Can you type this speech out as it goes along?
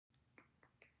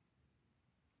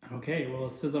Okay, well,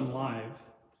 it says I'm live,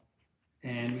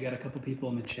 and we got a couple people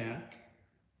in the chat.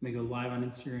 I'm gonna go live on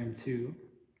Instagram too.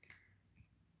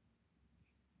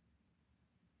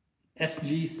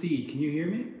 SGC, can you hear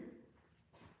me?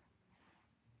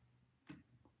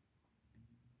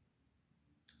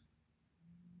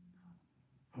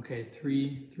 Okay,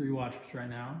 three watchers right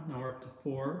now. Now we're up to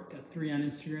 4. Got 3 on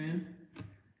Instagram.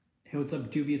 Hey, what's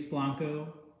up, Dubious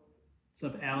Blanco? What's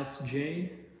up, Alex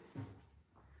J?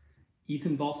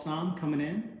 Ethan Balsam coming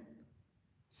in.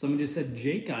 Someone just said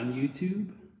Jake on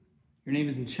YouTube. Your name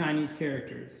is in Chinese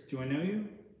characters. Do I know you?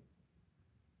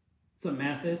 What's up,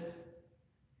 Mathis?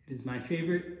 It is my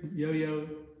favorite Yoyo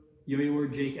or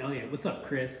Jake Elliott. What's up,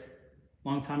 Chris?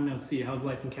 Long time no see. How's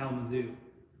life in Kalamazoo?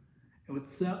 And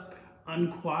what's up,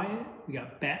 Unquiet? We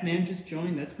got Batman just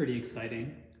joined. That's pretty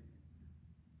exciting.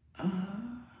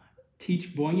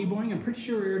 Teach Boingy Boing. I'm pretty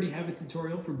sure we already have a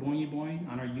tutorial for Boingy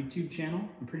Boing on our YouTube channel.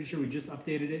 I'm pretty sure we just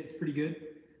updated it. It's pretty good.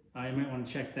 You might want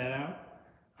to check that out.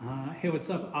 Hey, what's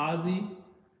up, Ozzy?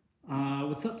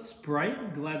 What's up,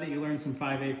 Sprite? Glad that you learned some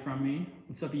 5A from me.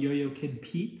 What's up, Yo-Yo Kid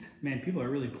Pete? Man, people are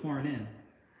really pouring in.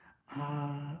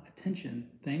 Attention.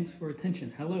 Thanks for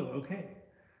attention. Hello. Okay.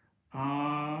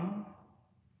 All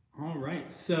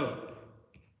right. So,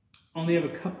 only have a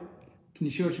couple. Can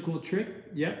you show us a cool trick?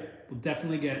 Yep. We'll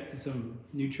definitely get to some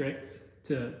new tricks,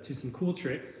 to some cool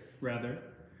tricks, rather.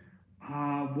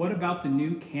 What about the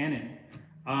new cannon?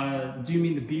 Do you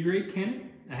mean the B-grade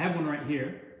cannon? I have one right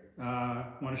here.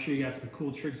 Want to show you guys some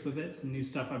cool tricks with it, some new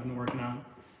stuff I've been working on.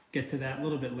 Get to that a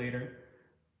little bit later.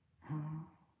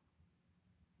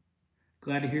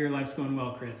 Glad to hear your life's going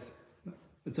well, Chris.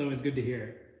 It's always good to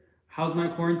hear. How's my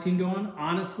quarantine going?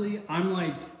 Honestly, I'm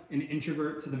like an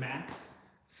introvert to the max.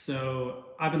 So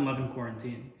I've been loving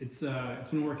quarantine. It's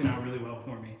been working out really well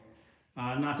for me.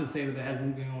 Not to say that it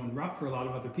hasn't been going rough for a lot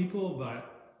of other people,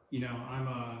 but you know,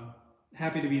 I'm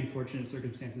happy to be in fortunate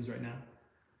circumstances right now.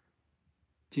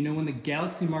 Do you know when the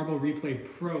Galaxy Marble Replay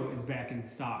Pro is back in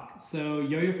stock? So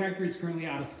Yo-Yo Factory is currently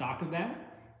out of stock of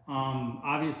that.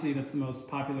 Obviously, that's the most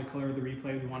popular color of the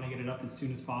replay. We want to get it up as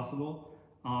soon as possible.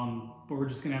 But we're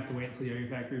just gonna have to wait until Yo-Yo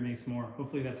Factory makes more.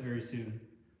 Hopefully, that's very soon.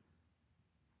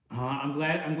 I'm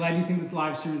glad you think this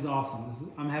live stream is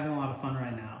awesome. I'm having a lot of fun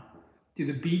right now. Do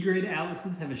the B grade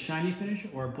atlases have a shiny finish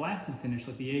or a blasted finish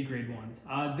like the A grade ones?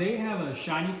 They have a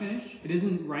shiny finish. It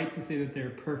isn't right to say that they're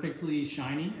perfectly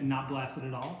shiny and not blasted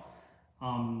at all.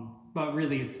 But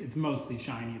really, it's mostly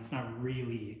shiny. It's not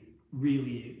really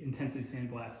intensely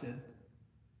sandblasted.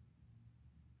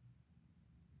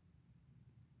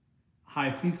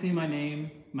 Hi, please say my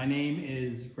name. My name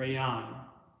is Rayan.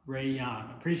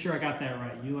 I'm pretty sure I got that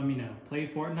right. You let me know. Play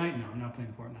Fortnite? No, I'm not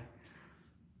playing Fortnite.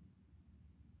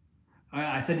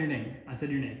 I said your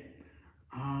name.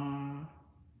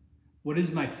 What is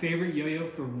my favorite yo-yo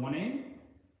for 1A?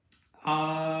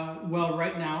 Well,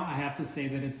 right now I have to say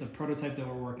that it's a prototype that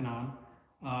we're working on.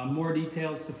 More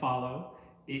details to follow.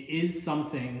 It is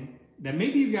something that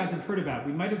maybe you guys have heard about.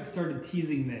 We might have started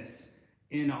teasing this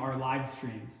in our live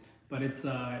streams, but it's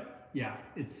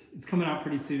coming out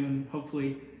pretty soon,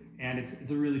 hopefully, and it's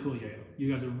a really cool yo-yo.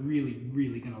 You guys are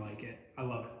really gonna like it. I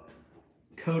love it.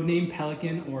 Codename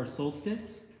Pelican or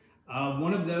Solstice.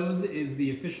 One of those is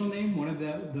the official name. One of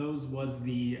those was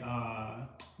the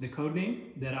code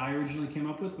name that I originally came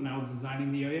up with when I was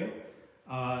designing the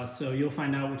yo-yo. So you'll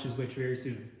find out which is which very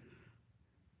soon.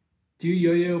 Do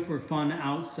yo-yo for fun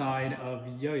outside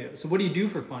of yo-yo. So what do you do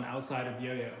for fun outside of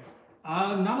yo-yo?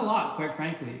 Not a lot, quite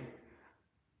frankly.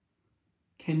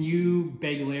 Can you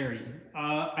beg Larry?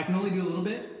 I can only do a little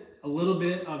bit. A little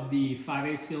bit of the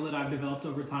 5A skill that I've developed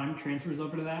over time transfers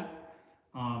over to that.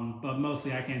 But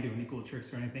mostly I can't do any cool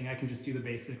tricks or anything. I can just do the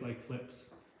basic like flips.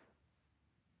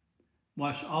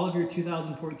 Watched all of your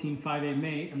 2014 5A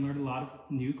May and learned a lot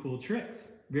of new cool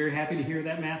tricks. Very happy to hear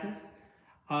that, Mathis.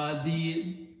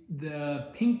 The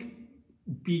pink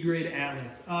B grade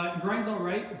Atlas. It grinds all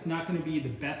right. It's not going to be the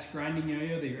best grinding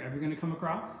yo-yo that you're ever going to come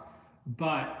across,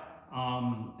 but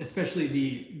especially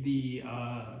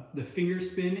the finger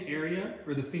spin area,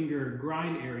 or the finger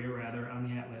grind area rather, on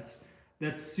the Atlas.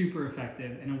 That's super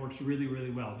effective and it works really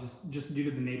well, just due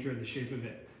to the nature of the shape of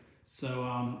it. So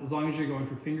as long as you're going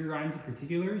for finger grinds in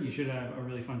particular, you should have a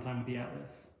really fun time with the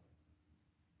Atlas.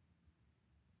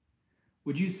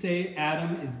 Would you say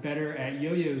Adam is better at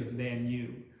yo-yos than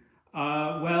you?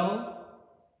 Well,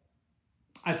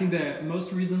 I think that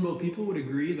most reasonable people would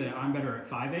agree that I'm better at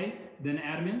 5A than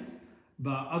Adam is.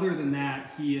 But other than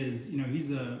that, he is,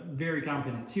 he's a very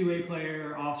competent 2A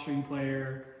player, off-string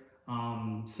player.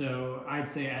 So I'd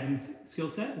say Adam's skill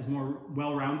set is more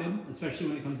well-rounded, especially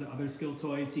when it comes to other skill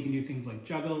toys. He can do things like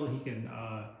juggle. He can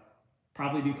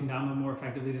probably do Kendama more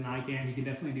effectively than I can. He can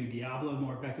definitely do Diablo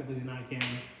more effectively than I can.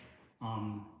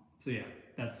 So yeah,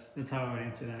 that's how I would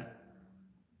answer that.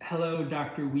 Hello,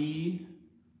 Dr. Wee.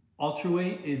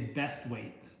 Ultraweight is best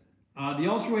weight. The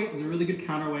ultraweight is a really good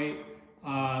counterweight,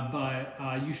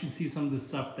 but you should see some of the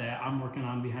stuff that I'm working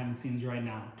on behind the scenes right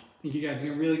now. I think you guys are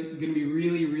gonna be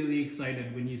really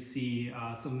excited when you see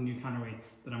some of the new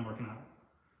counterweights that I'm working on.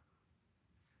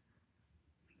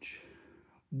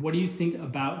 What do you think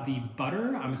about the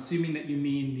butter? I'm assuming that you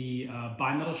mean the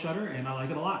bimetal shutter, and I like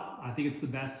it a lot. I think it's the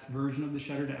best version of the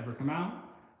shutter to ever come out.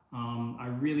 I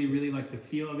really like the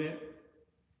feel of it,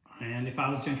 and if I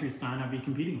was Gentry Stein, I'd be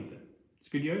competing with it. It's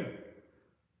a good yo-yo.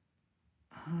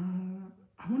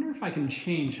 I wonder if I can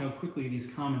change how quickly these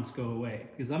comments go away,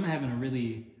 because I'm having a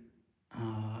really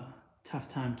tough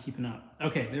time keeping up.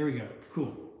 Okay, there we go.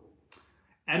 Cool.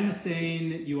 Adam is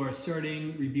saying you are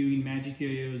starting reviewing magic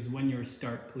yo-yos. When your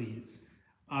start, please.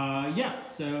 Yeah,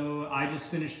 so I just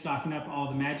finished stocking up all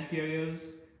the magic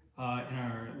yo-yos in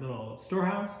our little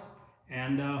storehouse,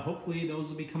 and hopefully those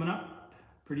will be coming up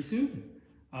pretty soon,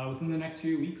 within the next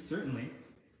few weeks, certainly.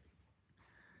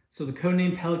 So the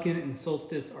codename Pelican and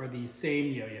Solstice are the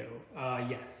same yo-yo.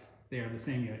 Yes, they are the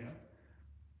same yo-yo.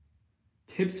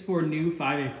 Tips for new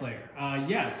 5A player.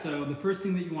 Yeah, so the first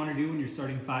thing that you want to do when you're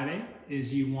starting 5A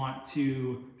is you want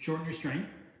to shorten your string.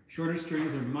 Shorter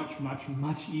strings are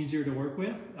much easier to work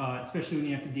with, especially when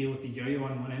you have to deal with the yo-yo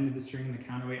on one end of the string and the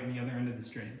counterweight on the other end of the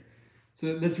string.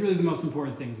 So that's really the most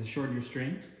important thing, is to shorten your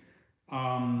string.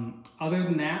 Other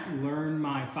than that, learn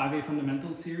my 5A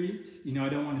Fundamentals series. You know, I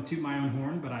don't want to toot my own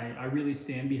horn, but I really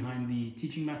stand behind the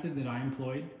teaching method that I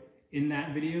employed in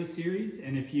that video series.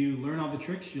 And if you learn all the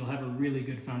tricks, you'll have a really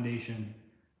good foundation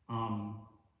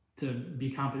to be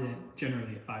competent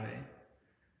generally at 5A.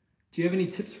 Do you have any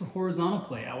tips for horizontal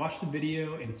play? I watched the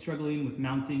video and struggling with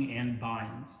mounting and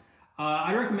binds.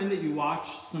 I recommend that you watch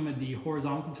some of the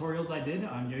horizontal tutorials I did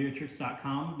on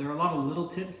yoyotricks.com. There are a lot of little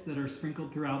tips that are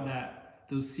sprinkled throughout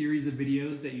those series of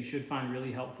videos that you should find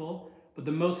really helpful. But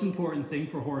the most important thing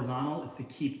for horizontal is to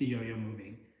keep the yo-yo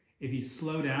moving. If you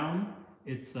slow down,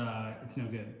 it's no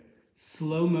good.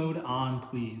 Slow mode on,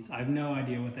 please. I have no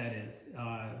idea what that is.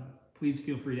 Please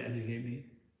feel free to educate me.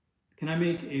 Can I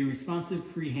make a responsive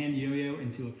freehand yo-yo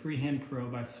into a freehand pro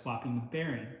by swapping the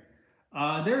bearing?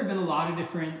 There have been a lot of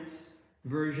different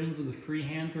versions of the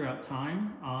freehand throughout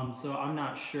time, so I'm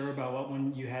not sure about what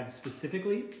one you have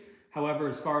specifically. However,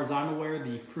 as far as I'm aware,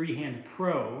 the freehand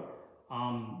pro,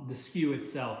 the skew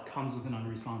itself comes with an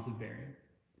unresponsive bearing.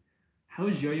 How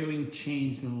has yo-yoing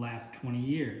changed in the last 20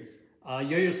 years?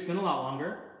 Yo-yos spin a lot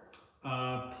longer.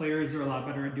 Players are a lot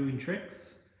better at doing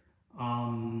tricks.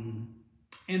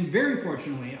 And very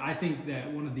fortunately, I think that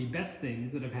one of the best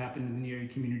things that have happened in the yo-yo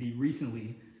community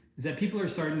recently is that people are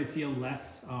starting to feel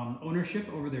less ownership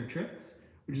over their tricks,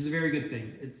 which is a very good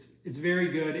thing. It's very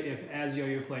good if, as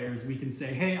yo-yo players, we can say,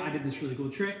 hey, I did this really cool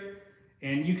trick,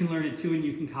 and you can learn it too, and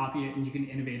you can copy it, and you can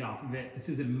innovate off of it. This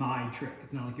isn't my trick.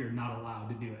 It's not like you're not allowed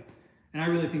to do it. And I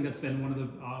really think that's been one of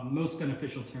the most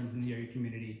beneficial turns in the yo-yo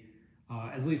community,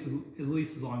 at least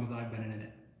as long as I've been in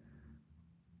it.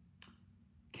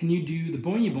 Can you do the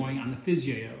boing boing on the fizz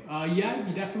yo-yo? Yeah,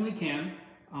 you definitely can.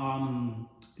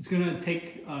 It's going to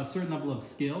take a certain level of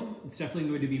skill. It's definitely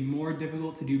going to be more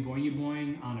difficult to do boing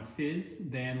boing on a fizz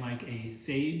than like a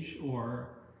sage or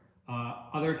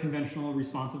other conventional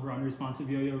responsive or unresponsive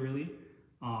yo-yo, really.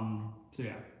 So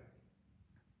yeah.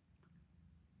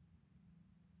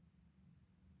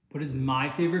 What is my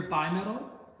favorite bimetal?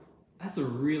 That's a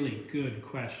really good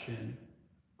question.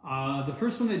 The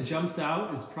first one that jumps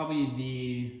out is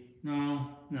probably no,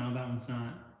 that one's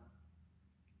not.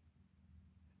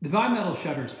 The bimetal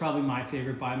shutter is probably my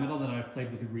favorite bimetal that I've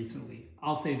played with recently.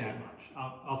 I'll say that much.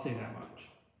 I'll say that much.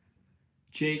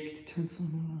 Jake, to turn slow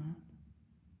mode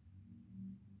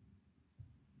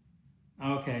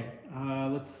on. Okay,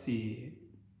 let's see.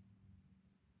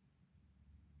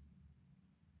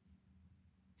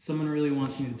 Someone really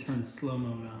wants me to turn slow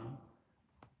mode on,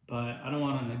 but I don't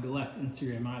want to neglect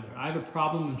Instagram either. I have a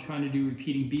problem when trying to do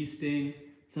repeating bee sting.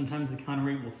 Sometimes the counter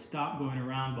rate will stop going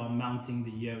around while mounting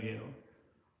the yo-yo.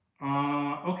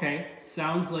 Okay,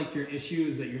 sounds like your issue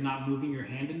is that you're not moving your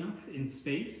hand enough in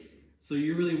space. So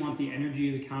you really want the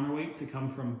energy of the counterweight to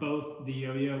come from both the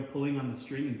yo-yo pulling on the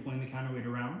string and pulling the counterweight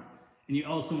around. And you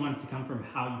also want it to come from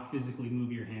how you physically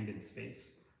move your hand in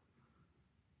space.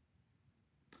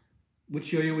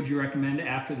 Which yo-yo would you recommend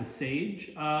after the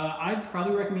Sage? I'd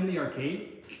probably recommend the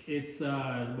Arcade. It's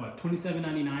what,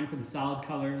 $27.99 for the solid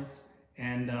colors,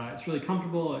 and it's really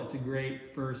comfortable. It's a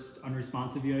great first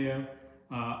unresponsive yo-yo.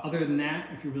 Other than that,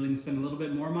 if you're willing to spend a little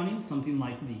bit more money, something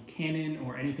like the Canon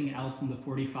or anything else in the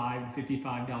 $45 to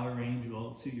 $55 range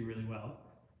will suit you really well.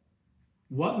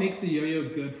 What makes a yo-yo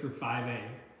good for 5A?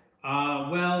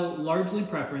 Well, largely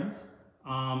preference.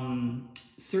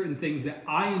 Certain things that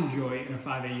I enjoy in a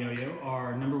 5A yo-yo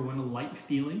are, number one, a light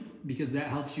feeling, because that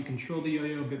helps you control the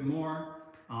yo-yo a bit more,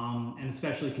 and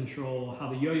especially control how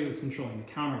the yo-yo is controlling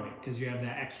the counterweight, because you have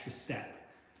that extra step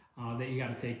that you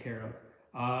got to take care of.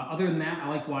 Other than that, I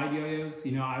like wide yo-yos.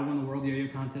 You know, I won the World Yo-Yo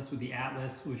Contest with the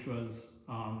Atlas, which was,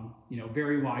 you know,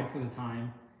 very wide for the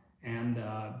time, and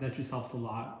that just helps a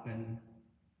lot when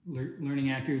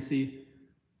learning accuracy.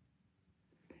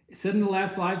 It said in the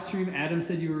last live stream, Adam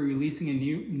said you were releasing a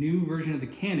new version of the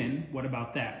Canon. What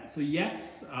about that? So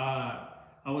yes, I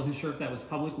wasn't sure if that was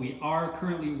public. We are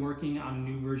currently working on a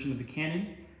new version of the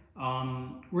Canon.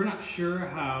 We're not sure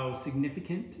how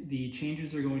significant the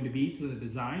changes are going to be to the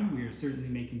design. We are certainly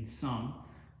making some.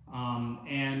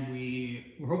 And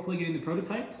we're hopefully getting the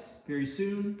prototypes very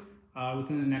soon,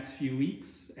 within the next few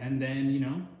weeks. And then, you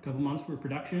know, a couple months for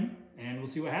production, and we'll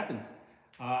see what happens.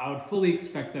 I would fully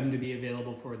expect them to be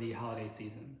available for the holiday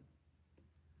season.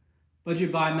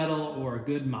 Budget bimetal or a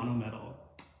good monometal?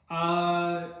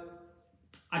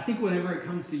 I think whenever it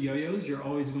comes to yo-yos, you're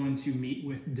always going to meet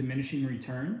with diminishing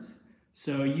returns.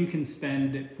 So you can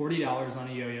spend $40 on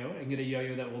a yo-yo and get a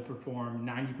yo-yo that will perform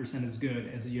 90% as good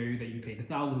as a yo-yo that you paid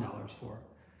 $1,000 for.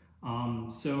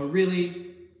 So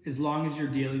really, as long as you're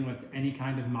dealing with any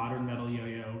kind of modern metal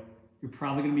yo-yo, you're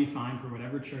probably going to be fine for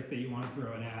whatever trick that you want to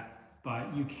throw it at.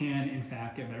 But you can, in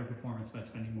fact, get better performance by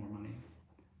spending more money.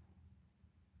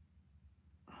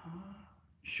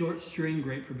 Short string,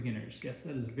 great for beginners. Yes,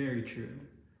 that is very true.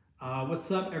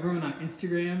 What's up, everyone on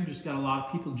Instagram? Just got a lot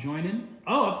of people joining.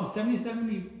 Oh, up to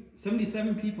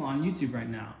 77 people on YouTube right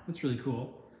now. That's really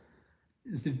cool.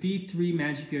 Is the V3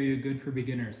 Magic Yo-Yo good for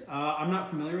beginners? I'm not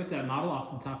familiar with that model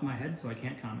off the top of my head, so I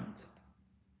can't comment.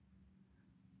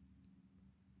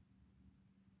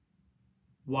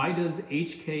 Why does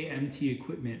HKMT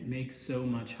equipment make so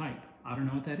much hype? I don't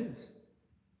know what that is.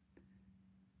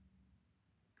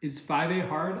 Is 5A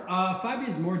hard? 5A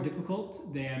is more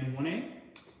difficult than 1A.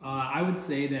 I would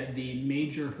say that the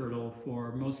major hurdle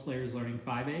for most players learning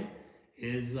 5A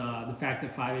is the fact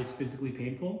that 5A is physically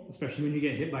painful, especially when you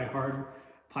get hit by hard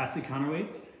plastic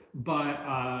counterweights.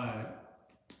 But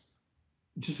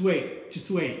just wait.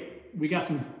 We got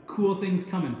some cool things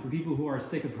coming for people who are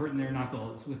sick of hurting their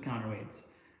knuckles with counterweights.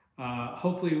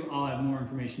 Hopefully I'll have more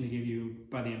information to give you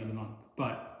by the end of the month,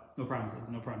 but no promises,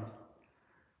 no promises.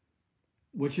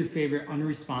 What's your favorite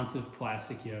unresponsive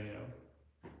plastic yo-yo?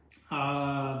 The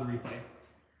replay.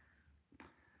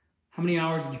 How many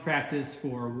hours did you practice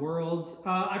for Worlds?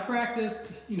 I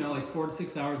practiced, you know, like 4 to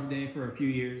 6 hours a day for a few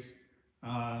years.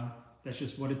 That's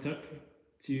just what it took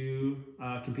to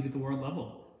compete at the world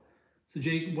level. So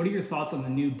Jake, what are your thoughts on the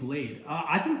new blade?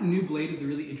 I think the new blade is a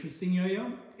really interesting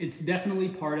yo-yo. It's definitely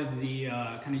part of the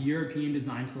kind of European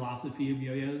design philosophy of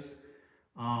yo-yos,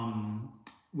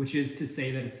 which is to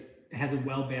say that it has a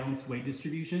well-balanced weight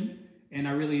distribution, and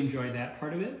I really enjoy that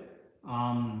part of it.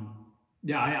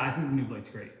 Yeah, I think the new blade's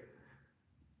great.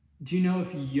 Do you know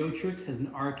if Yotrix has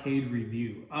an arcade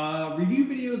review? Review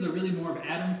videos are really more of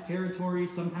Adam's territory.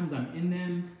 Sometimes I'm in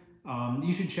them.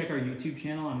 You should check our YouTube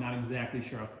channel. I'm not exactly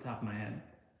sure off the top of my head.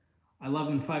 I love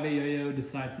when 5A Yo-Yo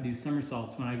decides to do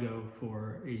somersaults when I go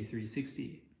for a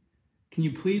 360. Can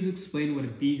you please explain what a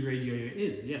B grade yo-yo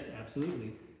is? Yes,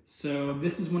 absolutely. So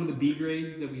this is one of the B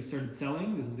grades that we started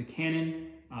selling. This is a Canon.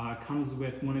 Comes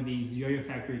with one of these Yo-Yo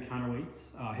Factory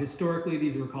counterweights. Historically,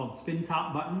 these were called spin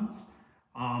top buttons.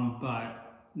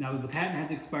 But now that the patent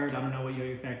has expired, I don't know what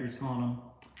Yo-Yo Factory is calling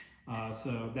them.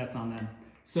 So that's on them.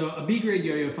 So a B grade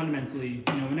yo-yo, fundamentally,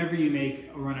 you know, whenever you make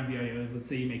a run of yo-yos, let's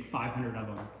say you make 500 of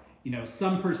them, you know,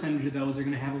 some percentage of those are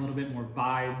going to have a little bit more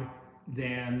vibe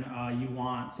than you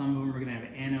want. Some of them are going to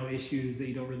have ano issues that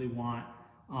you don't really want.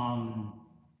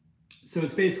 So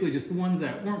it's basically just the ones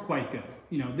that weren't quite good.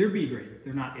 You know, they're B grades,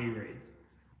 they're not A grades.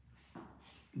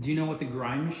 Do you know what the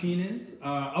grind machine is?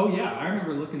 Oh yeah, I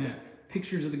remember looking at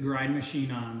pictures of the grind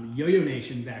machine on Yo-Yo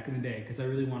Nation back in the day because I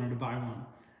really wanted to buy one.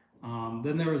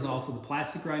 Then there was also the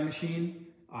plastic grind machine.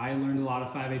 I learned a lot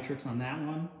of 5A tricks on that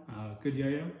one. Good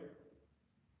yo-yo.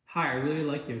 Hi, I really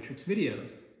like Yotrix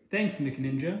videos. Thanks,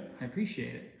 McNinja. I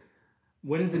appreciate it.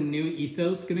 When is a new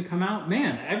ethos gonna come out?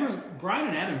 Man, Brian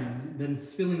and Adam have been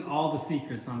spilling all the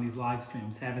secrets on these live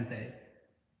streams, haven't they?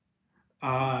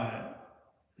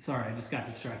 Sorry, I just got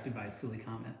distracted by a silly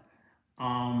comment.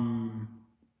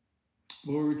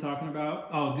 What were we talking about?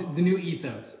 Oh, the new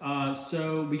ethos.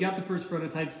 So we got the first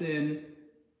prototypes in.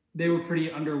 They were pretty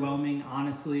underwhelming,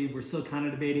 honestly. We're still kind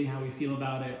of debating how we feel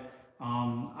about it.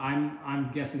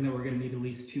 I'm guessing that we're going to need at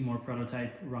least 2 more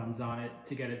prototype runs on it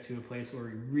to get it to a place where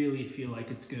we really feel like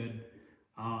it's good.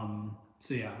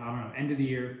 So yeah, I don't know. End of the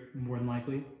year, more than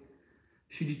likely.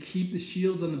 Should you keep the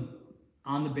shields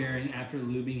on the bearing after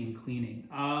lubing and cleaning?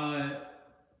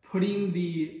 Putting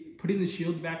the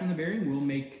shields back on the bearing will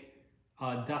make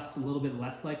dust a little bit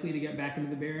less likely to get back into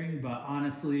the bearing, but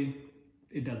honestly,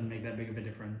 it doesn't make that big of a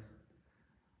difference.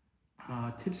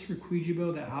 Tips for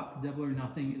Quijibo that hop the double or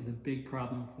nothing is a big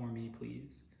problem for me,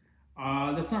 please.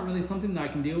 That's not really something that I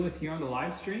can deal with here on the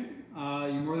live stream.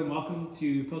 You're more than welcome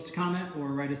to post a comment or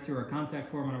write us through our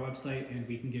contact form on our website, and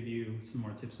we can give you some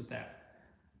more tips with that.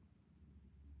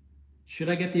 Should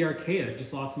I get the arcade? I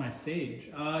just lost my sage.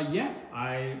 Yeah,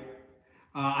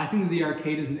 I think that the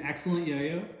arcade is an excellent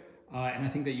yo-yo, and I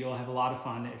think that you'll have a lot of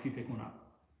fun if you pick one up.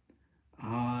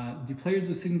 Do players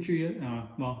with signature?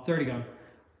 Well, it's already gone.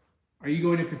 Are you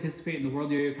going to participate in the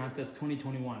World Yo-Yo Contest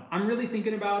 2021? I'm really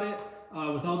thinking about it.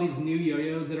 With all these new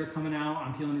yo-yos that are coming out,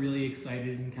 I'm feeling really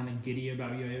excited and kind of giddy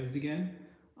about yo-yos again.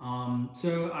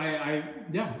 So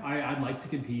I'd like to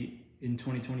compete in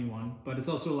 2021, but it's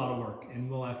also a lot of work, and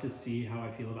we'll have to see how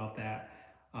I feel about that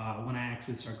when I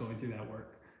actually start going through that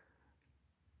work.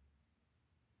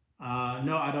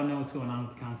 No, I don't know what's going on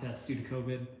with the contest due to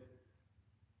COVID.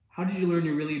 How did you learn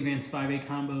your really advanced 5A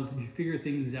combos? Did you figure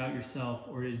things out yourself,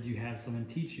 or did you have someone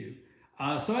teach you?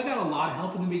 So I got a lot of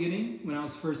help in the beginning when I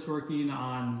was first working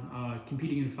on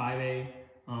competing in 5A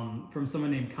from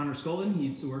someone named Connor Skolin. He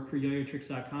used to work for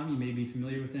yoyotricks.com. You may be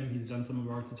familiar with him. He's done some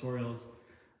of our tutorials.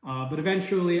 But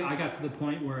eventually I got to the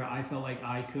point where I felt like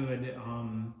I could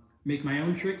make my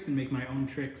own tricks and make my own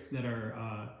tricks that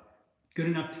are good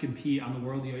enough to compete on the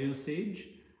World Yo-Yo stage.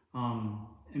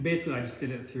 And basically I just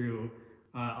did it through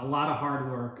a lot of hard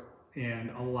work and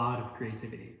a lot of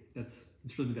creativity. That's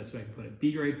really the best way I can put it.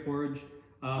 B-grade Forge.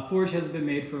 Forge has been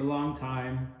made for a long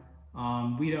time.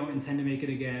 We don't intend to make it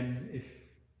again.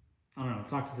 I don't know,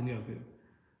 talk to Zengoku.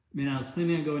 I mean, I was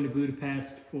planning on going to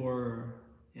Budapest for,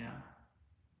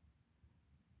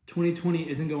 2020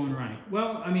 isn't going right.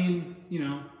 Well, I mean,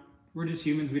 we're just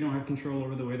humans. We don't have control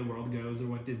over the way the world goes or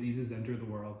what diseases enter the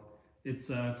world. It's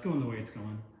going the way it's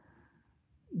going.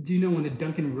 Do you know when the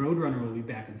Duncan Roadrunner will be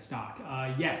back in stock?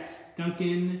 Yes,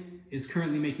 Duncan is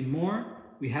currently making more.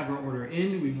 We have our order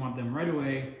in, we want them right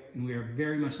away, and we are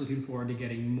very much looking forward to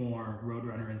getting more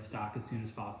Roadrunner in stock as soon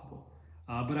as possible.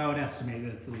 But I would estimate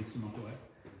that it's at least a month away.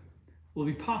 Will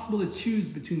it be possible to choose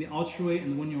between the ultraweight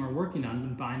and the one you are working on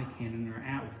when buying a Canon or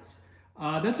Atlas?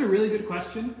 That's a really good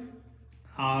question.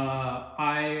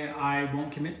 I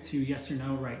won't commit to yes or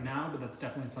no right now, but that's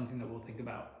definitely something that we'll think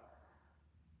about.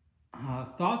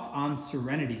 Thoughts on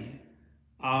Serenity?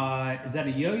 Is that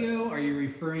a yo-yo? Are you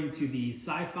referring to the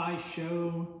sci-fi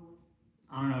show?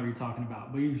 I don't know what you're talking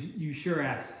about, but you sure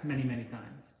asked many, many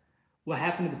times. What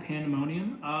happened to the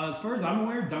Pandemonium? As far as I'm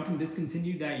aware, Duncan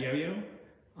discontinued that yo-yo.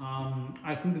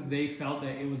 I think that they felt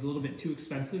that it was a little bit too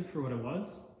expensive for what it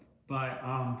was, but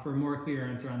for a more clear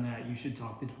answer on that, you should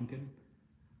talk to Duncan.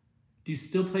 Do you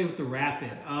still play with the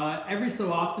Rapid? Every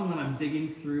so often when I'm digging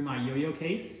through my yo-yo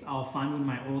case, I'll find one of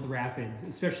my old Rapids,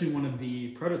 especially one of the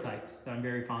prototypes that I'm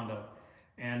very fond of,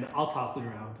 and I'll toss it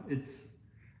around.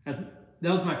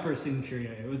 That was my first signature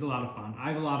yo-yo. It was a lot of fun.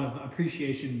 I have a lot of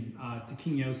appreciation to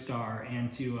King Yo-Star and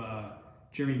to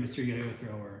Jeremy Mr. Yo-Yo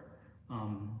Thrower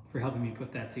for helping me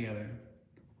put that together.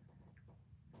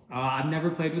 I've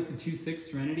never played with the 2.6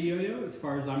 Serenity yo-yo as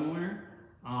far as I'm aware.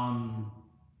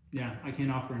 Yeah, I can't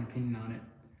offer an opinion on it.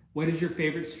 What is your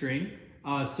favorite string?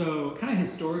 So kind of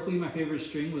historically, my favorite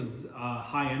string was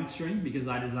high-end string because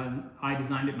I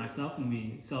designed it myself and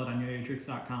we sell it on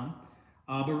yoyotricks.com.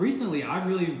 But recently, I've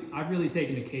really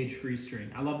taken a cage-free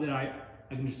string. I love that I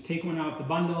can just take one out of the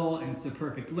bundle and it's the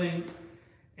perfect length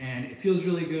and it feels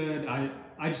really good.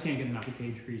 I just can't get enough of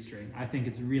cage-free string. I think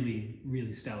it's really,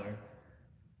 really stellar.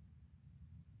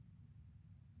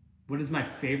 What is my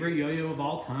favorite yo-yo of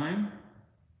all time?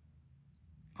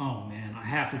 Oh man, I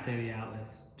have to say the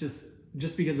Atlas,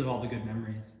 just because of all the good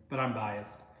memories, but I'm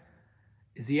biased.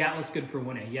 Is the Atlas good for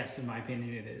 1A? Yes, in my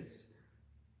opinion it is.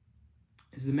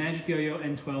 Is the Magic Yo-Yo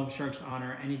N12 Shark's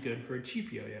Honor any good for a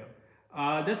cheap yo-yo?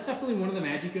 That's definitely one of the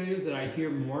Magic Yo-Yos that I hear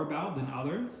more about than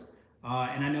others,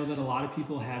 and I know that a lot of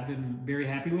people have been very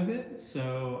happy with it,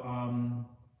 so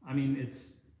I mean,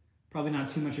 it's probably not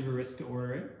too much of a risk to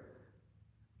order it.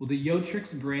 Will the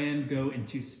Yotrix brand go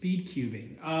into speed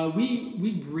cubing?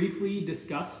 We briefly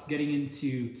discussed getting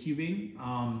into cubing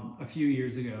a few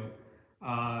years ago.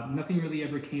 Nothing really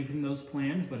ever came from those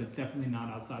plans, but it's definitely not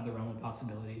outside the realm of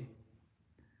possibility.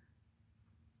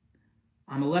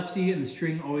 I'm a lefty and the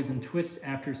string always untwists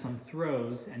after some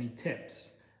throws. Any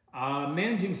tips?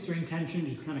 Managing string tension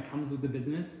just kind of comes with the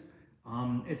business.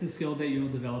 It's a skill that you'll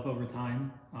develop over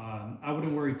time. I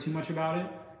wouldn't worry too much about it,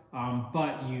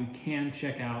 but you can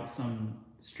check out some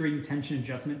string tension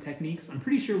adjustment techniques. I'm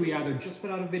pretty sure we either just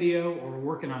put out a video or we're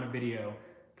working on a video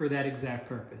for that exact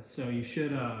purpose. So you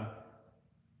should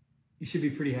be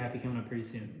pretty happy coming up pretty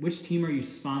soon. Which team are you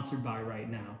sponsored by right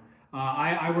now?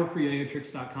 I work for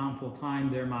yoyotricks.com full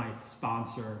time. They're my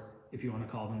sponsor, if you want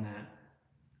to call them that.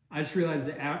 I just realized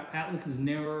the Atlas is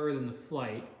narrower than the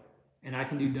Flight, and I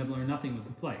can do double or nothing with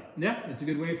the Flight. Yeah, that's a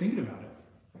good way of thinking about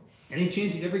it. Any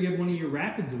chance you'd ever give one of your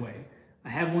Rapids away? I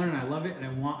have one and I love it, and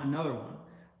I want another one.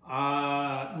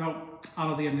 Nope, I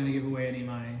don't think I'm going to give away any of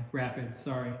my Rapids,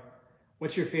 sorry.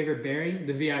 What's your favorite bearing?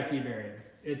 The VIP bearing.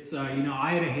 It's, you know,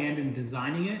 I had a hand in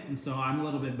designing it, and so I'm a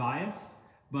little bit biased.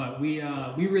 But we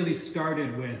really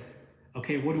started with,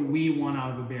 okay, what do we want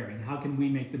out of a bearing? How can we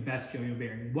make the best yo-yo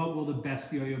bearing? What will the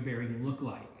best yo-yo bearing look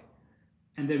like?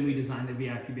 And then we designed the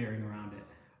VIP bearing around it.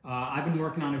 I've been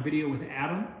working on a video with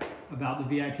Adam about the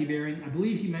VIP bearing. I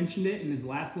believe he mentioned it in his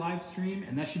last live stream,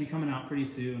 and that should be coming out pretty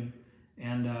soon.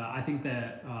 And I think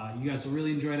that you guys will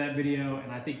really enjoy that video. And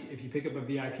I think if you pick up a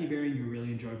VIP bearing, you'll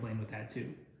really enjoy playing with that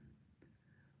too.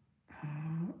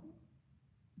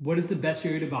 What is the best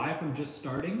yo-yo to buy if I'm just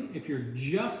starting? If you're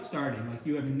just starting, like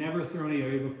you have never thrown a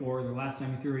yo-yo before, the last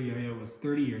time you threw a yo-yo was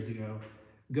 30 years ago,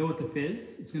 go with the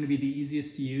Fizz. It's going to be the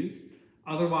easiest to use.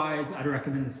 Otherwise, I'd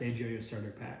recommend the Sage Yo-Yo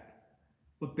Starter Pack.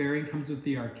 What bearing comes with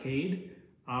the arcade?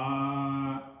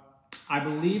 I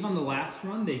believe on the last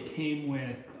run they came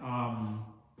with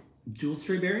dual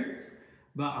stray bearings,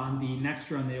 but on the next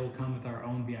run they will come with our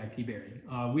own VIP bearing.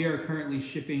 We are currently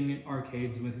shipping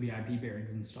arcades with VIP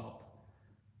bearings installed.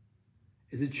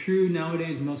 Is it true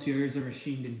nowadays most yo-yos are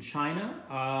machined in China?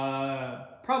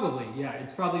 Probably, yeah.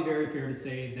 It's probably very fair to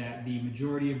say that the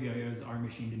majority of yo-yos are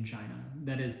machined in China.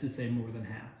 That is to say more than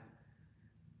half.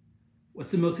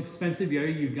 What's the most expensive yo-yo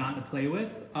you've gotten to play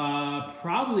with?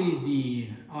 Probably the,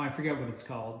 I forget what it's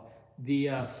called.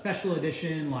 The special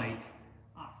edition, like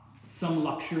some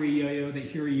luxury yo-yo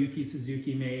that Hiroyuki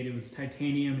Suzuki made. It was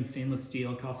titanium and stainless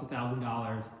steel, cost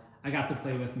 $1,000. I got to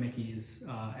play with Mickey's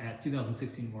at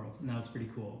 2016 Worlds, and that was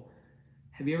pretty cool.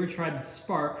 Have you ever tried the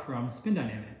Spark from Spin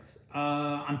Dynamics?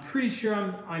 I'm pretty sure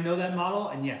I know that model,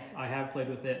 and yes, I have played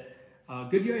with it.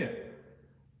 Good yo-yo.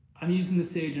 I'm using the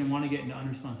Sage and I want to get into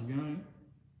unresponsive yo-yo.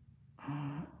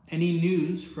 Any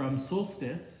news from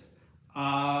Solstice?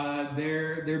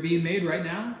 They're being made right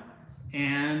now,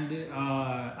 and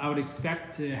I would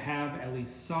expect to have at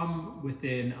least some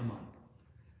within a month.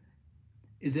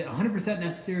 Is it 100%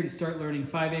 necessary to start learning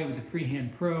 5A with the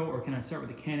Freehand Pro, or can I start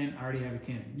with a Canon? I already have a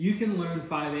Canon. You can learn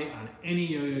 5A on any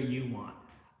yo-yo you want.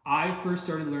 I first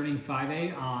started learning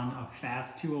 5A on a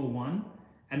Fast 201.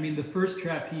 I mean, the first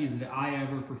trapeze that I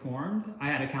ever performed, I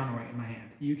had a counterweight in my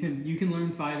hand. You can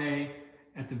learn 5A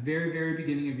at the very, very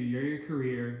beginning of your yo-yo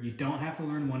career. You don't have to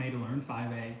learn 1A to learn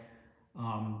 5A.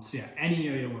 So yeah, any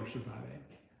yo-yo works for 5A.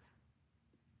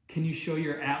 Can you show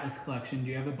your Atlas collection? Do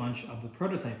you have a bunch of the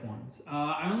prototype ones?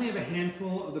 I only have a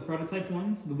handful of the prototype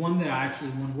ones. The one that I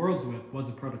actually won Worlds with was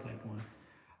a prototype one,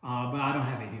 but I don't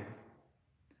have it here.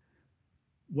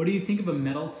 What do you think of a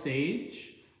metal Sage?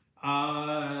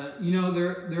 You know,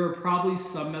 there are probably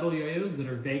some metal yo-yos that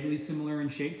are vaguely similar in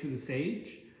shape to the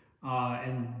Sage,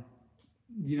 and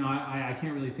you know, I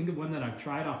can't really think of one that I've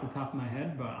tried off the top of my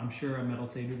head, but I'm sure a metal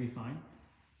Sage would be fine.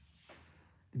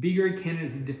 The B-grade cannon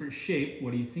is a different shape.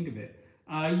 What do you think of it?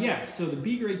 Yeah, so the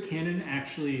B-grade cannon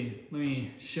actually, let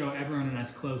me show everyone a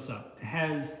nice close-up. It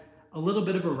has a little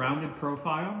bit of a rounded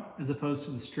profile as opposed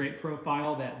to the straight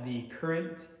profile that the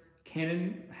current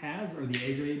cannon has, or the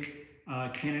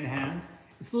A-grade cannon has.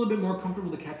 It's a little bit more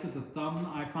comfortable to catch with the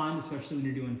thumb, I find, especially when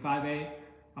you're doing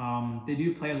 5A. They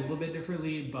do play a little bit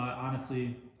differently, but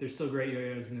honestly, they're still great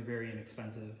yo-yos and they're very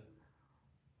inexpensive.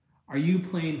 Are you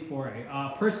playing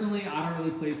 4A? Personally, I don't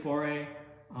really play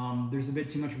 4A. There's a bit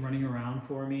too much running around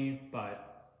for me,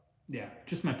 but yeah,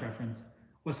 just my preference.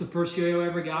 What's the first yo-yo I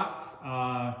ever got?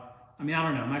 I mean, I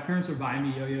don't know. My parents were buying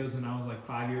me yo-yos when I was like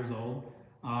 5 years old.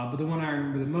 But the one I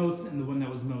remember the most and the one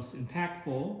that was most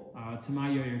impactful to my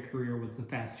yo-yo career was the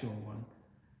Fast 201.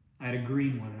 I had a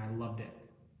green one and I loved it.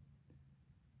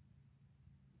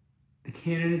 The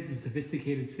Canon is a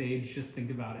sophisticated Sage, just think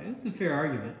about it. It's a fair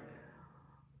argument.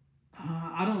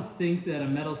 I don't think that a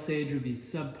metal Sage would be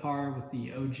subpar with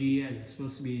the OG as it's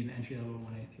supposed to be an entry-level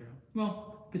 1A throw.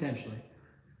 Well, potentially.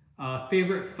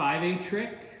 Favorite 5A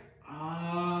trick?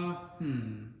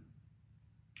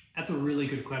 That's a really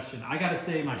good question. I gotta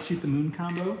say my Shoot the Moon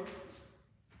combo.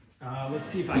 Let's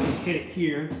see if I can hit it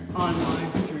here on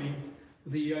live stream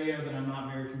with a yo-yo that I'm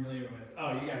not very familiar with.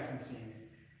 Oh, you guys can see me.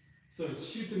 So it's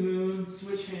shoot the moon,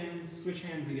 switch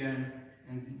hands again,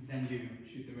 and then do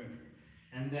shoot the moon.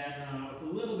 And then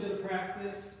with a little bit of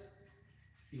practice,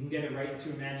 you can get it right into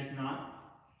a magic knot.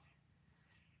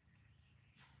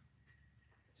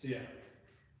 So yeah,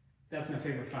 that's my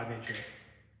favorite 5/8 trick.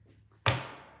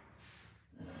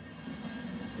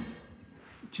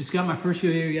 Just got my first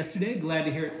yo-yo yesterday. Glad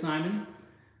to hear it, Simon.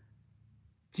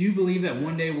 Do you believe that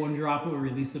one day One Drop will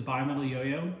release a bimetal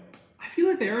yo-yo? I feel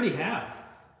like they already have.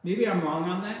 Maybe I'm wrong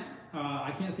on that.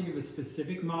 I can't think of a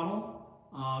specific model,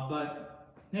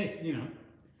 but hey, you know.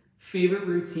 Favorite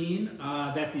routine?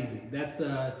 That's easy. That's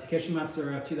Takeshi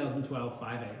Matsura 2012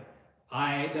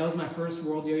 5A. That was my first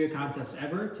World Yo-Yo contest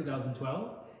ever,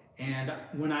 2012. And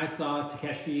when I saw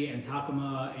Takeshi and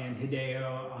Takuma and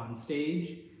Hideo on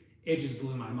stage, it just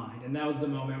blew my mind. And that was the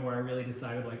moment where I really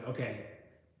decided, like, okay,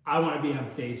 I want to be on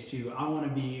stage too. I want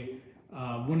to be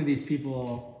one of these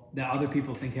people that other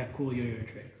people think have cool yo-yo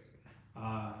tricks.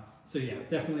 So yeah,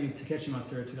 definitely Takeshi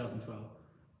Matsura 2012.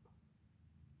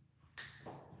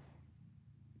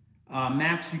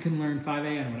 Max, you can learn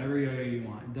 5A on whatever yo-yo you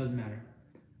want. It doesn't matter.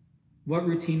 What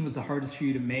routine was the hardest for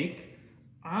you to make?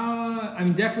 I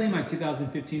mean, definitely my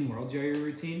 2015 World Yo-Yo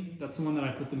routine. That's the one that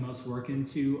I put the most work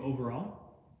into overall.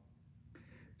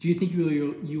 Do you think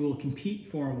you will compete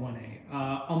for a 1A?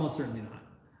 Almost certainly not.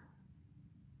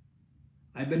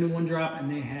 I've been to One Drop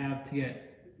and they have to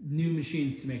get new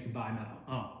machines to make a bimetal.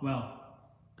 Oh, well,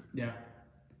 yeah.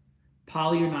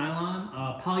 Poly or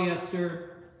nylon? Polyester.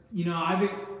 You know, I've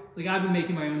been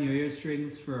making my own yo-yo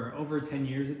strings for over 10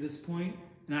 years at this point,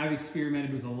 and I've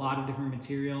experimented with a lot of different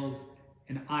materials,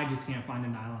 and I just can't find a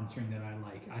nylon string that I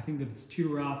like. I think that it's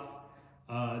too rough,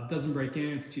 it doesn't break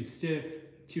in, it's too stiff,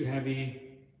 too heavy.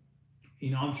 You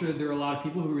know, I'm sure there are a lot of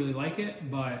people who really like it,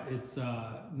 but it's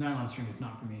nylon string is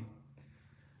not for me.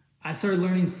 I started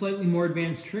learning slightly more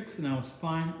advanced tricks, and I was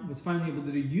finally able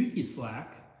to do Yuki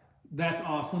slack. That's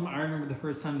awesome. I remember the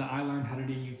first time that I learned how to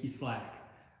do Yuki slack.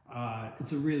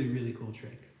 It's a really, really cool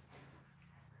trick.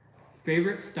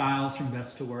 Favorite styles from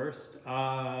best to worst?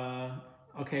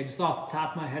 Okay, just off the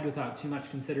top of my head without too much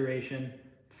consideration,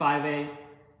 5A,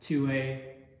 2A,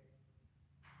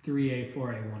 3A,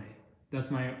 4A, 1A.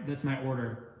 That's my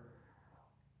order.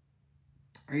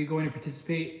 Are you going to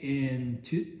participate in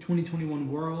 2021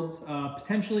 Worlds?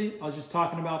 Potentially. I was just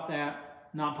talking about that.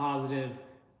 Not positive.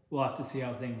 We'll have to see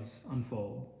how things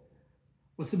unfold.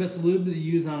 What's the best lube to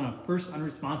use on a first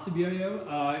unresponsive yo-yo?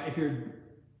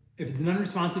 If it's an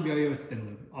unresponsive yo-yo, it's thin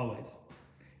lube, always.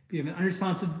 If you have an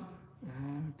unresponsive,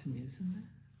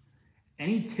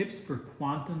 any tips for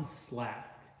quantum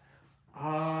slack?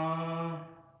 I'm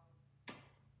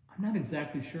not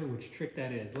exactly sure which trick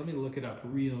that is. Let me look it up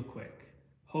real quick.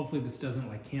 Hopefully this doesn't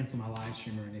like cancel my live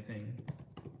stream or anything.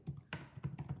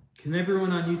 Can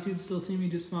everyone on YouTube still see me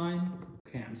just fine?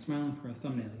 Okay, I'm smiling for a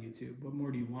thumbnail, YouTube. What more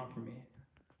do you want from me?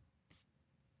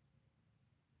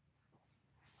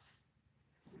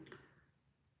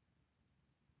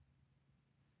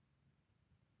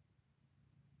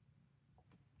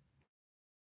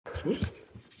 Oops.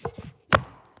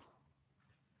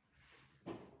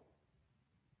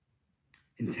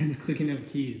 Intense clicking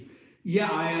of keys.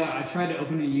 Yeah, I tried to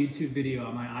open a YouTube video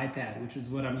on my iPad, which is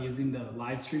what I'm using to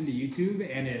live stream to YouTube,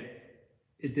 and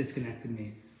it disconnected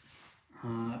me.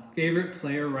 Favorite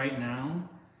player right now?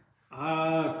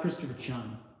 Christopher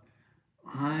Chung.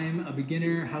 I'm a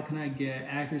beginner. How can I get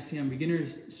accuracy on beginner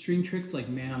string tricks like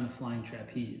man on the flying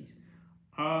trapeze?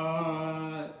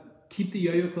 Keep the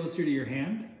yo-yo closer to your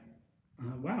hand.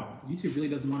 Wow, YouTube really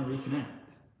doesn't want to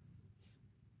reconnect.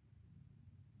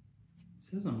 It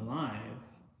says I'm live.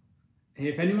 Hey,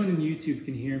 if anyone in YouTube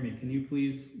can hear me, can you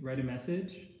please write a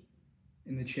message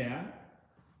in the chat?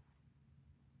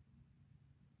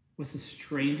 What's the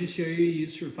strangest yo-yo you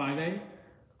used for 5A?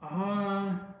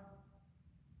 I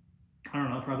don't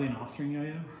know, probably an off-string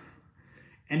yo-yo.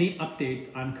 Any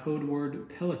updates on code word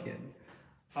Pelican?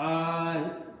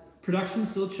 Production's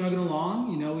still chugging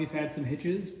along. You know, we've had some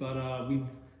hitches, but we've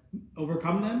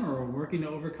overcome them, or we're working to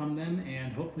overcome them,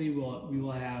 and hopefully we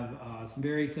will have some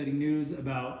very exciting news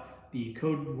about the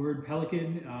code word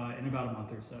Pelican in about a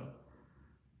month or so.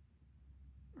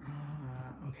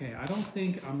 Okay, I don't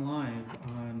think I'm live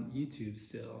on YouTube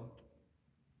still.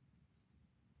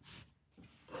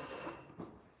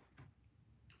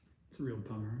 It's a real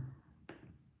bummer.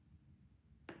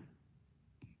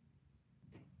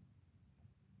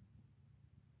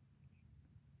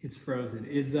 It's frozen.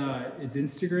 Is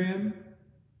Instagram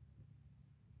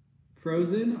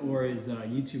frozen or is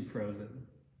YouTube frozen?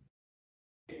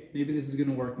 maybe this is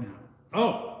gonna work now.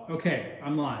 Oh, okay,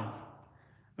 I'm live.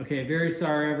 Okay, very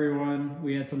sorry everyone.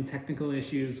 We had some technical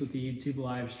issues with the YouTube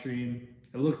live stream.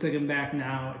 It looks like I'm back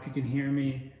now. If you can hear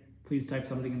me, please type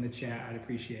something in the chat. I'd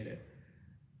appreciate it.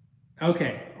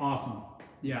 Okay, awesome.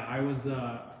 Yeah,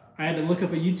 I had to look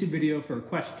up a YouTube video for a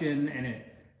question and it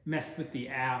messed with the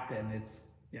app and it's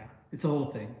a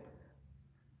whole thing.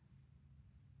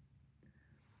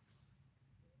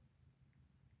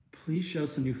 Please show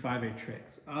some new 5A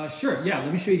tricks. Sure, yeah,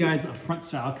 let me show you guys a front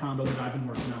style combo that I've been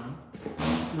working on.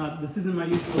 Now, this isn't my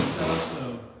usual setup,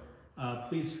 so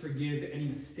please forgive any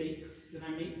mistakes that I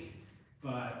make,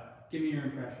 but give me your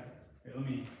impressions. Here,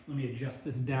 let me adjust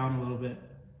this down a little bit.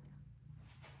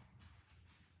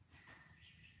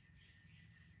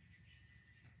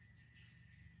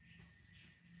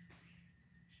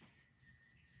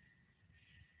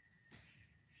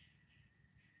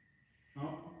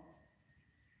 Oh.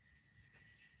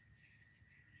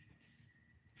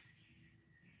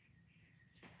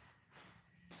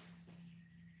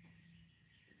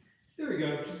 There we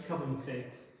go, just a couple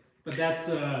mistakes. But that's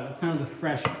kind of the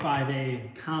fresh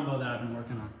 5A combo that I've been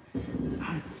working on.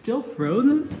 It's still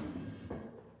frozen?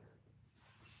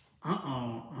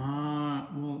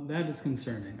 Well, that is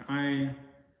concerning.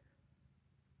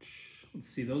 Let's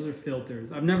see, those are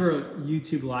filters. I've never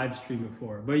YouTube live streamed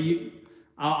before, but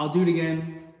I'll do it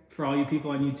again for all you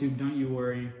people on YouTube, don't you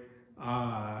worry.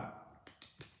 I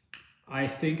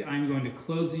think I'm going to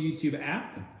close the YouTube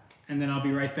app, and then I'll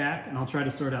be right back, and I'll try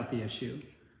to sort out the issue.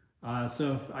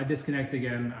 So if I disconnect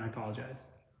again, I apologize.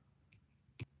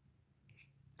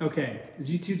 Okay, is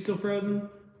YouTube still frozen?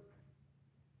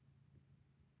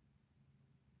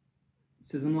 It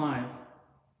says I'm live.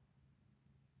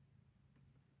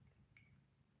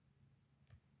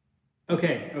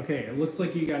 Okay, it looks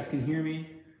like you guys can hear me.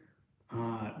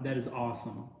 That is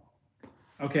awesome.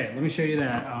 Okay, let me show you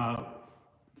that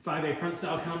 5A front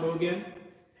style combo again.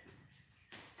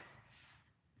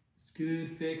 It's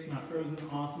good, fixed, not frozen,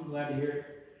 awesome, glad to hear it.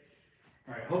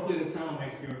 All right, hopefully this time will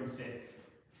make fewer mistakes.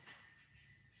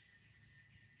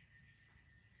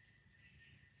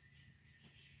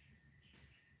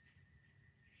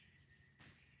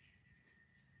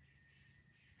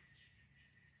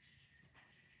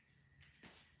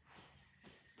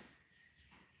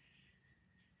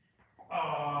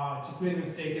 Just made a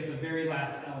mistake at the very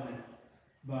last element.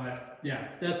 But yeah,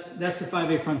 that's the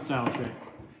 5A front style trick.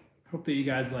 Hope that you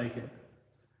guys like it.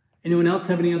 Anyone else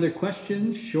have any other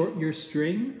questions? Short your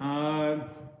string.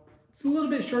 It's a little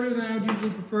bit shorter than I would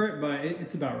usually prefer it, but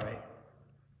it's about right.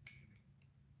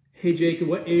 Hey Jake, at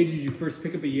what age did you first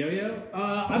pick up a yo-yo?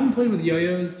 I've been playing with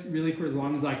yo-yos really for as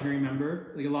long as I can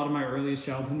remember. Like a lot of my earliest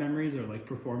childhood memories are like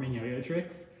performing yo-yo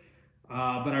tricks.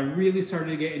 But I really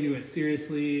started to get into it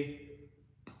seriously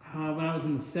when I was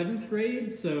in the 7th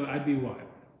grade, so I'd be what,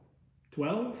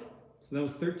 12? So that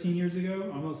was 13 years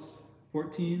ago, almost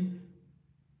 14.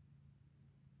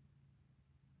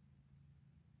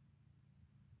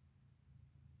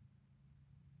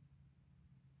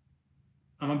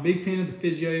 I'm a big fan of the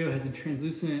Fizz Yo-Yo. It has a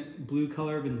translucent blue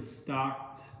color, been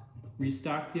restocked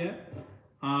yet.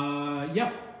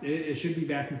 Yeah, it should be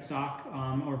back in stock,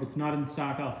 or if it's not in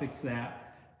stock, I'll fix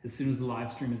that as soon as the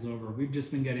live stream is over. We've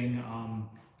just been getting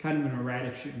kind of an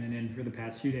erratic shipment in for the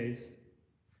past few days.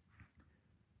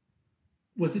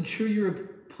 Was it true you were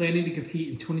planning to compete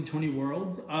in 2020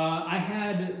 Worlds? I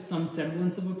had some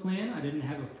semblance of a plan. I didn't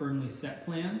have a firmly set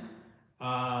plan.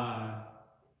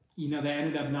 You know, that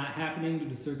ended up not happening due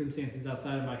to circumstances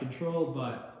outside of my control,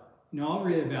 but, you know, I'll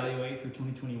reevaluate for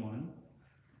 2021.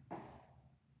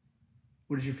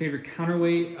 What is your favorite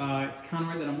counterweight? It's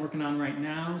counterweight that I'm working on right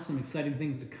now. Some exciting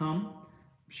things to come.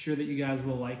 I'm sure that you guys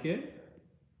will like it.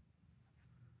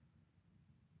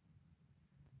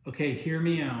 Okay, hear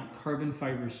me out. Carbon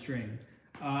fiber string.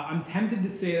 I'm tempted to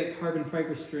say that carbon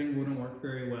fiber string wouldn't work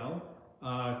very well.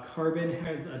 Carbon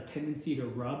has a tendency to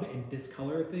rub and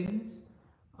discolor things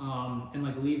and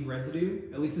like leave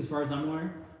residue, at least as far as I'm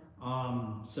aware.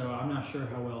 So I'm not sure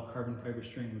how well carbon fiber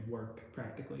string would work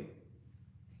practically.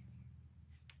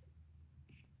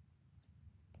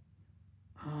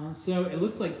 So it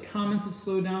looks like comments have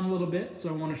slowed down a little bit, so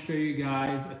I want to show you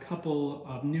guys a couple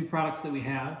of new products that we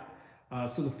have.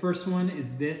 So the first one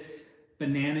is this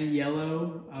banana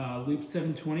yellow Loop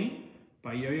 720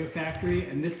 by Yoyo Factory,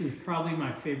 and this is probably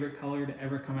my favorite color to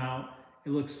ever come out. It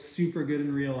looks super good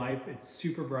in real life. It's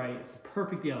super bright. It's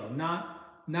perfect yellow.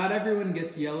 Not everyone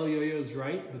gets yellow yo-yos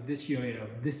right, but this yo-yo,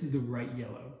 this is the right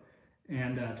yellow.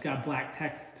 And it's got black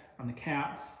text on the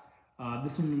caps.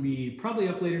 This one will be probably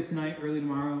up later tonight, early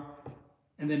tomorrow.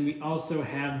 And then we also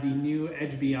have the new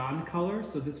Edge Beyond color.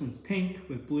 So this one's pink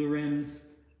with blue rims.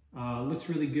 Looks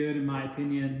really good in my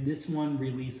opinion. This one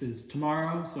releases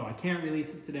tomorrow, so I can't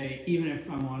release it today, even if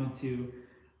I wanted to.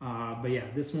 But yeah,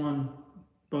 this one,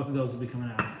 both of those will be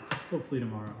coming out hopefully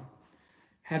tomorrow.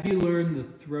 Have you learned the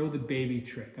throw the baby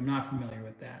trick? I'm not familiar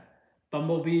with that.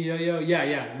 Bumblebee yo-yo? Yeah,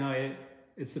 yeah. No,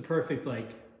 it's the perfect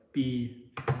like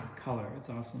bee color. It's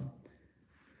awesome.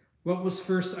 What was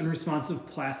first unresponsive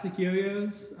plastic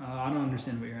yo-yos? I don't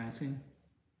understand what you're asking.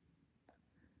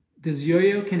 Does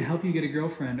yo-yo can help you get a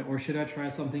girlfriend, or should I try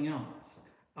something else?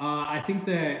 I think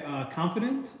that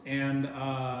confidence and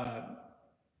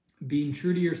being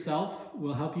true to yourself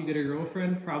will help you get a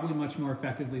girlfriend probably much more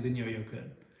effectively than yo-yo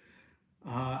could.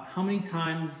 How many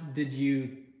times did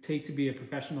you take to be a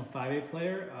professional 5A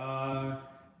player?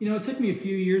 It took me a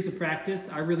few years of practice.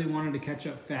 I really wanted to catch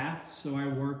up fast, so I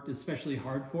worked especially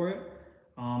hard for it.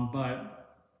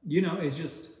 But it's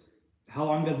just how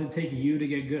long does it take you to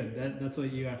get good? That's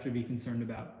what you have to be concerned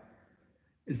about.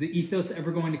 Is the ethos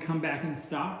ever going to come back in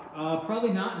stock?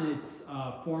 Probably not in its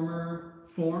former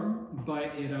form,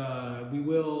 but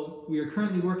we are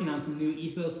currently working on some new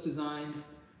ethos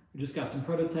designs. We just got some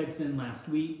prototypes in last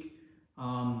week.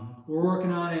 We're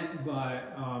working on it,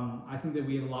 but I think that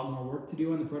we have a lot more work to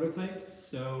do on the prototypes.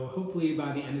 So hopefully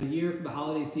by the end of the year for the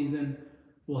holiday season,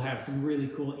 we'll have some really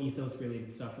cool ethos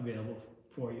related stuff available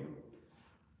for you.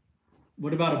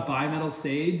 What about a bimetal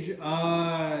sage?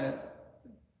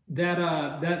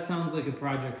 That sounds like a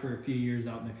project for a few years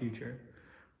out in the future.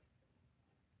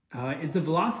 Is the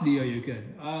velocity yo-yo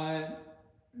good?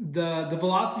 The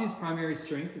velocity's primary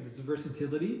strength is its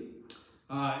versatility.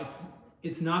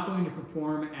 It's not going to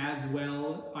perform as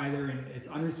well either in its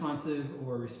unresponsive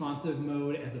or responsive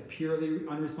mode as a purely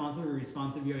unresponsive or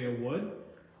responsive yo-yo would.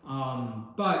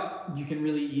 But you can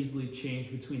really easily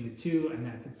change between the two, and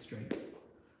that's its strength.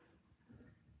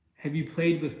 Have you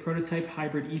played with prototype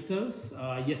hybrid ethos?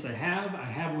 Yes, I have. I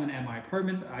have one at my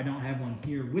apartment. I don't have one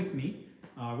here with me.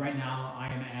 Right now, I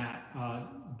am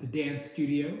at the dance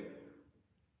studio.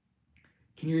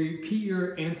 Can you repeat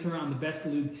your answer on the best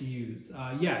lube to use?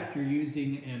 Yeah, if you're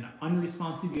using an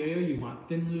unresponsive yo-yo, you want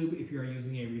thin lube. If you're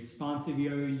using a responsive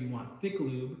yo-yo, you want thick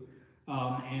lube.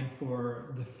 And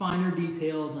for the finer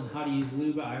details on how to use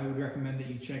lube, I would recommend that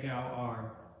you check out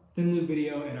our thin lube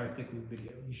video and our thick lube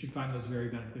video. You should find those very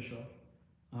beneficial.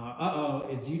 Uh-oh,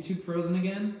 is YouTube frozen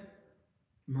again?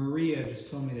 Maria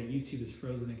just told me that YouTube is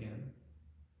frozen again.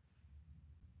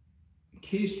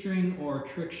 Kitty string or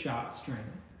trick shot string?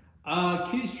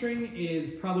 Kitty string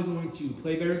is probably going to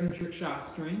play better than trick shot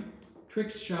string. Trick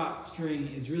shot string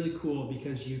is really cool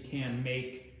because you can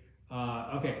make,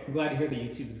 okay, I'm glad to hear that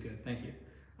YouTube is good, thank you.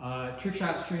 Trick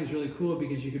shot string is really cool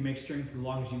because you can make strings as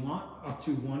long as you want, up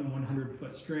to one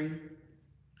 100-foot string.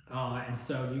 And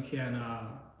so you can,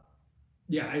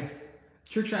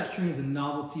 trick shot string is a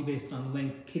novelty based on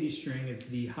length. Kitty string is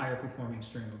the higher performing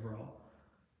string overall.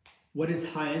 What is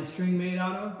high-end string made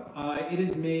out of? It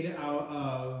is made out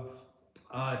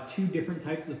of two different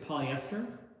types of polyester.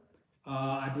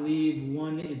 I believe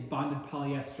one is bonded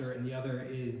polyester and the other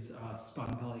is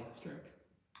spun polyester.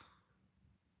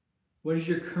 What is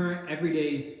your current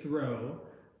everyday throw?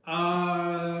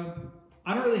 I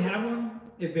don't really have one.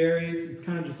 It varies. It's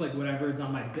kind of just like whatever is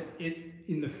on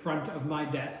in the front of my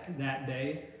desk that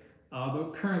day.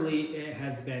 But currently it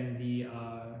has been the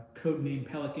codename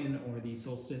Pelican or the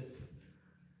Solstice.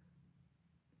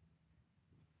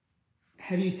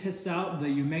 Have you tested out the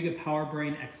Omega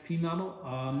PowerBrain XP model?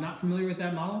 I'm not familiar with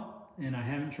that model and I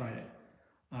haven't tried it.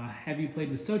 Have you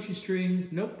played with Sochi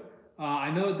strings? Nope. I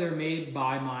know they're made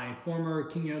by my former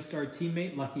King Yo Star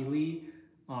teammate, Lucky Lee,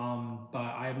 but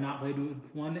I have not played with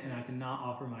one and I cannot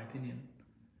offer my opinion.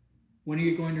 When are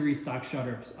you going to restock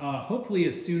shutters? Hopefully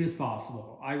as soon as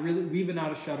possible. We've been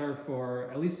out of shutter for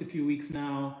at least a few weeks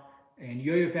now, and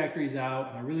Yoyo Factory's out,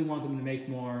 and I really want them to make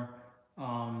more.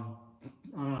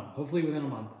 I don't know, hopefully within a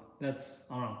month. I don't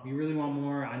know, we really want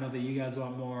more. I know that you guys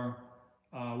want more.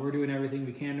 We're doing everything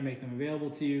we can to make them available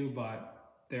to you,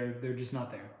 but they're just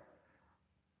not there.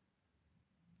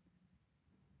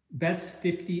 Best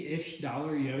 $50-ish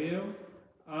yo-yo?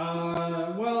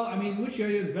 Well, I mean, which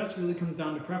yo-yo is best really comes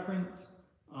down to preference.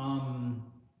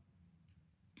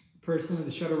 Personally,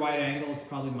 the shutter wide angle is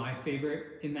probably my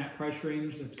favorite in that price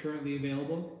range that's currently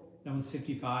available. That one's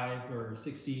 55 or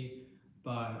 60,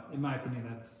 but in my opinion,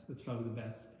 that's probably the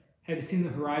best. Have you seen the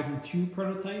Horizon 2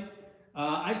 prototype?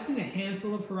 I've seen a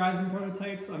handful of Horizon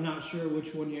prototypes. I'm not sure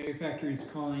which one Yoyo Factory is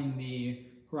calling the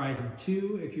Horizon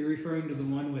 2. If you're referring to the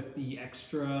one with the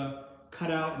extra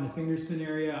cutout in the finger spin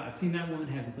area, I've seen that one,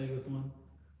 haven't played with one.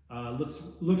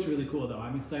 Looks really cool though.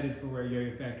 I'm excited for where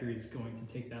Yoyo Factory is going to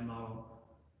take that model.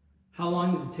 How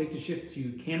long does it take to ship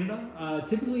to Canada?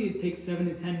 Typically, it takes 7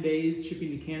 to 10 days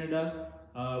shipping to Canada.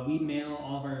 We mail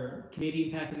all of our Canadian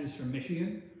packages from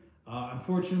Michigan.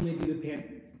 Unfortunately,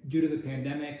 due to the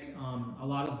pandemic, a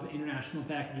lot of international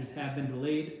packages have been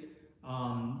delayed.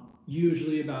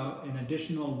 Usually about an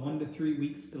additional 1 to 3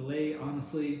 weeks delay,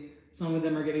 honestly. Some of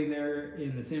them are getting there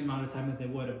in the same amount of time that they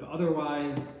would have, but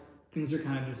otherwise, things are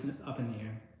kind of just up in the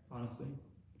air, honestly.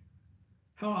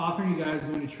 How often are you guys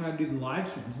going to try to do the live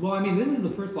streams? Well, I mean, this is the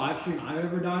first live stream I've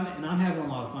ever done, and I'm having a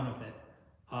lot of fun with it.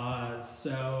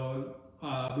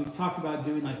 We've talked about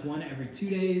doing like one every 2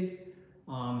 days,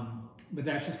 but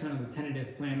that's just kind of the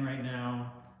tentative plan right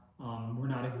now. We're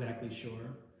not exactly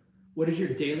sure. What is your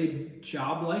daily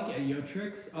job like at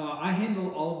Yotrix? I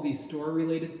handle all of these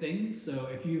store-related things, so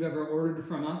if you've ever ordered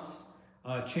from us,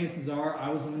 chances are I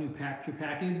was the one who packed your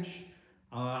package.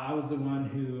 I was the one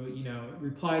who,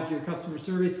 replies to your customer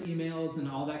service emails and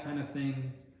all that kind of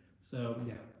things. So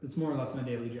yeah, it's more or less my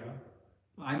daily job.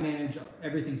 I manage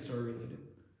everything store-related.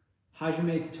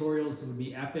 Hajime tutorials would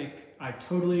be epic. I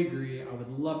totally agree. I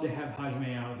would love to have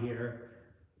Hajime out here.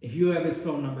 If you have his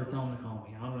phone number, tell him to call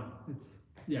me. I don't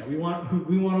know. We want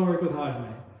to work with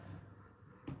Hajime.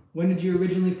 When did you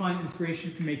originally find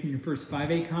inspiration for making your first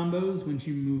 5A combos? When did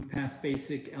you move past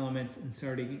basic elements and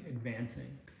starting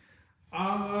advancing?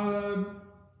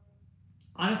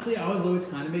 Honestly, I was always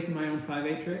kind of making my own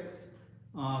 5A tricks.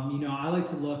 I like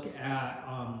to look at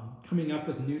coming up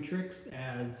with new tricks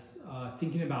as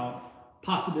thinking about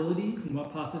possibilities and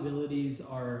what possibilities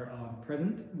are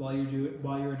present while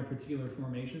you're in a particular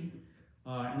formation.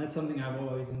 And that's something I've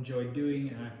always enjoyed doing,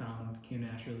 and I found came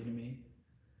naturally to me.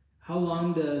 How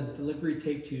long does delivery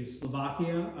take to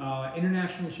Slovakia?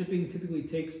 International shipping typically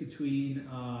takes between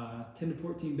 10 to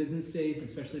 14 business days,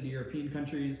 especially to European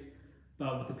countries.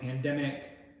 But with the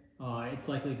pandemic, it's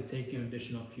likely to take an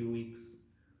additional few weeks.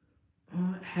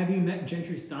 Have you met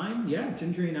Gentry Stein? Yeah,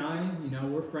 Gentry and I,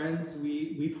 we're friends.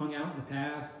 We've hung out in the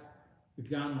past. We've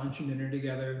gotten lunch and dinner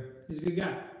together. He's a good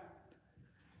guy.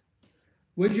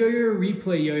 Would Yoyo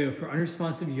replay Yoyo for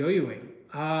unresponsive yo-yoing?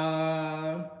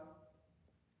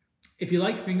 If you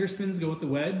like finger spins, go with the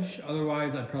wedge.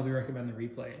 Otherwise, I'd probably recommend the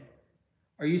replay.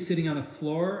 Are you sitting on the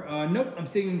floor? Nope, I'm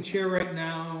sitting in a chair right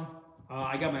now.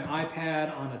 I got my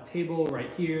iPad on a table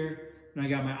right here, and I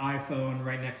got my iPhone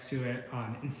right next to it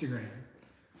on Instagram.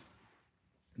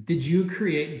 Did you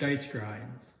create dice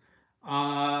grinds?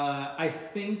 I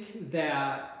think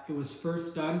that it was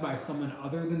first done by someone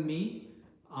other than me.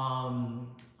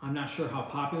 I'm not sure how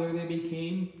popular they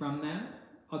became from that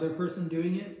other person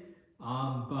doing it,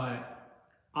 but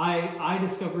I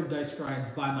discovered dice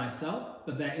grinds by myself,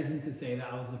 but that isn't to say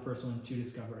that I was the first one to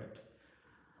discover it.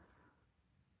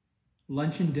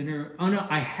 Lunch and dinner. Oh no,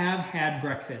 I have had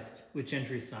breakfast with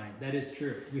Gentry Stein. That is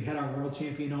true. We had our world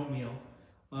champion oatmeal.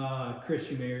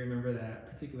 Chris, you may remember that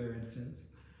particular instance.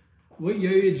 What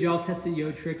yo-yo did y'all test at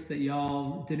Yotrix that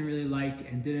y'all didn't really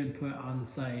like and didn't put on the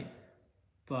site,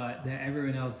 but that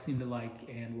everyone else seemed to like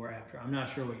and were after? I'm not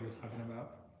sure what you're talking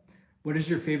about. What is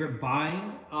your favorite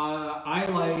bind?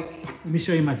 Let me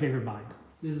show you my favorite bind.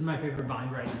 This is my favorite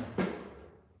bind right now.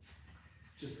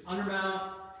 Just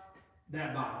undermount,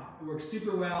 that bind. It works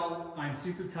super well, binds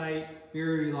super tight,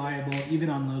 very reliable, even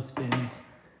on low spins.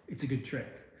 It's a good trick.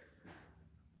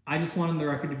 I just wanted the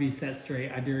record to be set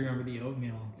straight. I do remember the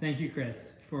oatmeal. Thank you,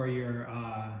 Chris, for your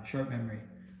short memory.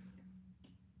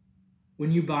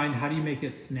 When you bind, how do you make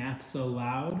it snap so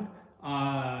loud?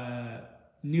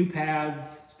 New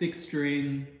pads, thick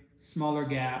string, smaller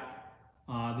gap.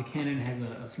 The Canon has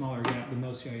a smaller gap than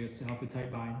most yo-yos to help with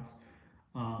tight binds.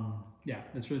 Yeah,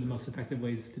 that's really the most effective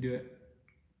ways to do it.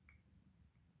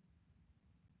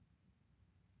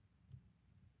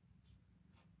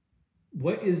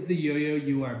 What is the yo-yo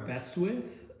you are best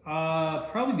with?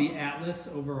 Probably the Atlas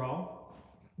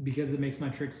overall, because it makes my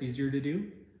tricks easier to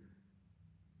do.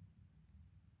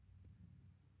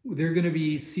 They're going to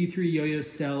be C3 yo-yos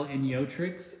sell in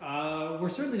Yotrix. We're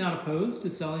certainly not opposed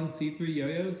to selling C3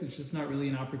 yo-yos. It's just not really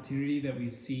an opportunity that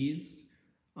we've seized.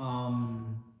 I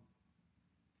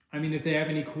mean, if they have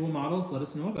any cool models, let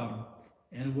us know about them,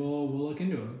 and we'll look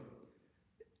into them.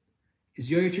 Is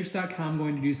yoyotricks.com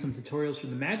going to do some tutorials for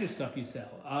the magic stuff you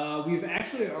sell? We've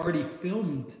actually already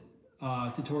filmed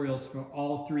tutorials for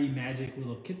all 3 magic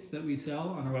little kits that we sell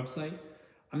on our website.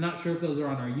 I'm not sure if those are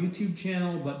on our YouTube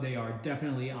channel, but they are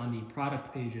definitely on the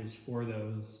product pages for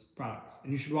those products.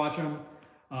 And you should watch them.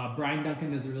 Brian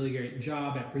Duncan does a really great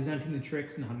job at presenting the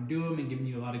tricks and how to do them and giving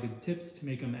you a lot of good tips to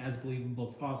make them as believable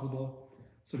as possible.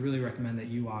 So I'd really recommend that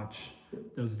you watch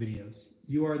those videos.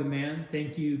 You are the man.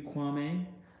 Thank you, Kwame.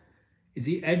 Is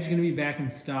the Edge going to be back in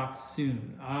stock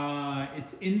soon?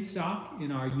 It's in stock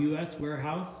in our US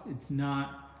warehouse. It's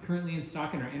not currently in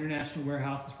stock in our international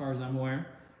warehouse as far as I'm aware.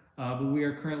 But we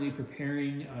are currently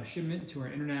preparing a shipment to our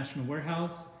international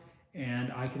warehouse,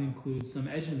 and I can include some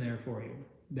Edge in there for you.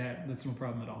 That's no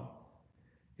problem at all.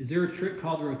 Is there a trick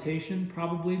called rotation?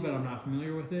 Probably, but I'm not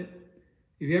familiar with it.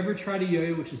 Have you ever tried a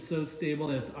yo-yo which is so stable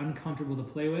that it's uncomfortable to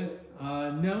play with?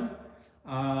 No.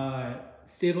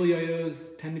 Stable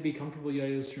yo-yos tend to be comfortable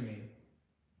yo-yos for me.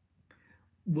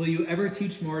 Will you ever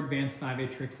teach more advanced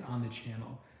 5A tricks on the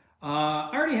channel? I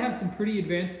already have some pretty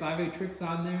advanced 5A tricks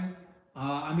on there.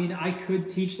 I mean, I could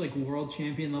teach like world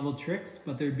champion level tricks,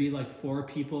 but there'd be like 4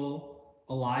 people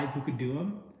alive who could do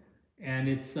them. And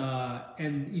it's,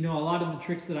 and you know, a lot of the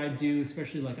tricks that I do,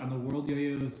 especially like on the world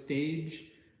yo-yo stage,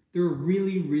 they're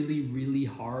really, really, really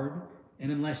hard.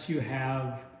 And unless you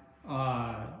have,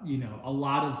 you know, a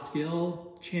lot of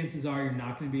skill, chances are you're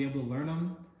not going to be able to learn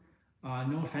them.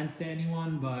 No offense to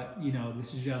anyone, but you know,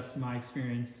 this is just my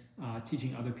experience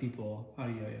teaching other people how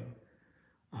to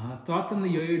yo-yo. Thoughts on the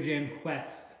Yo-Yo Jam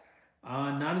Quest?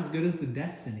 Not as good as the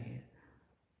Destiny.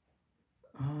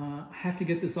 I have to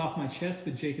get this off my chest,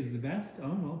 but Jake is the best.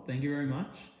 Oh, well, thank you very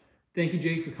much. Thank you,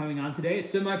 Jake, for coming on today.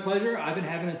 It's been my pleasure. I've been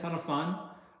having a ton of fun.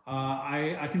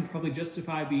 I can probably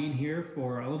justify being here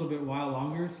for a little bit while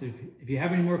longer, so if you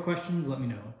have any more questions, let me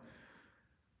know.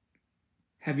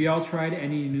 Have you all tried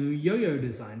any new yo-yo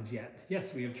designs yet?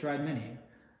 Yes, we have tried many.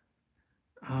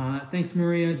 Thanks,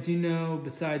 Maria. Do you know,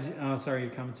 besides, sorry,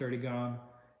 your comment's already gone.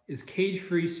 Is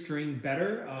cage-free string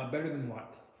better? Better than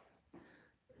what?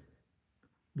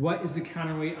 What is the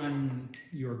counterweight on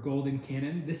your golden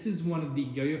cannon? This is one of the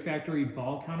Yo-Yo Factory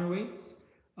ball counterweights.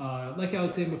 Like I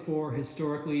was saying before,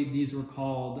 historically, these were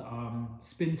called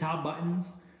spin top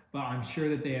buttons, but I'm sure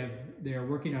that they are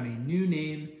working on a new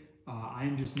name.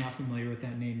 I'm just not familiar with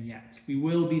that name yet. We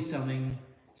will be selling,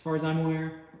 as far as I'm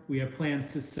aware, we have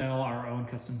plans to sell our own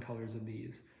custom colors of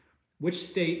these. Which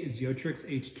state is Yotrix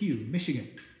HQ? Michigan.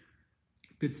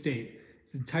 Good state.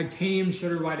 It's a titanium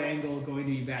shutter wide angle going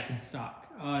to be back in stock.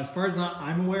 As far as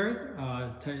I'm aware,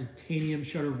 titanium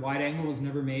shutter wide angle was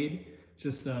never made,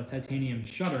 just a titanium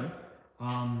shutter.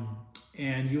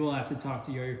 And you will have to talk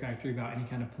to Yo-Yo Factory about any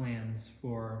kind of plans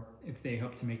for if they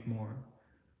hope to make more.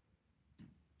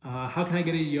 How can I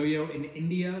get a yo-yo in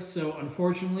India? So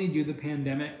unfortunately, due to the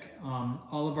pandemic,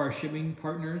 all of our shipping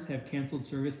partners have canceled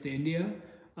service to India,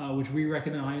 which we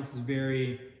recognize is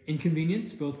very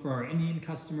inconvenient, both for our Indian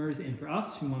customers and for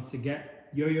us who wants to get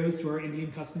yo-yos to our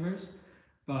Indian customers.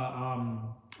 But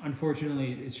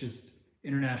unfortunately, it's just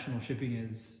international shipping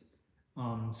is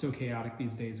so chaotic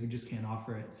these days, we just can't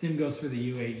offer it. Same goes for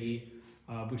the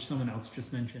UAE, which someone else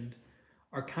just mentioned.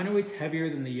 Are counterweights heavier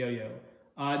than the yo-yo?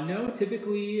 No,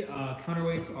 typically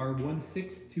counterweights are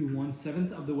 1/6 to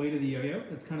 1/7 of the weight of the yo-yo.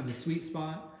 That's kind of the sweet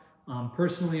spot.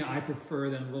 Personally, I prefer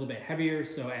them a little bit heavier,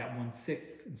 so at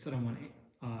 1/6 instead of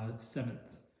 1/7.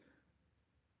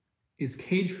 Is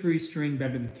cage-free string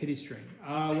better than kitty string?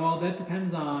 Well, that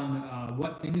depends on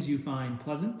what things you find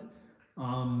pleasant.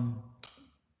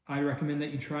 I recommend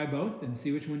that you try both and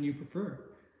see which one you prefer.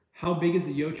 How big is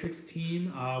the Yotrix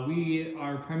team? We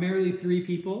are primarily 3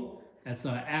 people. That's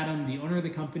Adam, the owner of the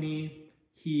company.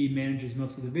 He manages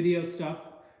most of the video stuff.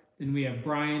 Then we have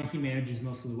Brian. He manages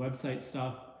most of the website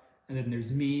stuff. And then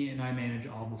there's me, and I manage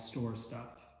all the store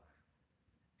stuff.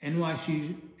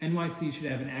 NYC should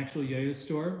have an actual yo-yo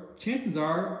store. Chances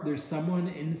are there's someone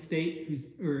in the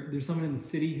state there's someone in the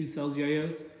city who sells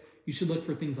yo-yos. You should look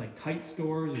for things like kite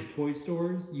stores or toy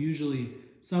stores. Usually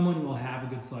someone will have a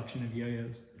good selection of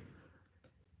yo-yos.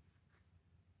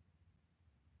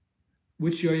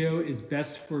 Which yo-yo is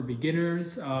best for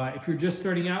beginners? If you're just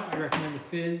starting out, I'd recommend the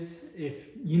Fizz. If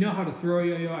you know how to throw a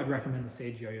yo-yo, I'd recommend the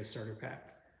Sage Yo-Yo Starter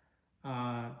Pack.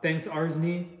 Thanks,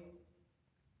 Arseni,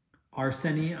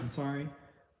 I'm sorry.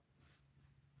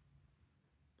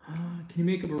 Can you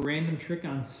make up a random trick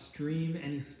on stream,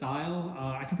 any style?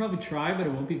 I can probably try, but it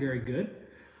won't be very good.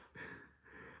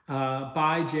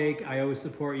 Bye, Jake. I always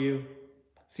support you.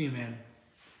 See you, man.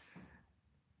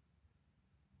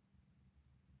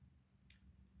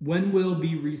 When will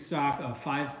be restock a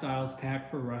 5 styles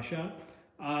pack for Russia?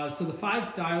 So the 5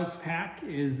 styles pack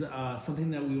is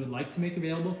something that we would like to make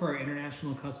available for our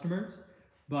international customers.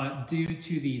 But due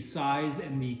to the size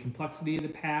and the complexity of the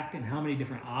pack and how many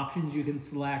different options you can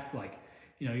select, like,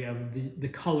 you know, you have the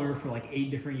color for like 8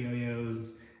 different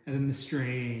yo-yos, and then the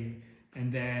string,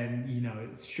 and then, you know,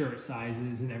 shirt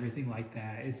sizes and everything like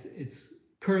that.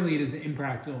 Currently it is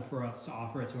impractical for us to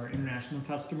offer it to our international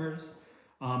customers.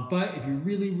 But if you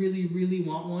really, really, really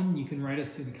want one, you can write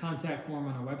us through the contact form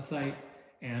on our website,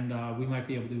 and we might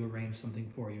be able to arrange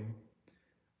something for you.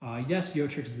 Yes, Yo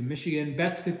Tricks is in Michigan.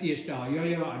 Best $50-ish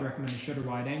yo-yo. I'd recommend the shutter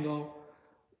wide angle.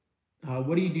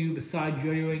 What do you do besides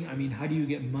yo-yoing? I mean, how do you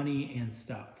get money and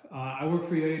stuff? I work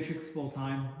for Yoyo Tricks full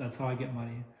time. That's how I get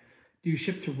money. Do you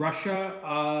ship to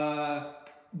Russia?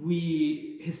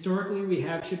 Historically we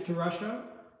have shipped to Russia.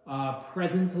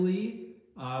 Presently,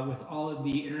 with all of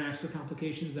the international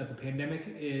complications that the pandemic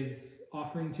is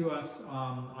offering to us,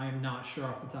 I am not sure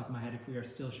off the top of my head if we are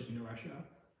still shipping to Russia.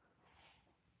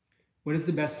 What is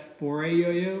the best foray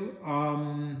yo-yo?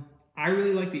 I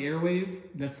really like the Airwave.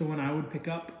 That's the one I would pick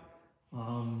up.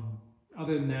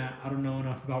 Other than that, I don't know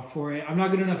enough about foray. I'm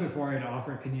not good enough at foray to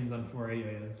offer opinions on foray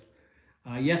yo-yos.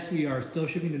 Yes, we are still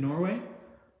shipping to Norway.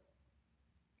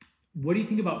 What do you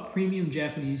think about premium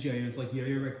Japanese yo-yos like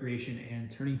Yoyo Recreation and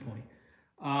Turning Point?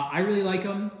 I really like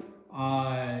them.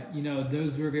 You know,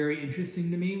 those were very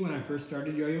interesting to me when I first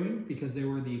started yo-yoing because they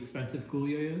were the expensive cool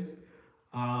yo-yos.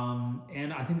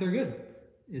 And I think they're good.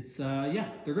 It's, yeah,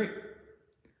 they're great.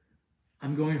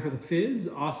 I'm going for the Fizz.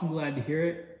 Awesome, glad to hear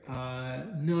it.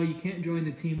 No, you can't join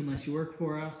the team unless you work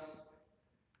for us.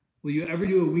 Will you ever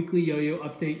do a weekly yo-yo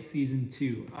update season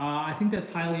 2? I think that's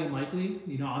highly unlikely.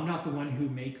 You know, I'm not the one who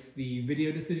makes the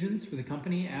video decisions for the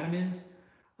company. Adam is.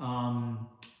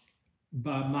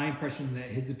 But my impression that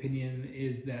his opinion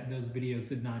is that those videos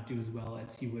did not do as well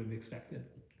as he would have expected.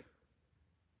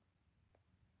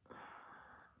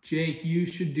 Jake, you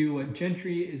should do what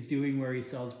Gentry is doing where he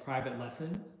sells private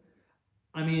lessons.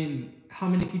 I mean, how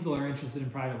many people are interested in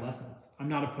private lessons? I'm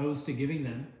not opposed to giving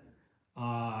them.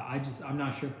 I'm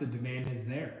not sure if the demand is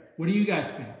there. What do you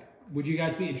guys think? Would you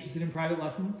guys be interested in private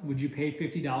lessons? Would you pay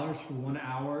 $50 for 1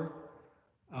 hour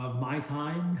of my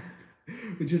time?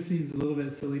 It just seems a little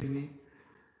bit silly to me.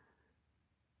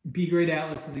 B Grade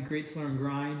Atlas is a great slur on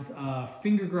grinds.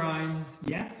 Finger grinds,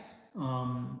 yes.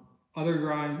 Other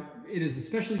grind, it is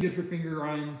especially good for finger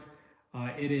grinds.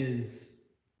 It is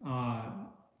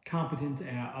competent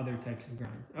at other types of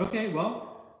grinds. Okay,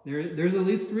 well, there's at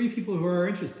least 3 people who are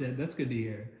interested. That's good to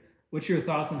hear. What's your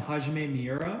thoughts on Hajime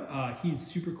Miura? He's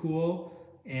super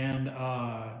cool, and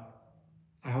I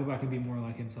hope I can be more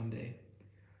like him someday.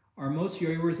 Are most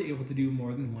yo-yoers able to do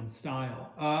more than one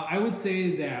style? I would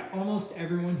say that almost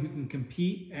everyone who can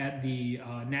compete at the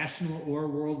national or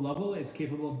world level is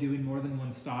capable of doing more than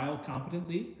one style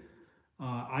competently.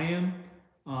 I am,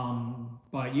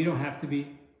 but you don't have to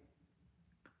be.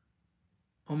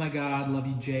 Oh my God, love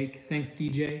you, Jake. Thanks,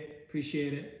 DJ.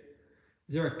 Appreciate it.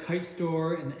 Is there a kite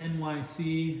store in the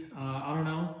NYC? I don't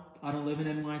know. I don't live in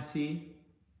NYC.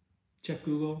 Check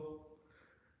Google.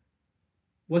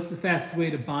 What's the fastest way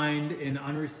to bind an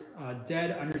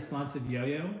dead, unresponsive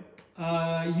yo-yo?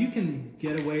 You can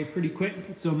get away pretty quick.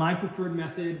 So my preferred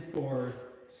method for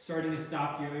starting a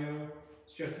stopped yo-yo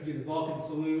is just to do the Vulcan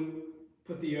salute,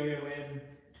 put the yo-yo in,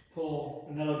 pull,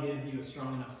 and that'll give you a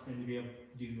strong enough spin to be able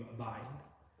to do a bind.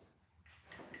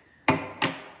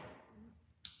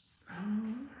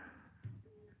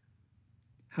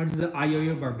 How does the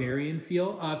iYoyo Barbarian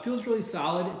feel? It feels really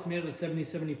solid. It's made of a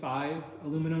 7075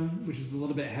 aluminum, which is a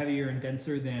little bit heavier and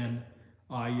denser than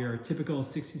your typical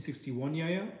 6061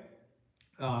 yo-yo.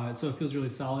 So it feels really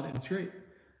solid and it's great.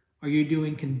 Are you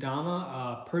doing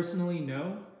kendama? Personally,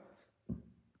 no.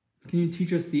 Can you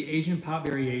teach us the Asian pop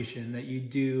variation that you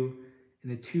do in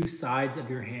the 2 sides of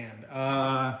your hand?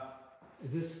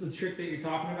 Is this the trick that you're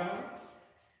talking about?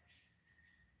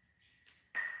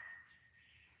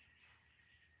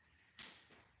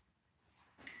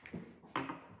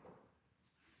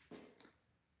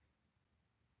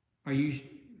 Are you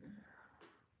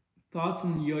thoughts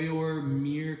on Yoyo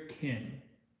Mir Kin?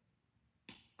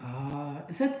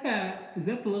 Is that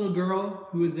the little girl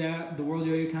who was at the World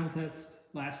Yo-Yo Contest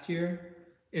last year?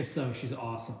 If so, she's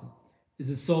awesome. Is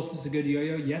the Solstice a good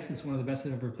yo-yo? Yes, it's one of the best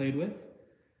I've ever played with.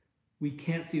 We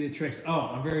can't see the tricks. Oh,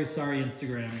 I'm very sorry,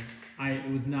 Instagram.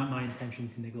 It was not my intention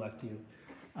to neglect you.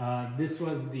 This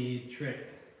was the trick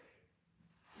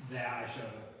that I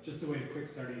showed. Just a way to quick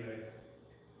start a yo-yo.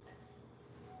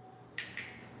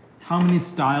 How many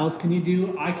styles can you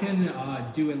do? I can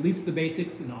do at least the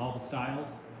basics in all the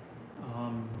styles.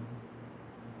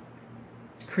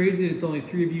 It's crazy that it's only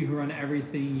 3 of you who run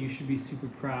everything. You should be super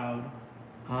proud.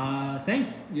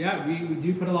 Thanks. Yeah, we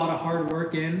do put a lot of hard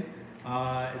work in,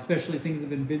 especially things have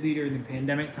been busy during the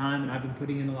pandemic time, and I've been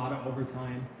putting in a lot of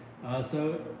overtime.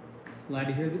 So glad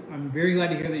to hear that. I'm very glad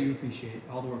to hear that you appreciate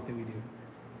all the work that we do.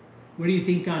 What do you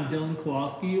think on Dylan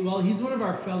Kowalski? Well, he's one of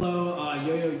our fellow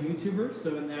yo-yo YouTubers,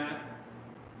 so in that,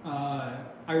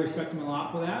 I respect him a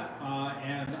lot for that,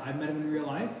 and I've met him in real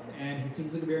life, and he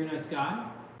seems like a very nice guy.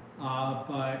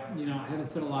 but you know, I haven't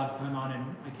spent a lot of time on it,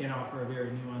 and I can't offer a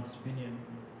very nuanced opinion.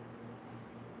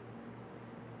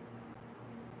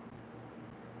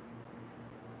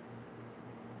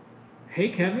 Hey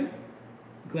Kevin,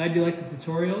 glad you like the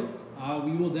tutorials.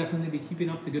 We will definitely be keeping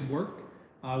up the good work.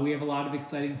 We have a lot of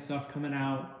exciting stuff coming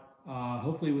out,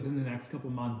 hopefully within the next couple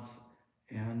months.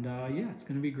 And yeah, it's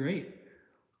going to be great.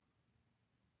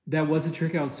 That was a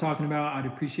trick I was talking about. I'd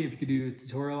appreciate if you could do a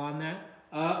tutorial on that.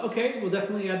 Okay, we'll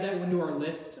definitely add that one to our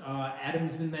list.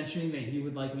 Adam's been mentioning that he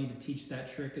would like me to teach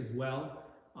that trick as well.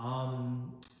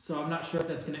 So I'm not sure if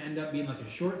that's going to end up being like a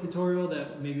short tutorial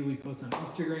that maybe we post on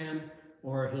Instagram,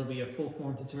 or if it'll be a full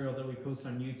form tutorial that we post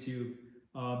on YouTube.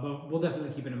 But we'll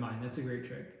definitely keep it in mind. That's a great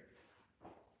trick.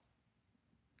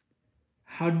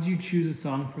 How did you choose a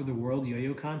song for the World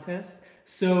Yo-Yo Contest?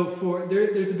 So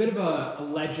there's a bit of a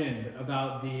legend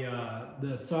about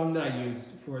the song that I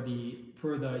used for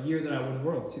the year that I won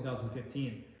Worlds,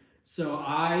 2015. So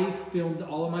I filmed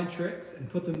all of my tricks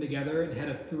and put them together and had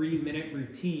a 3-minute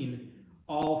routine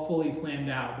all fully planned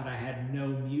out, but I had no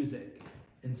music.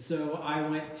 And so I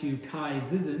went to Kai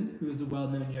Zizin, who is a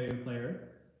well-known yo-yo player,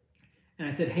 and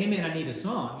I said, hey man, I need a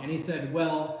song. And he said,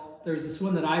 well, there's this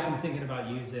one that I've been thinking about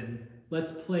using.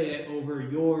 Let's play it over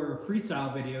your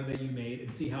freestyle video that you made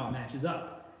and see how it matches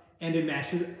up. And it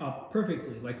matched up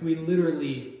perfectly. Like we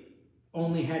literally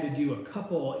only had to do a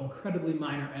couple incredibly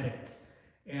minor edits.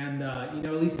 And you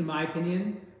know, at least in my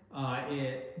opinion,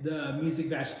 the music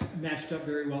matched up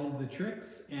very well with the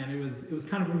tricks, and it was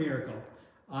kind of a miracle.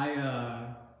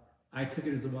 I took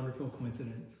it as a wonderful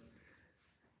coincidence.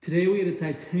 Today we had a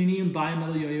titanium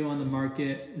bimetal yo-yo on the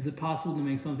market. Is it possible to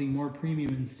make something more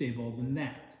premium and stable than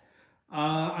that?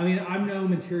 I mean, I'm no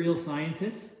material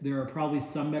scientist. There are probably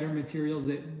some better materials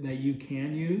that you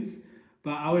can use,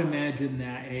 but I would imagine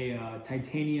that a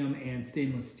titanium and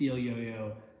stainless steel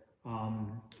yo-yo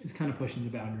is kind of pushing the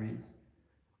boundaries.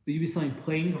 Will you be selling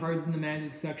playing cards in the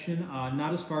Magic section?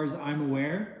 Not as far as I'm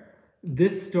aware.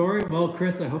 This story, well,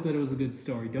 Chris, I hope that it was a good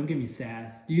story. Don't give me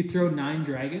sass. Do you throw 9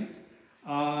 dragons?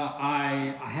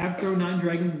 I have thrown 9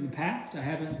 dragons in the past. I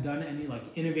haven't done any like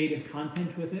innovative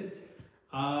content with it.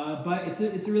 But it's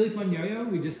a really fun yo-yo.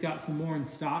 We just got some more in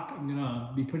stock. I'm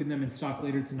gonna be putting them in stock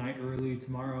later tonight or early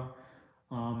tomorrow.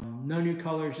 No new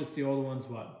colors, just the old ones.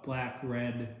 What? Black,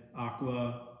 red,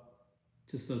 aqua,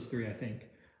 just those 3, I think.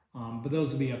 But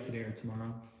those will be up today or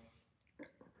tomorrow.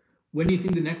 When do you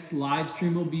think the next live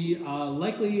stream will be?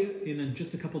 Likely in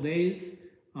just a couple days.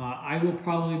 I will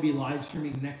probably be live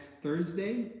streaming next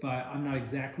Thursday, but I'm not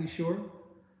exactly sure.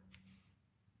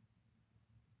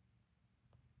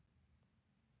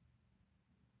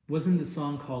 Wasn't the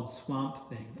song called Swamp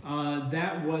Thing?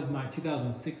 That was my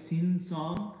 2016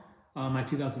 song. My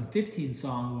 2015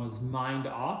 song was Mind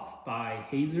Off by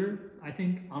Hazer, I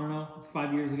think. I don't know. It's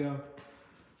 5 years ago.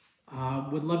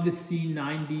 Would love to see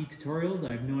 9D tutorials.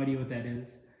 I have no idea what that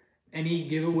is. Any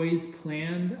giveaways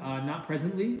planned? Not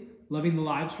presently. Loving the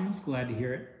live streams. Glad to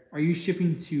hear it. Are you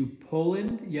shipping to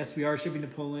Poland? Yes, we are shipping to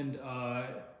Poland.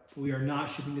 We are not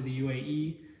shipping to the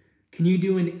UAE. Can you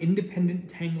do an independent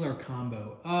tangler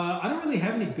combo? I don't really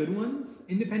have any good ones.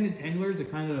 Independent tanglers are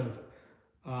kind of,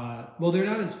 well, they're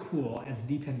not as cool as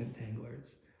dependent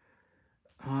tanglers.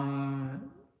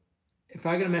 If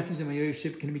I get a message that my yo-yo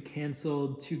ship can be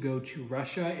canceled to go to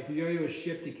Russia, if your yo-yo is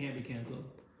shipped, it can't be canceled.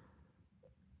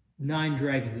 9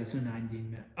 dragons, that's what 9D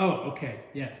meant. Oh, okay,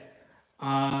 yes.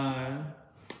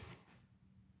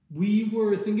 We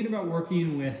were thinking about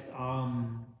working with,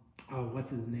 oh,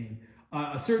 what's his name?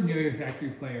 A certain Yo-Yo Factory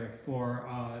player for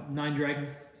 9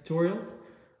 Dragons tutorials,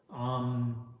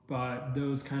 but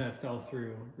those kind of fell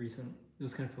through recently.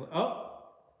 Those kind of fell. Oh,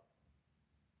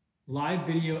 live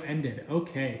video ended.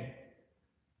 Okay,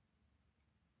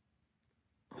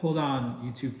 hold on,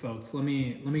 YouTube folks. Let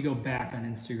me go back on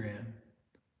Instagram.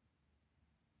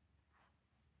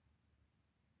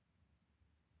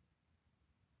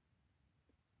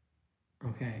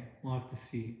 Okay, we'll have to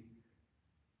see.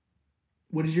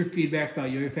 What is your feedback about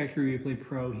Yo-Yo Factory Replay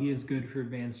Pro? He is good for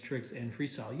advanced tricks and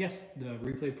freestyle. Yes, the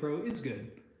Replay Pro is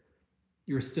good.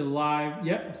 You're still live.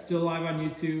 Yep, still live on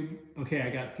YouTube. Okay, I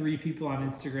got 3 people on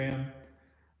Instagram.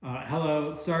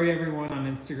 Hello, sorry everyone on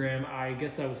Instagram. I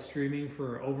guess I was streaming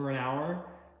for over an hour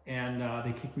and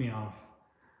they kicked me off.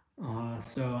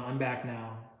 So I'm back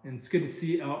now. And it's good to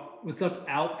see. Oh, what's up,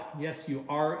 Alp? Yes, you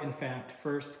are in fact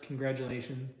first.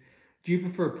 Congratulations. Do you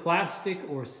prefer plastic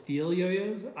or steel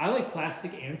yo-yos? I like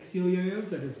plastic and steel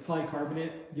yo-yos. That is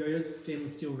polycarbonate yo-yos with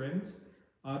stainless steel rims.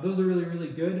 Those are really, really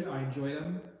good. I enjoy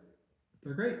them.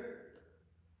 They're great.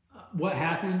 What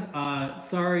happened?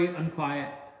 Sorry,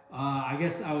 unquiet. I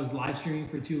guess I was live streaming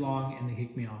for too long and they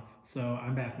kicked me off. so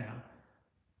I'm back now.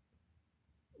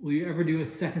 Will you ever do a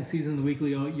second season of the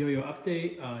weekly Yo-Yo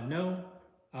update? No.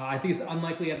 I think it's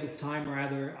unlikely at this time.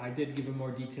 Rather, I did give a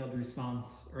more detailed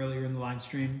response earlier in the live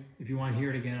stream. If you want to hear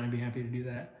it again, I'd be happy to do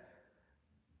that.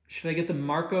 Should I get the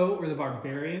Marco or the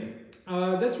Barbarian?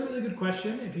 That's a really good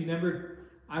question. If you never,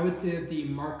 I would say that the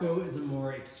Marco is a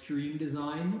more extreme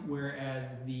design,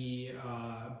 whereas the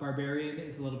Barbarian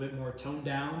is a little bit more toned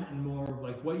down and more of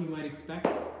like what you might expect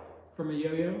from a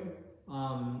yo-yo.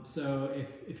 So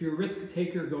if you're a risk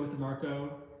taker, go with the Marco,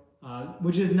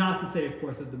 which is not to say, of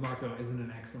course, that the Marco isn't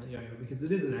an excellent yo-yo, because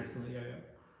it is an excellent yo-yo.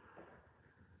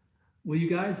 Will you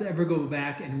guys ever go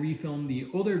back and refilm the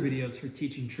older videos for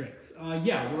teaching tricks?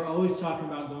 Yeah, we're always talking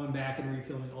about going back and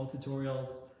refilming old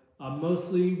tutorials.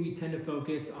 Mostly we tend to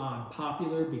focus on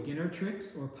popular beginner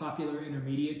tricks or popular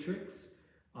intermediate tricks.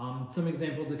 Some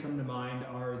examples that come to mind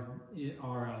are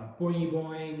boingy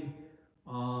boing,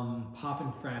 pop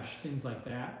and fresh, things like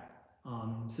that.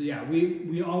 So yeah,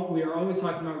 we are always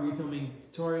talking about refilming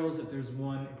tutorials. If there's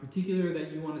one in particular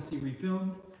that you want to see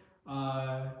refilmed,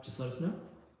 just let us know.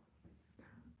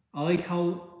 I like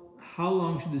how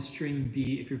long should the string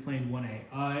be if you're playing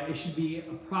 1A? It should be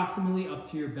approximately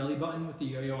up to your belly button with the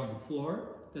yo-yo on the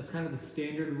floor. That's kind of the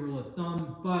standard rule of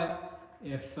thumb, but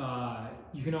if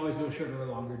you can always go shorter or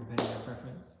longer depending on your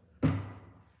preference.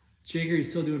 Jake, are you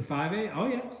still doing 5A? Oh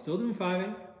yeah, still doing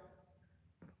 5A.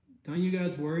 Don't you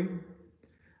guys worry.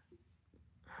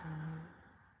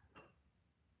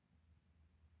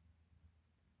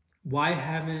 Why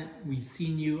haven't we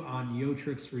seen you on Yo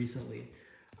Tricks recently?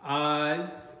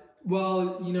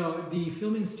 Well, you know, the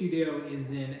filming studio is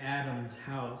in Adam's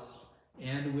house,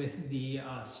 and with the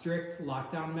strict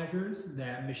lockdown measures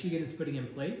that Michigan is putting in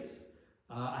place,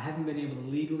 I haven't been able to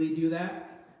legally do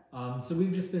that. So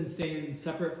we've just been staying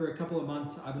separate for a couple of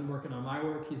months. I've been working on my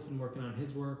work, he's been working on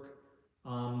his work.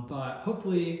 But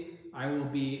hopefully I will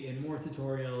be in more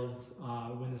tutorials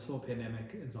when this whole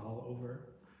pandemic is all over.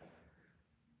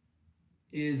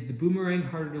 Is the boomerang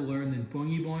harder to learn than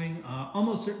boingy boing?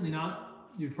 Almost certainly not.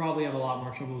 You'd probably have a lot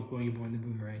more trouble with boingy boing than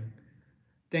boomerang.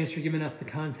 Thanks for giving us the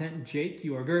content, Jake.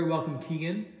 You are very welcome,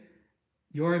 Keegan.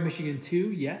 You're in Michigan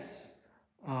too, yes.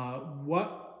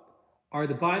 What are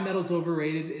the bimetals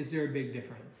overrated? Is there a big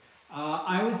difference?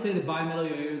 I would say the bimetal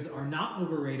yo-yos are not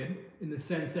overrated in the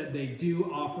sense that they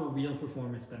do offer real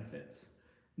performance benefits.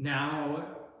 Now,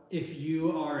 if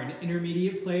you are an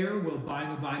intermediate player, will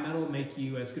buying a bimetal make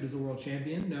you as good as a world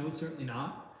champion? No, certainly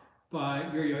not.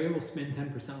 But your yo-yo will spin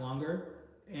 10% longer,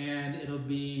 and it'll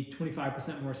be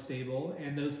 25% more stable,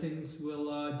 and those things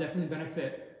will definitely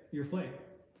benefit your play.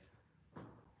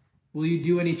 Will you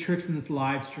do any tricks in this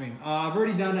live stream? I've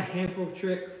already done a handful of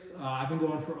tricks. I've been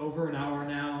going for over an hour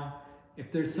now.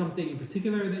 If there's something in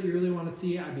particular that you really want to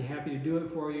see, I'd be happy to do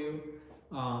it for you.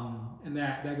 And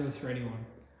that goes for anyone.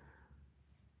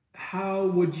 How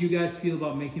would you guys feel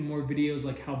about making more videos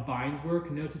like how binds work?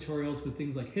 No tutorials with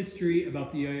things like history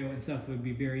about the yo-yo and stuff. It would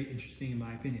be very interesting in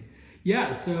my opinion.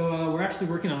 Yeah, so we're actually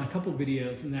working on a couple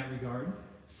videos in that regard.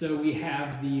 So we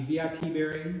have the VIP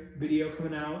bearing video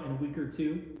coming out in a week or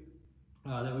two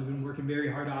that we've been working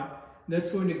very hard on.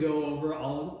 That's going to go over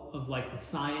all of like the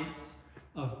science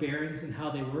of bearings and how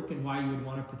they work and why you would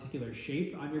want a particular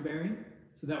shape on your bearing.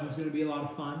 So that one's going to be a lot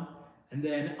of fun. And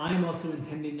then I'm also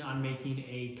intending on making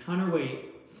a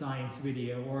counterweight science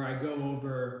video where I go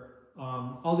over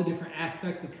all the different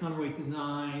aspects of counterweight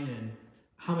design and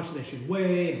how much they should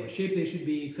weigh and what shape they should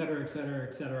be, et cetera, et cetera,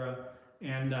 et cetera.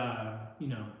 And, you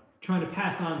know, trying to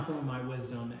pass on some of my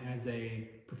wisdom as a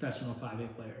professional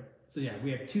 5A player. So yeah,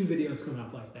 we have 2 videos coming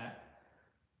up like that.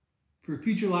 For a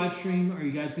future live stream, are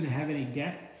you guys going to have any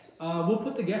guests? We'll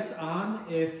put the guests on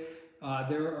if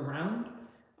they're around.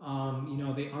 You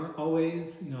know, they aren't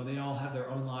always, you know, they all have their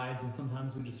own lives, and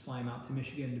sometimes we just fly them out to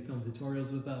Michigan to film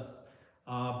tutorials with us.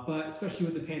 But especially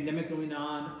with the pandemic going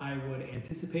on, I would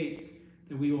anticipate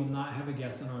that we will not have a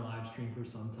guest on our live stream for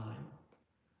some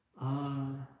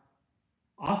time.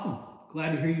 Awesome.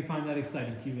 Glad to hear you find that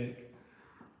exciting, Cubic.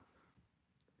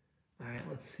 All right,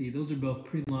 let's see. Those are both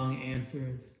pretty long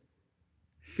answers.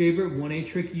 Favorite 1A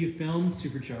trick you filmed?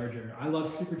 Supercharger. I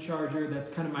love Supercharger. That's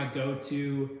kind of my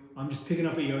go-to. I'm just picking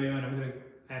up a yo-yo and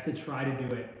I have to try to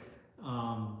do it.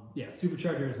 Yeah,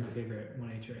 Supercharger is my favorite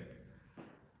 1A trick.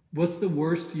 What's the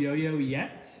worst yo-yo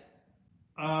yet?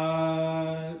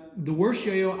 The worst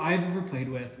yo-yo I've ever played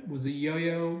with was the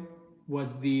yo-yo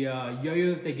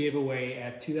that they gave away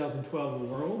at 2012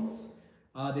 Worlds.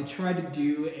 They tried to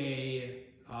do a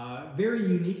very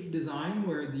unique design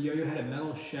where the yo-yo had a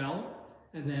metal shell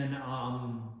and then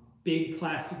big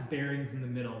plastic bearings in the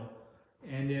middle,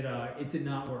 and it did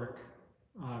not work.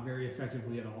 very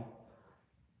effectively at all.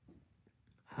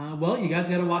 Well, you guys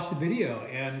got to watch the video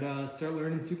and start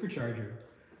learning Supercharger.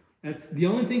 That's the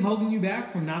only thing holding you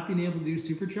back from not being able to do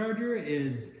Supercharger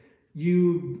is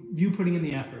you putting in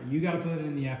the effort. You got to put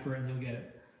in the effort and you'll get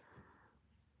it.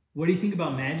 What do you think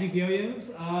about magic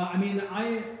yo-yos?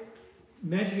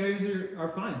 Magic yo-yos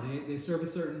are fine. They serve a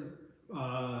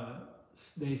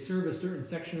certain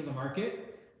section of the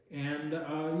market, and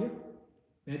yeah,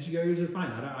 magic yo-yos are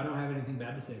fine. I don't have anything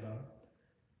bad to say about them.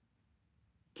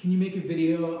 Can you make a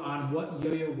video on what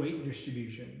yo-yo weight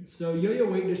distribution? So yo-yo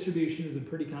weight distribution is a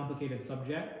pretty complicated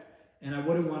subject, and I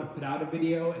wouldn't want to put out a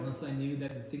video unless I knew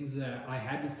that the things that I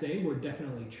had to say were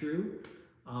definitely true.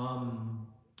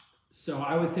 So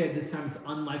I would say at this time it's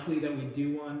unlikely that we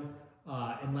do one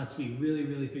unless we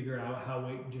really figure out how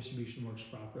weight distribution works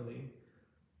properly.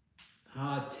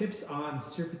 Tips on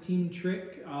serpentine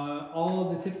trick. All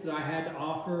of the tips that I had to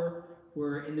offer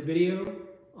were in the video.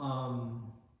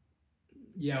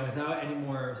 Yeah, without any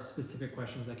more specific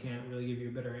questions, I can't really give you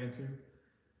a better answer.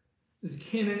 Is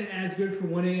Canon as good for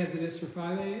 1A as it is for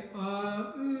 5A?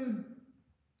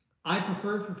 I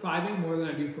prefer it for 5A more than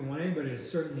I do for 1A, but it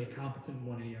is certainly a competent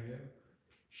 1A yo-yo.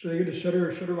 Should I get a shutter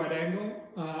or shutter wide angle?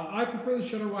 I prefer the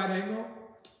shutter wide angle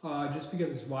just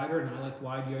because it's wider and I like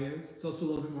wide yo-yos. It's also a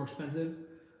little bit more expensive.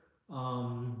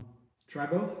 Try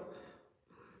both.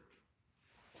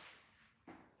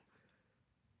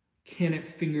 Can it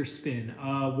finger spin?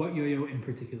 What yo-yo in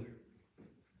particular?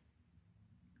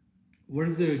 What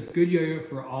is a good yo-yo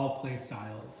for all play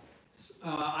styles?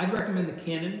 I'd recommend the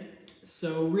Canon.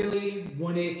 So really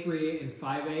 1A, 3A, and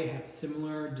 5A have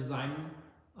similar design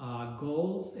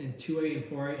goals, and 2A and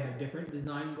 4A have different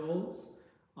design goals.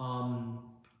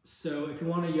 So if you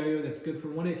want a yo-yo that's good for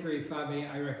 1A, 3A,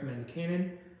 5A, I recommend the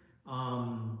Canon.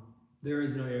 There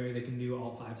is no yo-yo that can do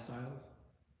all 5 styles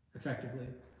effectively.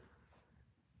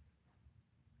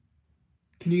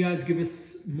 Can you guys give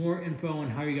us more info on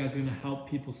how you guys are going to help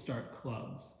people start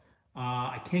clubs?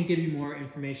 I can't give you more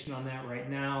information on that right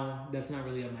now. That's not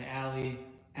really up my alley.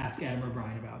 Ask Adam or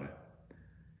Brian about it.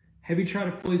 Have you tried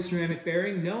a fully ceramic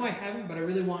bearing? No, I haven't, but I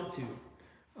really want to.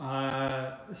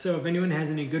 So if anyone has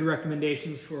any good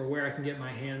recommendations for where I can get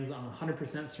my hands on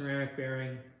 100% ceramic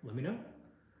bearing, let me know.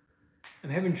 I'm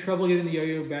having trouble getting the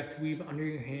yo-yo back to weave under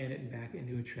your hand and back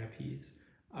into a trapeze.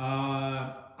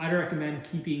 I'd recommend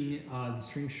keeping the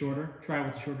string shorter. Try it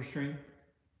with the shorter string.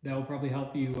 That will probably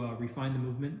help you refine the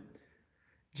movement.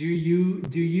 Do you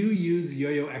use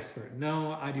Yo-Yo Expert?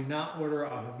 No, I do not order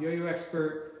off of Yo-Yo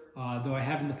Expert, though I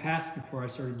have in the past before I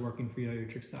started working for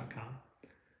YoYoTricks.com.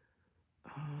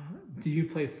 Do you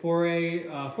play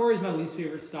 4A? 4A is my least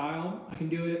favorite style. I can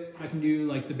do it. I can do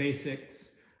like the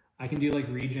basics. I can do like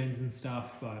regions and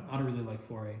stuff, but I don't really like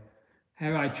 4A.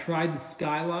 Have I tried the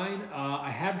Skyline? I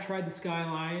have tried the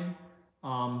Skyline,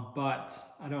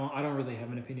 but I don't really have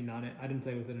an opinion on it. I didn't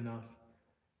play with it enough.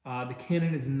 The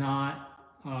Canon is not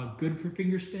good for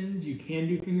finger spins. You can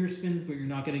do finger spins, but you're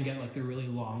not going to get like the really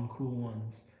long, cool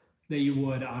ones that you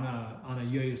would on a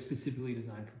yo-yo specifically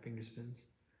designed for finger spins.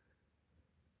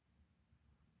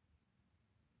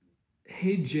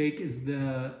 Hey Jake is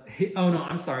the Hey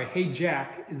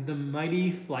Jack, is the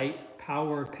Mighty Flight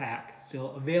Power Pack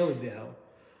still available?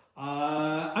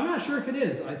 I'm not sure if it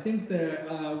is. I think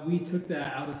that we took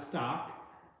that out of stock,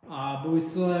 but we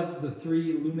still have the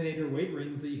 3 Illuminator weight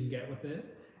rings that you can get with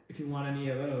it if you want any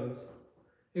of those.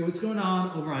 Hey, what's going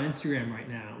on over on Instagram right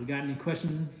now? We got any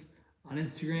questions on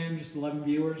Instagram? Just 11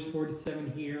 viewers, 4 to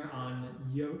 7 here on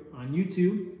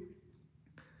YouTube.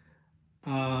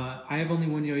 I have only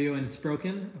one yo-yo and it's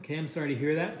broken. Okay, I'm sorry to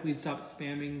hear that. Please stop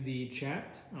spamming the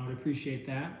chat. I would appreciate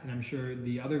that, and I'm sure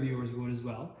the other viewers would as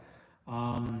well.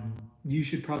 You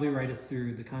should probably write us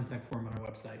through the contact form on our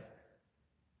website.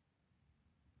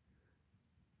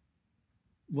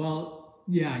 Well,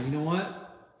 yeah, you know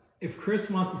what? If Chris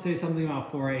wants to say something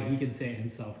about 4A, he can say it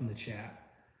himself in the chat.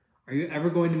 Are you ever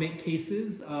going to make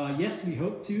cases? Yes, we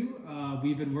hope to.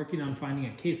 We've been working on finding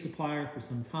a case supplier for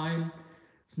some time.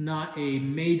 It's not a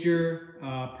major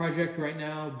project right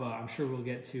now, but I'm sure we'll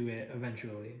get to it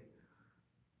eventually.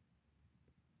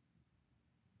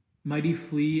 Mighty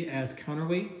Flea as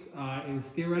counterweights is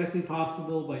theoretically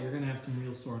possible, but you're going to have some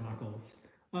real sore knuckles.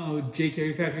 Oh, Jake,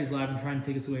 Yo-Yo Factory is live and trying to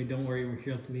take us away. Don't worry, we're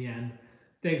here to the end.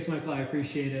 Thanks, Michael. I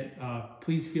appreciate it.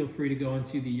 Please feel free to go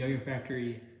into the Yo-Yo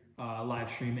Factory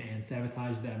live stream and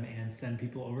sabotage them and send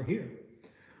people over here.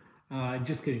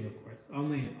 Just kidding, of course.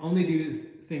 Only do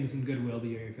things in goodwill to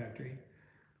Yo-Yo Factory.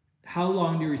 How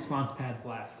long do response pads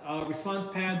last? Response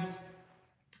pads,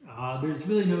 there's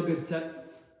really no good set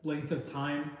length of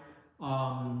time.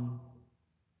 I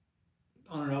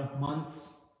don't know,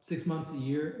 months, 6 months, a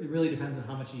year. It really depends on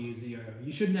how much you use the yo-yo.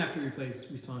 You shouldn't have to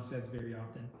replace response pads very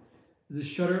often. Is the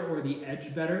shutter or the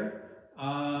edge better?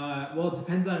 Well, it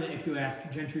depends on if you ask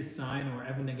Gentry Stein or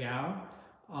Evan Nagao.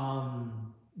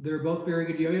 They're both very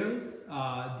good yo-yos.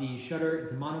 The shutter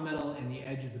is a monometal and the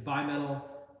edge is a bimetal.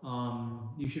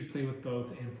 You should play with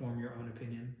both and form your own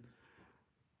opinion.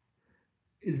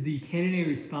 Is the Canon a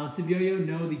responsive yo-yo?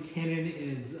 No, the Canon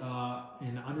is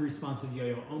an unresponsive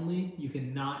yo-yo only. You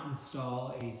cannot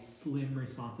install a slim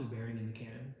responsive bearing in the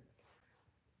Canon.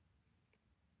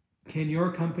 Can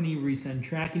your company resend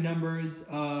tracking numbers?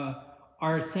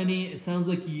 Arseni, it sounds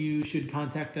like you should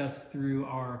contact us through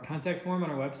our contact form on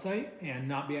our website and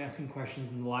not be asking questions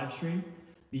in the live stream.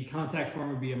 The contact form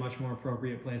would be a much more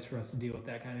appropriate place for us to deal with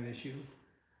that kind of issue.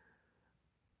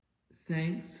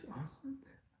 Thanks, Austin.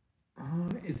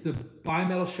 Is the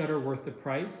bimetal shutter worth the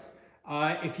price?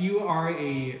 If you are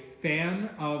a fan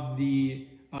of the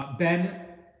Ben,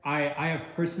 I have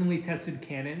personally tested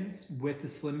Canons with the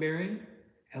slim bearing.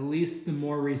 At least the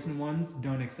more recent ones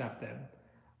don't accept them.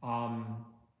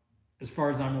 As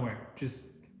far as I'm aware,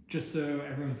 just so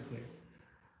everyone's clear.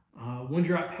 One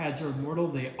drop pads are immortal.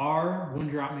 They are. One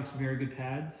drop makes very good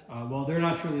pads. Well, they're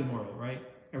not truly immortal, right?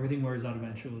 Everything wears out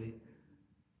eventually.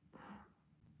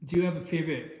 Do you have a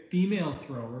favorite female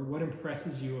thrower? What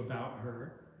impresses you about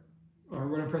her? Or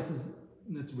what impresses,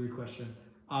 that's a weird question.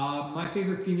 My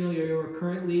favorite female yo-yoer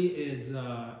currently is,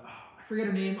 I forget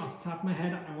her name off the top of my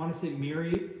head. I want to say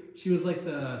Miri. She was like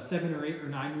the 7 or 8 or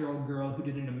 9-year-old girl who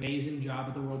did an amazing job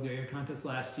at the World Yo-Yo Contest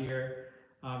last year.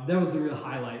 That was the real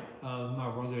highlight of my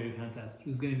World Yo-Yo Contest,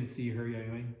 was getting to see her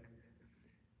yo-yoing.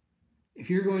 If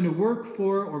you're going to work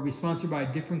for or be sponsored by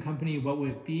a different company, what would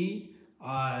it be?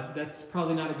 That's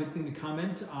probably not a good thing to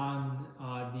comment on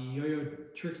the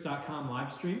yoyotricks.com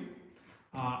live stream.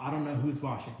 I don't know who's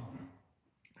watching.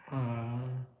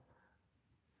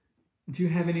 Do you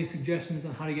have any suggestions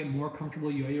on how to get more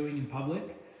comfortable yo-yoing in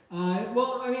public?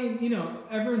 Well, I mean, you know,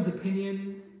 everyone's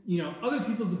opinion, you know, other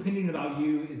people's opinion about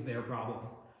you is their problem.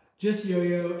 Just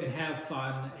yo-yo and have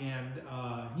fun, and,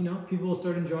 you know, people will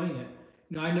start enjoying it.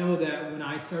 You know, I know that when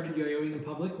I started yo-yoing in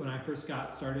public, when I first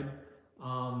got started,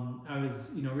 I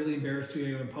was, you know, really embarrassed to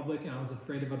yo-yo in public, and I was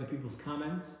afraid of other people's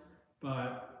comments.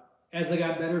 But as I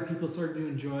got better, people started to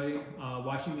enjoy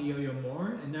watching me yo-yo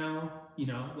more, and now, you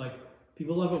know, like,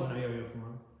 people love it when I yo-yo for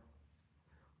them.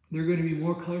 There are going to be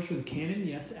more colors for the Canon.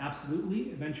 Yes,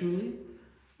 absolutely, eventually.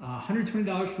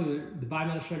 $120 for the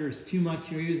bimetal shutter is too much.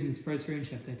 Yo-yos in this price range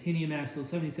have titanium axle,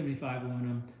 7075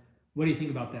 aluminum. What do you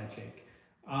think about that, Jake?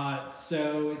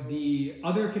 So the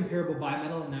other comparable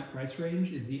bimetal in that price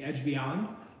range is the Edge Beyond.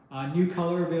 New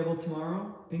color available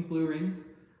tomorrow, pink blue rings.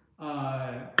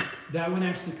 That one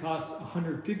actually costs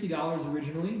 $150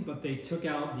 originally, but they took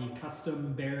out the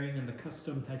custom bearing and the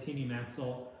custom titanium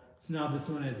axle. So now this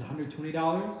one is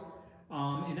 $120.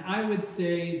 And I would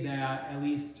say that at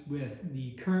least with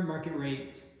the current market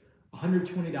rates,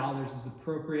 $120 is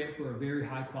appropriate for a very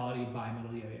high quality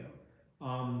bimetal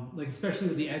yo-yo. Like especially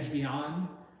with the Edge Beyond,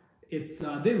 it's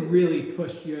they really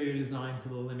pushed yo-yo design to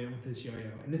the limit with this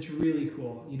yo-yo, and it's really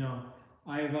cool. You know,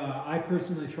 I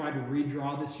personally tried to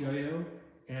redraw this yo-yo,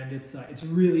 and it's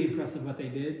really impressive what they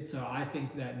did. So I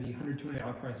think that the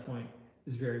 $120 price point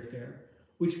is very fair.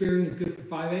 Which bearing is good for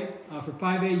 5A? For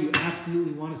 5A, you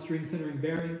absolutely want a string centering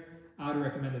bearing. I would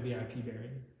recommend the VIP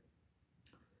bearing.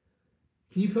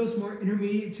 Can you post more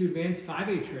intermediate to advanced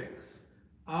 5A tricks?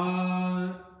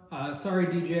 Sorry,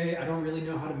 DJ, I don't really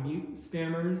know how to mute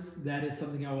spammers. That is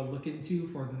something I will look into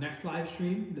for the next live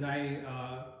stream that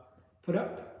I put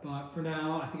up. But for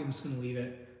now, I think I'm just going to leave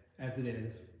it as it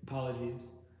is. Apologies.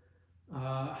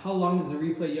 How long does a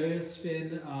replay yo-yo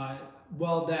spin?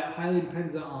 Well, that highly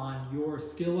depends on your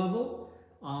skill level.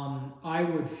 I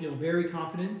would feel very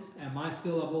confident at my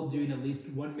skill level doing at least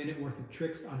 1 minute worth of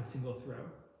tricks on a single throw.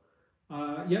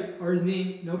 Yep,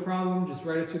 Arsney, no problem. Just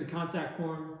write us through the contact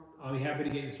form. I'll be happy to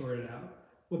get you sorted out.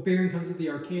 What bearing comes with the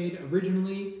arcade?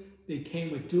 Originally, they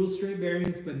came with dual straight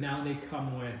bearings, but now they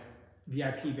come with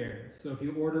VIP bearings. So if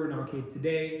you order an arcade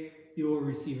today, you will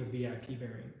receive a VIP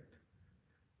bearing.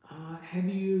 Have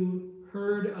you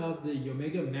heard of the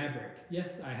Omega Maverick?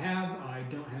 Yes, I have. I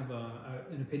don't have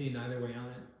an opinion either way on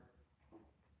it.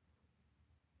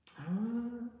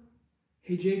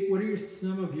 Hey Jake, what are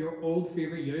some of your old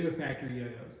favorite Yo-Yo Factory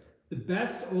yo-yos? The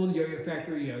best old Yo-Yo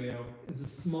Factory yo-yo is a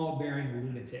small bearing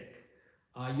Lunatic.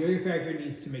 Yo-Yo Factory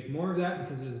needs to make more of that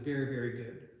because it is very, very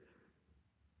good.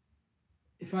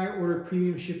 If I order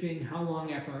premium shipping, how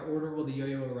long after I order will the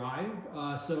yo-yo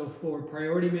arrive? So for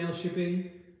priority mail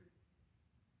shipping,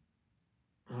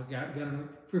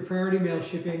 For priority mail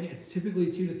shipping, it's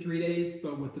typically 2 to 3 days,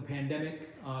 but with the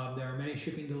pandemic, there are many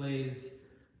shipping delays.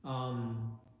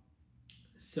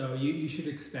 So you should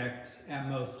expect at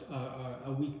most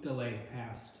a week delay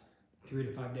past 3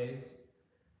 to 5 days.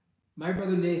 My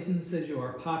brother Nathan says you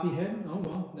are a poppy head. Oh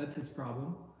well, that's his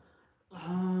problem.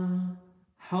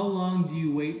 How long do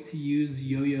you wait to use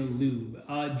Yoyo lube?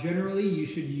 Generally, you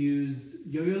should use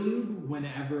Yoyo lube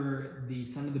whenever the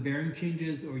sun of the bearing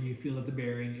changes or you feel that the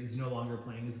bearing is no longer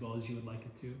playing as well as you would like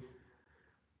it to.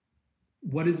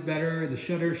 What is better, the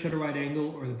shutter wide angle,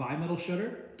 or the bimetal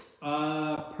shutter?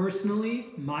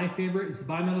 Personally, my favorite is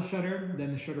the bimetal shutter,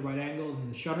 then the shutter wide angle, then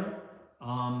the shutter.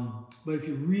 But if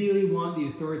you really want the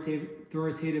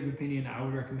authoritative opinion, I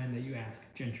would recommend that you ask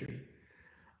Gentry.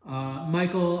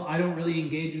 Michael, I don't really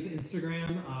engage with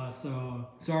Instagram, so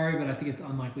sorry, but I think it's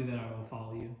unlikely that I will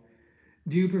follow you.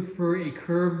 Do you prefer a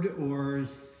curved or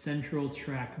central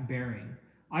track bearing?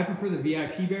 I prefer the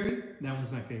VIP bearing. That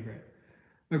one's my favorite.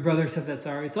 My brother said that,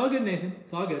 sorry. It's all good, Nathan.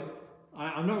 It's all good.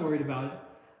 I'm not worried about it.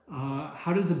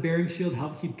 How does a bearing shield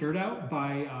help keep dirt out?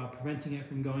 By preventing it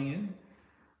from going in.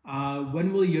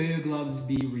 When will Yoyo gloves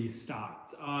be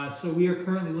restocked? So we are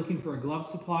currently looking for a glove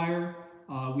supplier.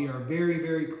 We are very,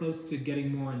 very close to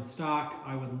getting more in stock.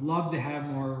 I would love to have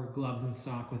more gloves in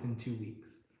stock within 2 weeks.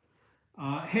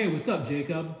 Hey, what's up,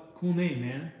 Jacob? Cool name,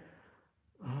 man.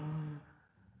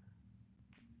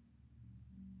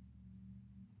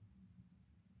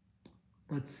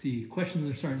 Let's see. Questions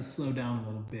are starting to slow down a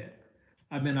little bit.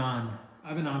 I've been on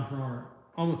for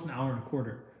almost an hour and a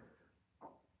quarter.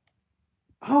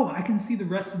 Oh, I can see the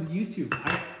rest of the YouTube.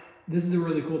 This is a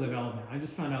really cool development. I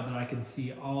just found out that I can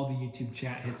see all the YouTube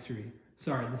chat history.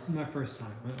 Sorry, this is my first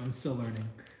time. I'm still learning.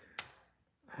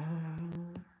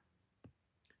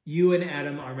 You and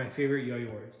Adam are my favorite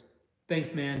yo-yoers.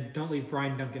 Thanks, man. Don't leave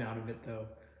Brian Duncan out of it, though.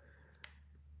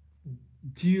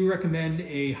 Do you recommend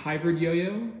a hybrid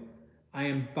yo-yo? I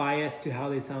am biased to how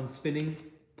they sound spinning.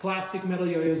 Plastic metal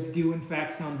yo-yos do, in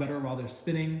fact, sound better while they're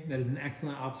spinning. That is an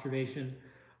excellent observation.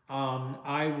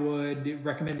 I would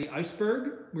recommend the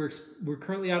Iceberg. We're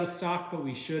currently out of stock, but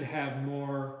we should have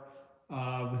more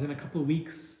within a couple of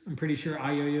weeks. I'm pretty sure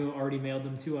iYoyo already mailed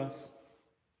them to us.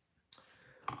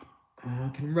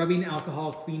 Can rubbing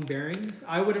alcohol clean bearings?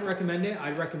 I wouldn't recommend it.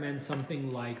 I'd recommend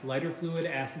something like lighter fluid,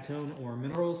 acetone, or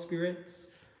mineral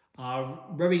spirits.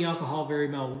 Rubbing alcohol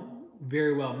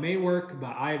very well may work,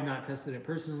 but I have not tested it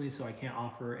personally, so I can't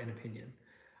offer an opinion.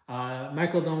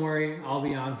 Michael, don't worry, I'll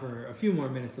be on for a few more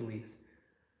minutes at least.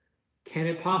 Can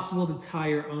it possible to tie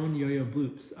your own yo-yo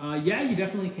bloops? Yeah, you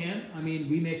definitely can. I mean,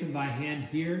 we make them by hand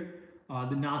here.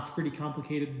 The knot's pretty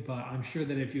complicated, but I'm sure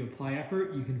that if you apply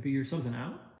effort, you can figure something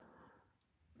out.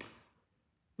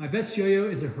 My best yo-yo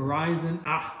is a Horizon.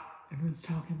 Everyone's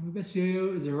talking. My best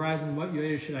yo-yo is a Horizon. What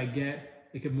yo-yo should I get?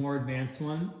 Like a more advanced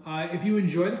one. If you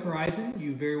enjoy the Horizon,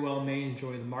 you very well may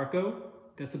enjoy the Marco.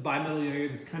 That's a bimetal yo-yo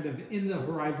that's kind of in the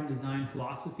Horizon design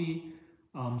philosophy.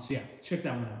 So yeah, check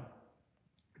that one out.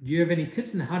 Do you have any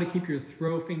tips on how to keep your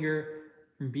throw finger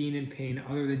from being in pain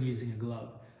other than using a glove?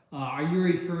 Are you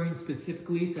referring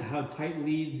specifically to how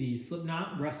tightly the slip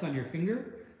knot rests on your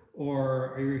finger,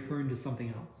 or are you referring to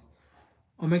something else?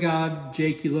 Oh my God,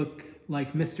 Jake, you look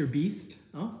like Mr. Beast.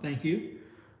 Oh, thank you.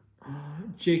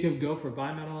 Jacob, go for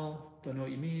bimetal. Don't know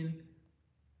what you mean.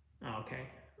 Oh, okay.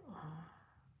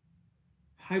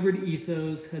 Hybrid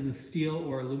Ethos has a steel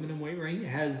or aluminum weight ring. It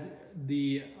has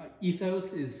the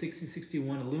Ethos is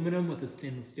 6061 aluminum with a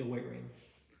stainless steel weight ring.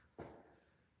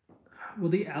 Will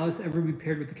the Alice ever be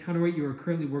paired with the counterweight you are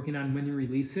currently working on when you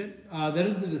release it? That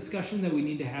is a discussion that we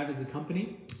need to have as a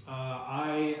company.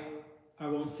 I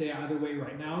won't say either way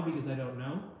right now because I don't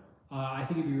know. I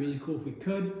think it'd be really cool if we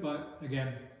could, but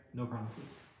again, no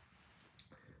promises.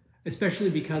 Especially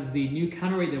because the new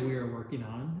counterweight that we are working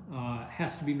on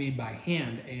has to be made by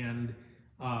hand and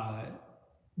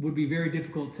would be very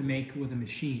difficult to make with a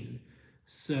machine.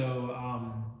 So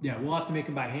yeah, we'll have to make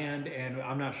them by hand, and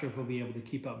I'm not sure if we'll be able to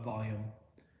keep up volume.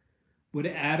 Would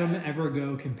Adam ever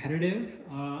go competitive?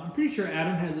 I'm pretty sure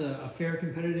Adam has a fair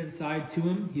competitive side to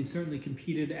him. He's certainly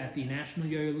competed at the National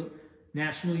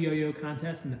Yo-Yo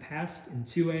contest in the past in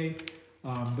 2A.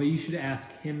 But you should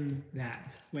ask him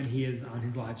that when he is on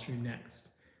his live stream next.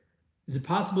 Is it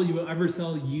possible you will ever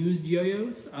sell used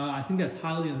yo-yos? I think that's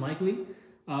highly unlikely,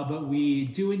 but we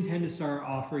do intend to start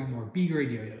offering more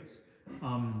B-grade yo-yos,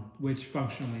 which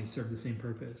functionally serve the same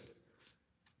purpose.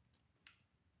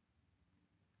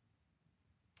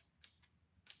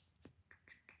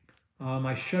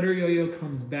 My shutter yo-yo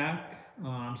comes back.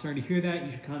 I'm sorry to hear that.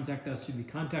 You should contact us through the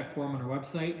contact form on our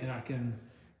website, and I can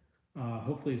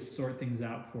hopefully sort things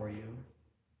out for you.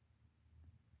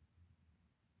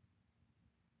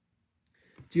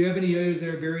 Do you have any yo-yos that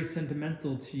are very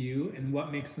sentimental to you, and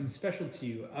what makes them special to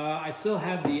you? I still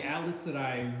have the Atlas that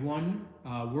I won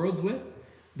Worlds with.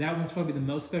 That one's probably the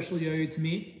most special yo-yo to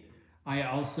me. I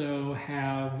also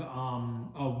have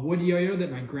a wood yo-yo that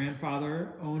my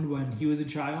grandfather owned when he was a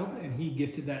child, and he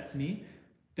gifted that to me.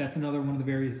 That's another one of the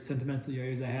very sentimental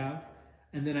yo-yos I have.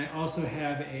 And then I also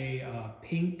have a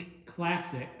pink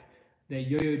classic that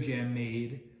Yo-Yo Jam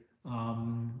made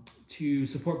to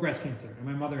support breast cancer. And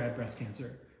my mother had breast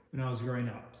cancer when I was growing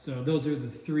up. So those are the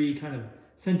three kind of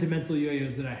sentimental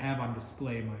yo-yos that I have on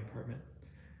display in my apartment.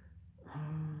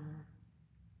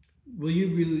 Will you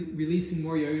be releasing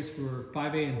more yo-yos for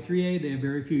 5A and 3A? They have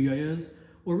very few yo-yos.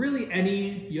 Well, really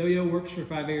any yo-yo works for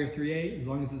 5A or 3A as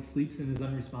long as it sleeps and is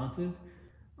unresponsive.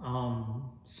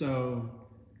 So,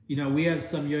 you know, we have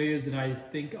some yo-yos that I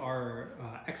think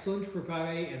are excellent for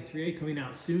 5A and 3A coming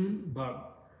out soon, but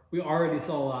we already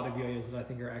saw a lot of yo-yos that I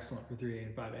think are excellent for 3A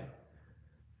and 5A.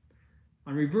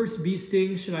 On reverse bee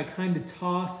sting, should I kind of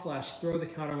toss / throw the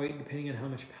counterweight depending on how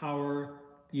much power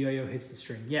the yo-yo hits the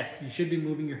string? Yes, you should be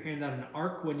moving your hand out an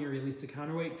arc when you release the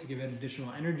counterweight to give it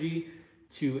additional energy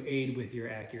to aid with your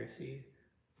accuracy.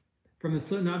 From the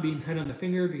slip not being tight on the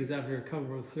finger, because after a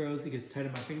couple of throws, it gets tight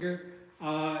on my finger.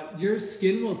 Your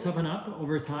skin will toughen up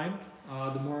over time.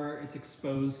 The more it's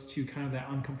exposed to kind of that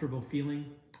uncomfortable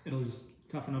feeling, it'll just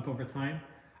toughen up over time.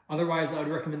 Otherwise, I would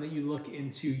recommend that you look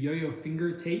into yo-yo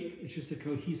finger tape. It's just a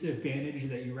cohesive bandage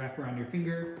that you wrap around your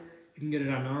finger. You can get it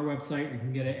on our website, or you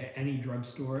can get it at any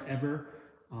drugstore ever,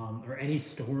 or any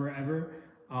store ever.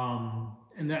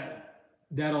 And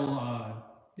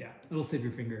it'll save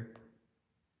your finger.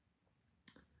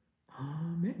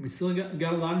 Man, we still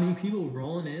got a lot of new people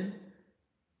rolling in.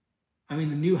 I mean,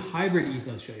 the new hybrid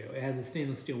Ethos yo-yo, it has a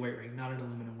stainless steel weight ring, not an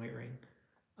aluminum weight ring.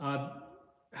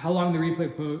 How long the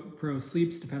Replay Pro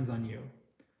sleeps depends on you.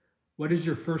 What is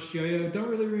your first yo-yo? Don't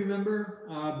really remember,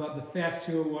 but the Fast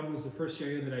 201 was the first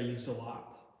yo-yo that I used a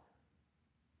lot.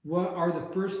 What are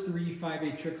the first 3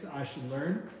 5A tricks I should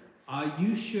learn?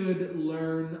 You should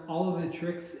learn all of the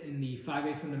tricks in the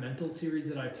 5A Fundamentals series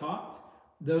that I taught.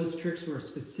 Those tricks were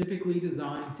specifically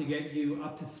designed to get you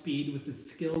up to speed with the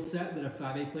skill set that a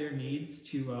 5A player needs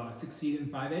to succeed in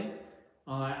 5A.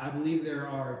 I believe there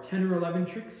are 10 or 11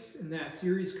 tricks in that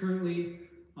series currently,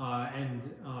 and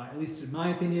at least in my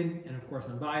opinion, and of course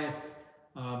I'm biased,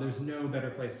 there's no better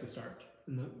place to start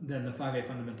than the 5A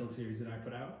Fundamental series that I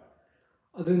put out.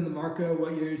 Other than the Marco,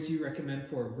 what years do you recommend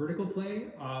for vertical play?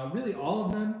 Really all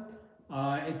of them.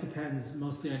 It depends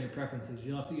mostly on your preferences.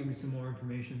 You'll have to give me some more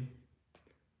information.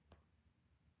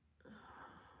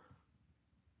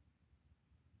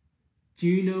 Do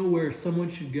you know where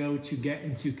someone should go to get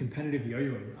into competitive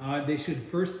yo-yoing? They should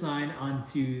first sign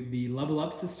onto the Level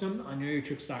Up system on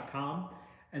yoyotricks.com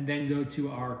and then go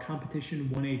to our Competition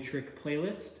 1A Trick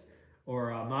playlist or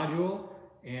module,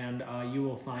 and you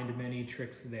will find many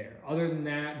tricks there. Other than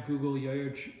that, Google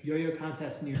yo-yo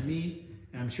contest near me,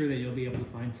 and I'm sure that you'll be able to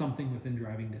find something within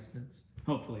driving distance,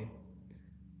 hopefully.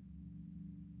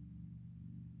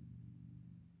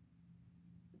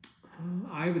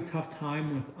 I have a tough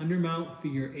time with undermount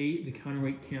figure 8. The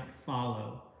counterweight can't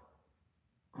follow.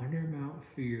 Undermount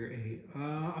figure 8.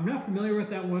 I'm not familiar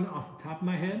with that one off the top of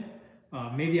my head.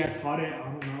 Maybe I taught it. I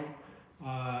don't know.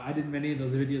 I did many of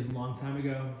those videos a long time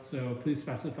ago, so please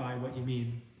specify what you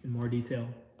mean in more detail.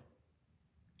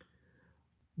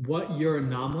 What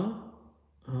Uranama?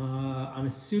 I'm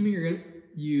assuming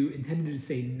you intended to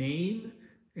say name,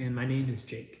 and my name is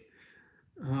Jake.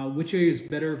 Which yo-yo is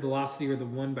better, Velocity or the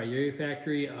one by Yo-Yo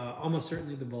Factory? Almost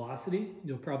certainly the Velocity.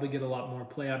 You'll probably get a lot more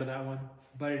play out of that one,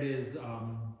 but it is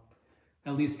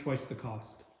at least twice the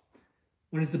cost.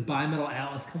 When is the bimetal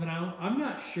Atlas coming out? I'm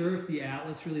not sure if the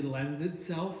Atlas really lends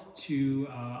itself to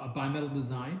a bimetal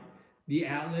design. The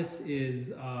Atlas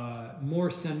is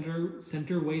more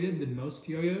center weighted than most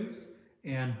yo-yos,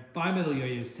 and bimetal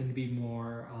yo-yos tend to be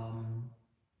more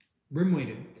rim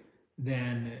weighted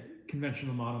than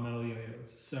conventional monometal yo-yos,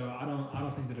 so I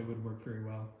don't think that it would work very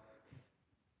well.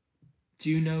 Do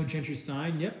you know Gentry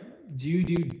Sign? Yep. Do you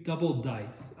do double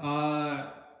dice?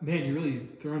 Man, you're really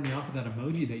throwing me off with that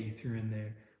emoji that you threw in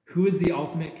there. Who is the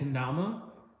ultimate kendama?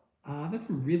 That's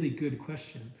a really good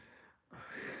question.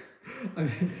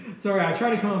 Sorry, I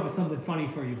tried to come up with something funny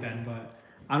for you, Ben, but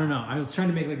I don't know. I was trying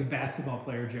to make like a basketball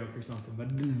player joke or something, but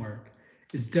it didn't work.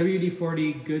 Is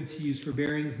WD-40 good to use for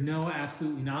bearings? No,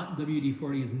 absolutely not.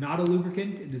 WD-40 is not a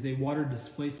lubricant. It is a water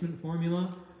displacement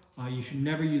formula. You should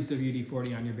never use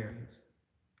WD-40 on your bearings.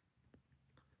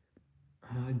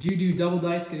 Do you do double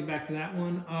dice? Getting back to that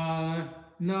one.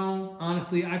 No,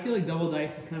 honestly, I feel like double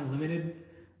dice is kind of limited.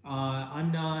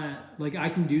 I'm not, like, I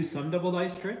can do some double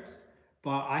dice tricks,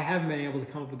 but I haven't been able to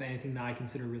come up with anything that I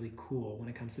consider really cool when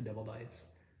it comes to double dice.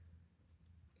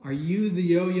 Are you the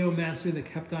yo-yo master that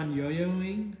kept on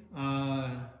yo-yoing?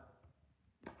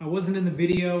 I wasn't in the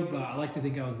video, but I like to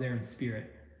think I was there in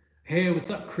spirit. Hey, what's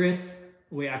up, Chris?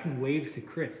 Wait, I can wave to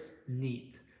Chris.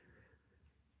 Neat.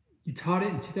 You taught it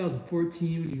in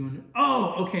 2014 when you going,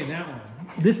 oh, okay, that one.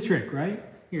 This trick, right?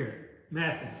 Here,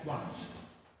 Mathis, watch.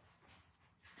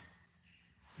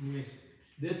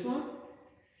 This one?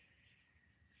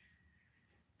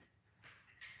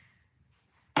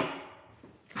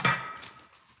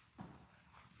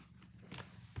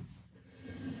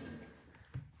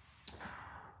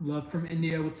 Love from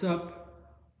India, what's up?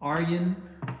 Aryan,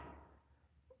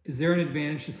 is there an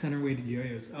advantage to center-weighted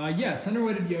yo-yos? Yeah,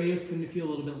 center-weighted yo-yos tend to feel a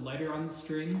little bit lighter on the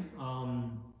string.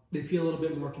 They feel a little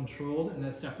bit more controlled, and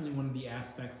that's definitely one of the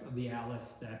aspects of the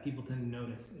Atlas that people tend to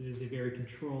notice. It is a very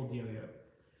controlled yo-yo.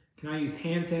 Can I use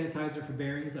hand sanitizer for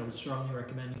bearings? I would strongly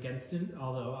recommend against it,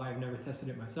 although I've never tested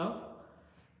it myself.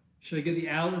 Should I get the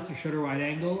Atlas or shutter wide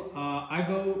angle? I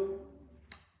vote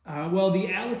well, the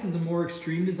Atlas is a more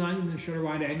extreme design than the shutter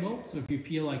wide angle, so if you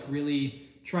feel like really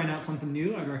trying out something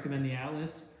new, I'd recommend the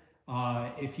Atlas.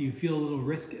 If you feel a little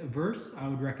risk averse, I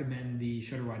would recommend the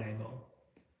shutter wide angle.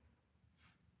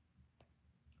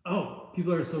 Oh,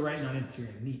 people are still writing on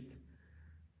Instagram. Neat.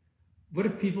 What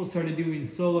if people started doing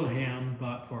solo ham,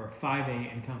 but for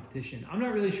 5A in competition? I'm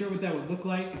not really sure what that would look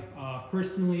like.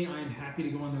 Personally, I'm happy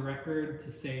to go on the record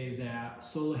to say that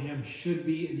solo ham should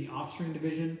be in the off-string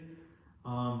division.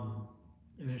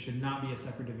 And it should not be a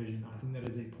separate division. I think that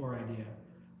is a poor idea.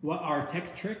 What are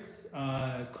tech tricks?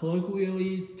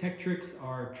 Colloquially, tech tricks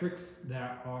are tricks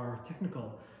that are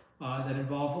technical, that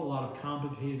involve a lot of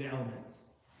complicated elements.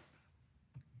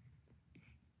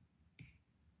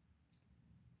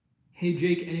 Hey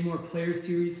Jake, any more player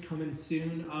series coming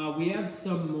soon? We have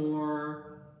some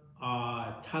more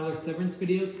Tyler Severance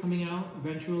videos coming out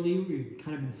eventually. We've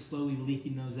kind of been slowly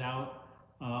leaking those out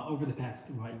over the past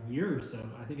year or so,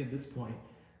 I think at this point.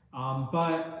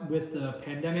 But with the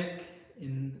pandemic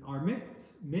in our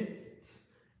midst,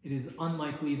 it is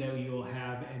unlikely that we will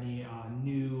have any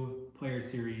new player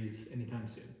series anytime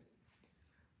soon.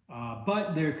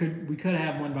 But we could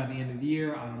have one by the end of the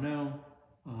year, I don't know.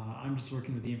 I'm just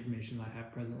working with the information that I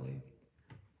have presently.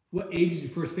 What age did you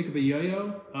first pick up a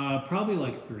yo-yo? Probably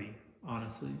like 3,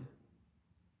 honestly.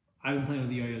 I've been playing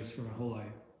with yo-yos for my whole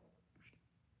life.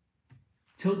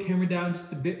 Tilt camera down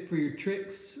just a bit for your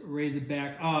tricks, raise it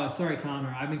back. Oh, sorry,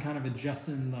 Connor. I've been kind of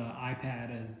adjusting the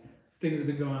iPad as things have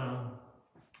been going on.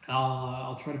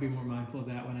 I'll try to be more mindful of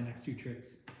that when I next do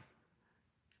tricks.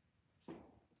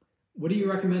 What do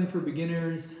you recommend for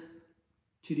beginners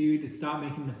to do to stop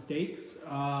making mistakes?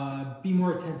 Be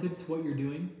more attentive to what you're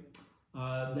doing.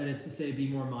 That is to say, be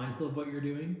more mindful of what you're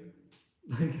doing.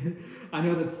 I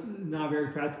know that's not very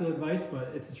practical advice,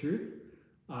 but it's the truth.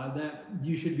 That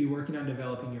you should be working on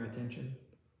developing your attention.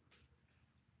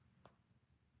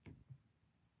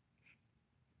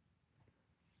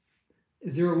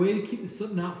 Is there a way to keep the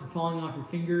slip knot from falling off your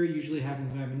finger? Usually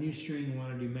happens when I have a new string and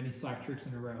want to do many slack tricks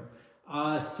in a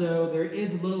row. So there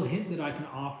is a little hint that I can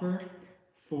offer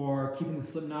for keeping the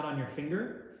slip knot on your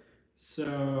finger.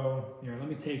 So here, let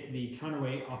me take the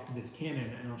counterweight off of this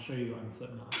cannon and I'll show you on the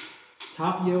slip knot.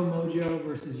 Top Yo Mojo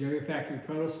versus Yo-Yo Factory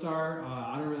Protostar.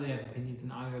 I don't really have opinions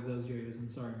on either of those yo-yos. I'm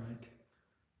sorry, Mike.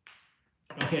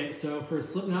 Okay, so for a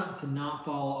slip knot to not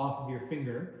fall off of your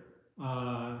finger,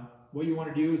 what you want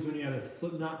to do is when you have a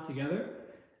slip knot together,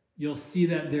 you'll see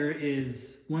that there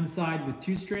is one side with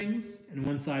 2 strings and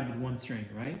one side with 1 string,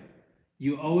 right?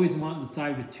 You always want the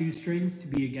side with 2 strings to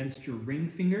be against your ring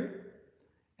finger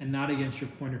and not against your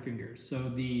pointer finger.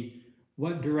 So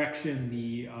what direction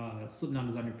the slip knot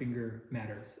is on your finger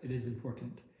matters. It is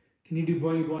important. Can you do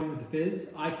boing boing with the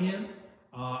fizz? I can.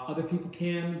 Other people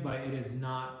can, but it is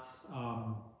not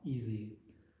easy.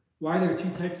 Why are there 2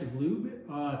 types of lube?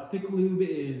 Thick lube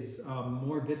is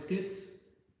more viscous.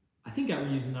 I think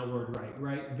I'm using that word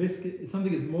right? Viscous. If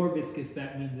something is more viscous,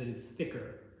 that means it is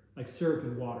thicker, like syrup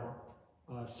and water.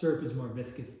 Syrup is more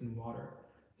viscous than water.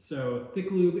 So thick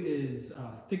lube is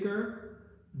thicker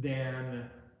than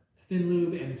thin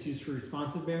lube and it's used for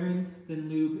responsive bearings. Thin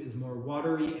lube is more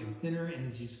watery and thinner and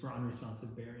is used for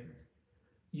unresponsive bearings.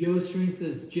 Yo String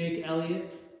says, Jake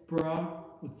Elliott, bruh,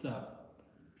 what's up?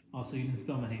 Also, you didn't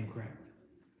spell my name correct.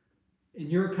 In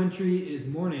your country, it is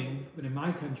morning, but in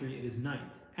my country, it is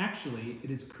night. Actually, it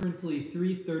is currently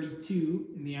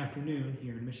 3:32 in the afternoon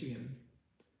here in Michigan.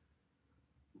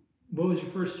 What was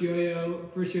your first yo-yo?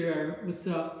 What's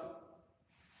up?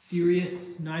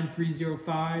 Sirius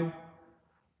 9305.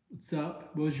 What's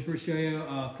up? What was your first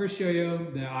yo-yo? First yo-yo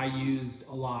that I used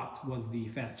a lot was the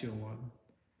Fastio one.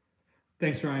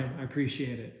 Thanks, Ryan. I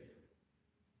appreciate it.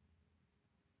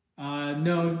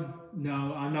 No,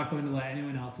 I'm not going to let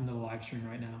anyone else into the live stream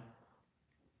right now.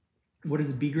 What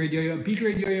is a B grade yo-yo? A B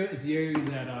grade yo-yo is a yo-yo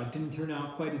that didn't turn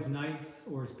out quite as nice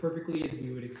or as perfectly as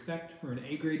we would expect for an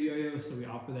A grade yo-yo, so we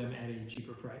offer them at a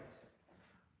cheaper price.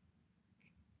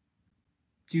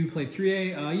 Do you play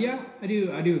 3A? Yeah, I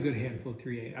do. I do a good handful of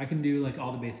 3A. I can do like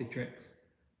all the basic tricks.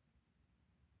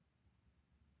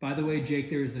 By the way, Jake,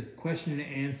 there is a question and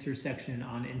answer section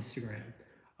on Instagram.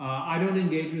 I don't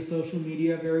engage with social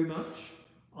media very much,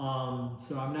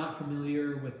 so I'm not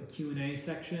familiar with the Q&A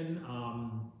section.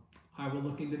 I will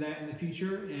look into that in the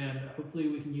future, and hopefully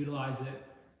we can utilize it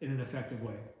in an effective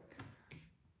way.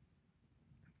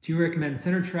 Do you recommend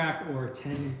center track or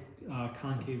 10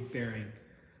 concave bearing?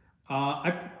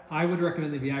 I would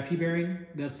recommend the VIP bearing.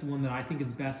 That's the one that I think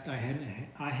is best. I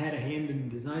had a hand in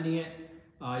designing it.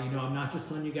 I'm not just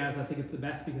telling you guys I think it's the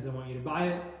best because I want you to buy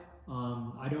it.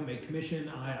 I don't make commission.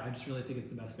 I just really think it's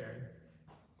the best bearing.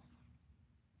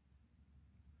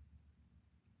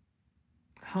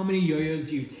 How many yo-yos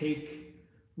do you take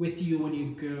with you when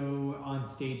you go on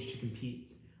stage to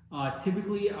compete?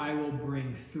 Typically, I will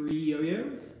bring 3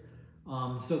 yo-yos.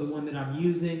 So the one that I'm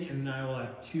using, and then I will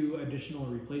have 2 additional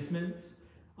replacements.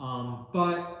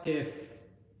 But if,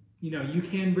 you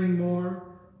can bring more,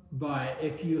 but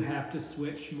if you have to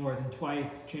switch more than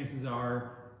twice, chances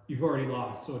are you've already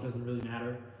lost, so it doesn't really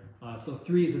matter. So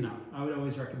 3 is enough. I would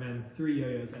always recommend 3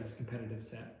 yo-yos as a competitive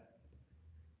set.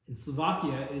 In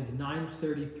Slovakia, it is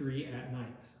 9:33 at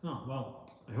night. Oh, well,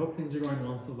 I hope things are going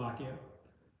well in Slovakia.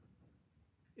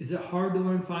 Is it hard to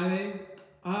learn 5A?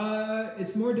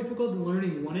 It's more difficult than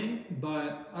learning 1A,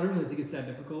 but I don't really think it's that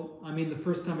difficult. I mean, the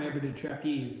first time I ever did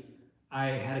trapeze, I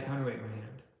had a counterweight in my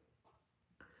hand.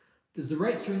 Does the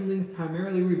right string length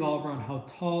primarily revolve around how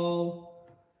tall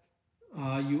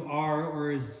you are,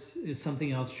 or is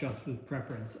something else just with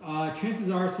preference? Chances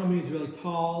are somebody who's really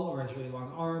tall or has really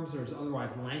long arms or is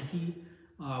otherwise lanky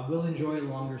will enjoy a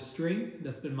longer string.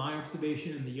 That's been my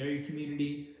observation in the yo-yo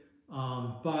community,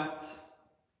 but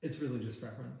it's really just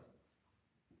preference.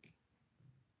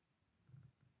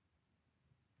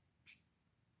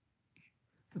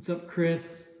 What's up,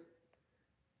 Chris?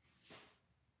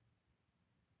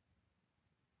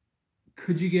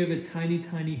 Could you give a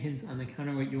tiny hint on the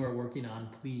counterweight you are working on,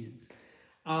 please?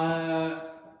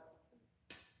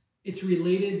 It's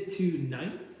related to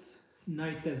knights.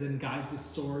 Knights as in guys with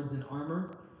swords and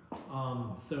armor.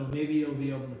 So maybe you'll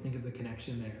be able to think of the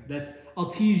connection there.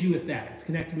 I'll tease you with that. It's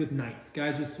connected with knights,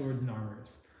 guys with swords and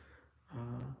armors.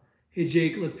 Hey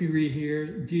Jake, let's be real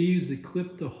here. Do you use the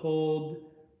clip to hold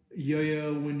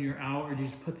yo-yo when you're out, or do you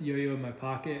just put the yo-yo in my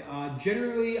pocket?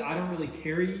 Generally, I don't really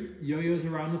carry yo-yos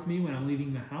around with me when I'm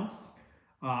leaving the house.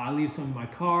 I leave some in my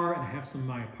car and I have some in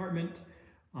my apartment.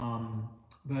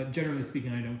 But generally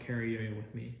speaking, I don't carry yo-yo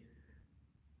with me.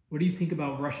 What do you think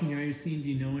about Russian yo-yo scene? Do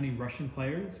you know any Russian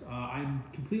players? I'm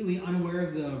completely unaware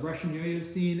of the Russian yo-yo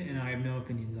scene and I have no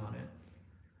opinions on it.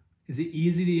 Is it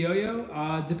easy to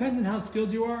yo-yo? Depends on how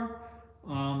skilled you are.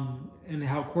 And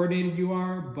how coordinated you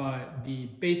are, but the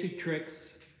basic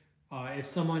tricks, if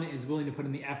someone is willing to put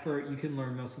in the effort, you can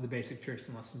learn most of the basic tricks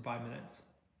in less than 5 minutes.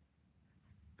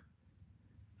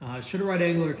 Should a right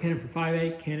angle or cannon for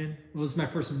 5A? Cannon. It was my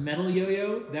first metal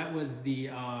yo-yo. That was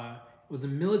it was a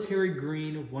military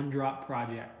green 1-drop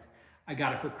project. I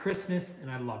got it for Christmas and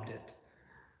I loved it.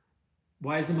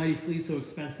 Why is the Mighty Flea so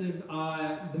expensive?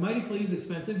 The Mighty Flea is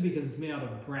expensive because it's made out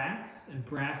of brass, and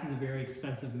brass is a very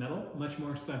expensive metal, much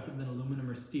more expensive than aluminum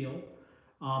or steel.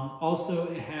 Also,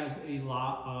 it has a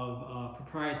lot of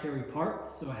proprietary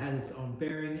parts, so it has its own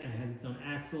bearing, and it has its own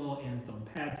axle, and its own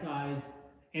pad size,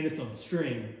 and its own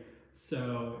string.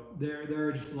 So there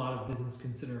are just a lot of business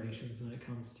considerations when it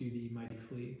comes to the Mighty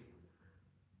Flea.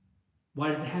 Why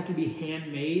does it have to be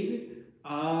handmade?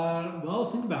 Well,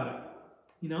 think about it.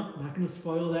 I'm not going to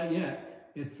spoil that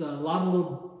yet. It's a lot of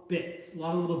little bits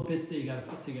that you got to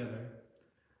put together.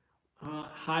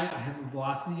 Hi, I have a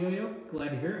velocity yo-yo. Glad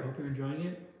to hear it. I hope you're enjoying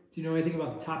it. Do you know anything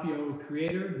about the Top Yo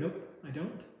creator? Nope, I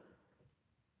don't.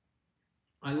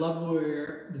 I love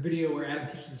the video where Adam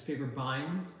teaches his favorite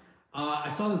binds. I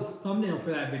saw this thumbnail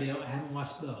for that video. I haven't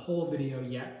watched the whole video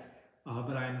yet,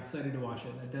 but I'm excited to watch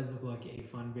it. That does look like a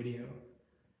fun video.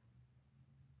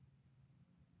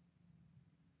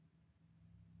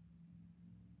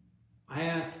 I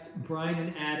asked Brian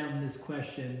and Adam this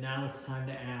question. Now it's time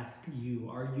to ask you.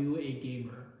 Are you a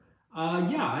gamer?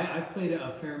 Yeah, I've played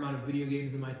a fair amount of video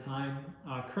games in my time.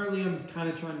 Currently, I'm kind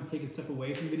of trying to take a step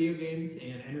away from video games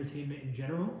and entertainment in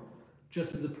general.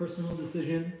 just as a personal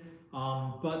decision.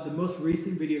 But the most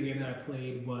recent video game that I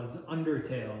played was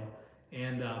Undertale,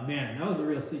 and man, that was a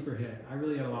real sleeper hit. I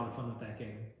really had a lot of fun with that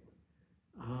game.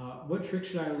 What trick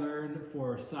should I learn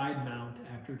for side mount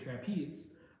after trapeze?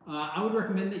 I would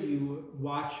recommend that you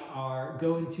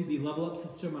go into the level up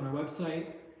system on our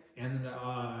website and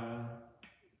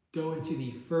go into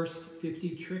the first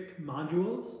 50 trick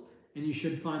modules, and you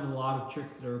should find a lot of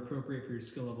tricks that are appropriate for your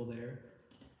skill level there.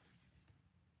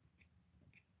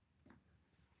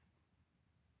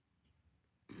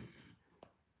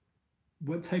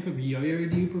 What type of yo-yo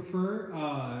do you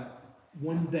prefer?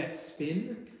 Ones that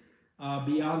spin.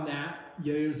 Beyond that,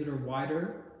 yo-yos that are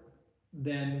wider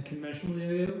than conventional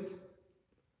yo-yos.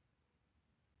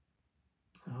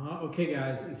 Okay,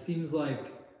 guys, it seems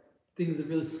like things have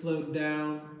really slowed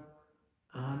down.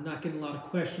 Not getting a lot of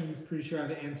questions. Pretty sure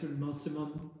I've answered most of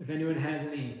them. If anyone has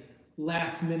any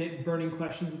last-minute burning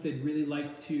questions that they'd really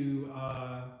like to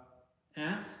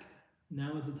ask,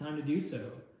 now is the time to do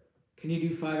so. Can you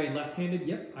do 5A left-handed?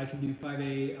 Yep, I can do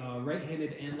 5A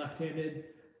right-handed and left-handed.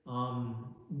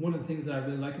 One of the things that I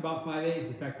really like about 5A is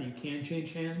the fact that you can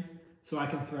change hands, so I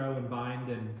can throw and bind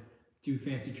and do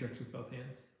fancy tricks with both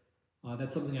hands.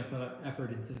 That's something I put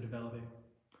effort into developing.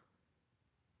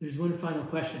 There's one final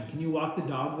question. Can you walk the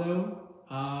dog though?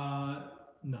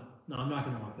 No, I'm not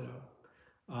going to walk the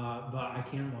dog, but I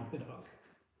can walk the dog.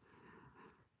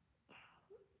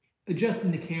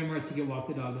 Adjusting the camera to get walk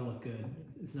the dog to look good.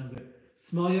 It's not good.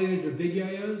 Small yo-yos or big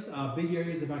yo-yos? Big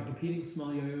yo-yos if I'm competing,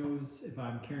 small yo-yos if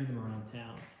I'm carrying them around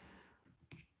town.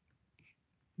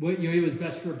 What yo-yo is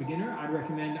best for a beginner? I'd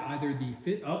recommend either the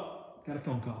got a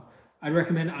phone call. I'd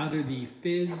recommend either the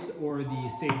Fizz or the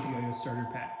Sage Yo-Yo Starter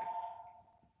Pack.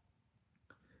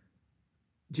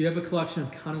 Do you have a collection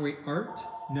of counterweight art?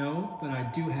 No, but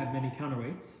I do have many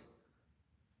counterweights.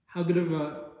 How good of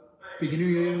a beginner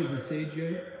yo-yo is a Sage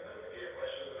Yo-Yo?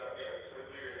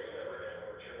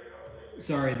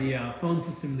 Sorry, the phone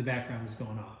system in the background is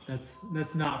going off.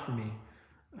 That's not for me.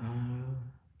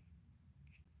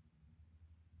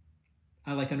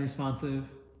 I like unresponsive.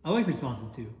 I like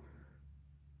responsive too.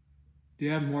 Do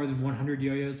you have more than 100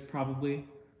 yo-yos? Probably.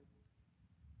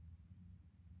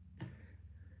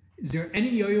 Is there any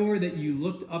yo-yoer that you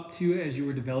looked up to as you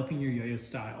were developing your yo-yo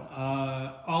style?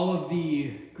 All of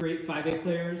the great 5A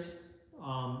players,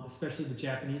 especially the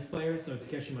Japanese players, so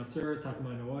Takeshi Matsura,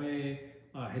 Takuma Inoue,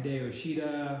 Hideo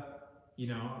Ishida,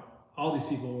 all these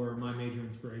people were my major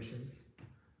inspirations.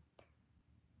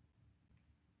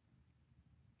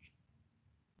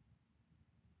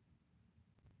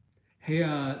 Hey,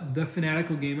 the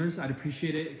Fanatical Gamers, I'd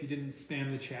appreciate it if you didn't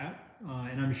spam the chat,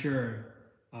 and I'm sure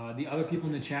the other people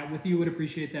in the chat with you would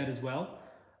appreciate that as well.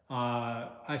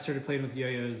 I started playing with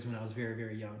yo-yos when I was very,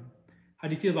 very young. How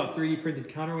do you feel about 3D printed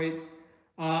counterweights?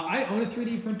 I own a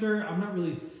 3D printer. I'm not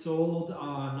really sold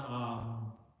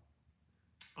on,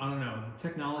 I don't know,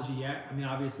 technology yet. I mean,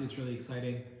 obviously it's really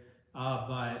exciting,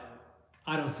 but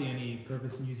I don't see any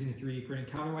purpose in using a 3D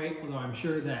printed counterweight, although I'm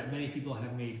sure that many people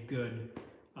have made good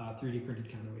 3D printed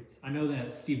counterweights. I know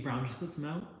that Steve Brown just put some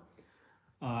out,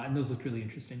 and those look really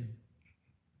interesting.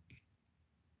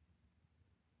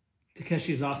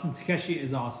 Takeshi is awesome. Takeshi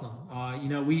is awesome.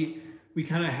 We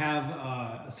kind of have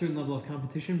a certain level of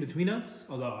competition between us,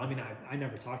 although, I mean, I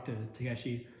never talked to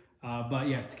Takeshi, but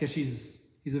yeah,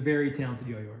 he's a very talented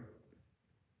yo-yoer.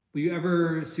 Will you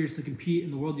ever seriously compete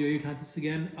in the World Yo-Yo Contest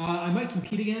again? I might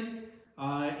compete again.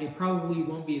 It probably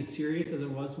won't be as serious as it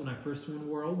was when I first won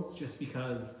Worlds, just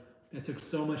because that took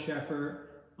so much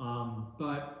effort,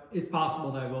 but it's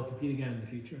possible that I will compete again in the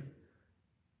future.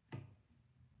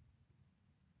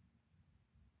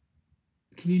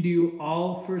 Can you do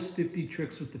all first 50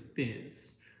 tricks with the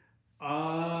Fizz?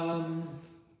 I'm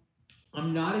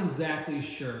not exactly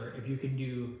sure if you can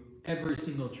do every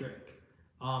single trick,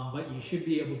 but you should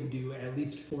be able to do at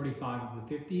least 45 of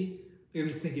the 50. I'm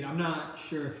just thinking, I'm not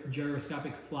sure if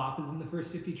gyroscopic flop is in the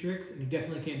first 50 tricks, and you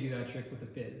definitely can't do that trick with the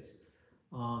Fizz.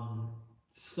 I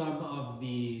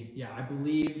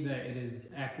believe that it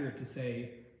is accurate to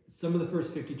say some of the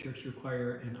first 50 tricks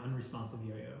require an unresponsive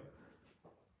yo-yo.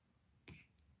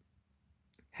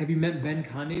 Have you met Ben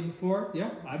Conde before?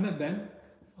 Yeah, I've met Ben.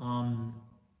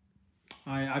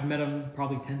 I've met him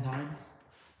probably 10 times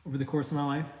over the course of my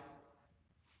life.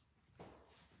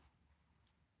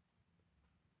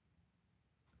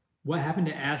 What happened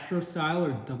to Astro Style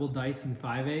or Double Dice in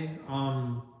 5A?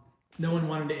 No one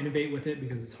wanted to innovate with it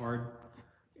because it's hard,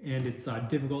 and it's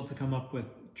difficult to come up with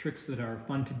tricks that are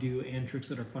fun to do and tricks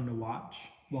that are fun to watch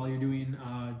while you're doing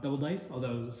Double Dice,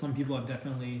 although some people have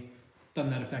definitely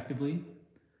done that effectively.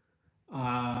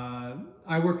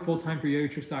 I work full-time for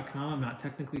yoyotricks.com. I'm not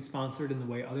technically sponsored in the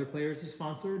way other players are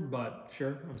sponsored, but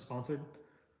sure, I'm sponsored.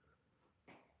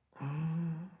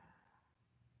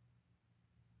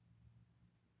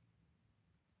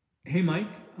 Hey,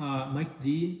 Mike, Mike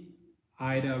D.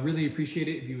 I'd really appreciate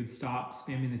it if you would stop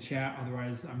spamming the chat.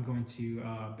 Otherwise, I'm going to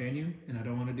ban you, and I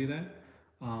don't want to do that.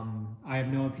 I have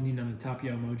no opinion on the Top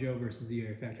Yo Mojo versus the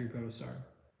Yo-Yo Factory Protostar.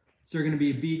 Is there going to be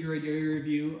a B grade Yo-Yo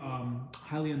review?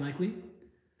 Highly unlikely.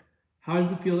 How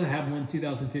does it feel to have won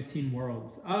 2015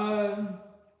 Worlds?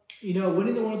 You know,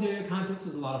 winning the World Yo-Yo contest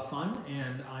was a lot of fun,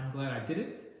 and I'm glad I did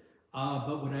it.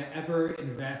 But would I ever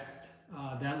invest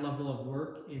that level of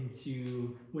work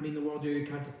into winning the World Yo-Yo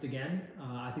contest again?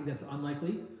 I think that's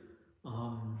unlikely.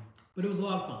 But it was a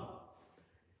lot of fun.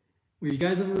 Will you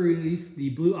guys ever release the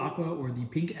Blue Aqua or the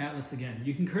Pink Atlas again?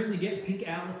 You can currently get Pink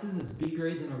Atlases as B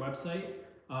grades on our website.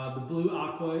 The Blue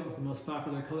Aqua is the most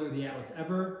popular color of the Atlas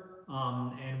ever.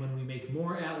 And when we make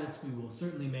more Atlas, we will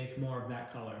certainly make more of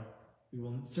that color. We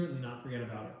will certainly not forget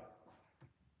about it.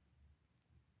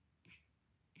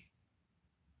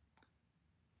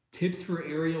 Tips for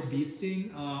aerial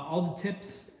beasting. All the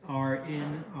tips are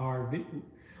in our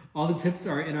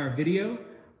video.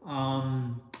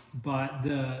 But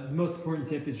the most important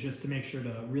tip is just to make sure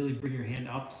to really bring your hand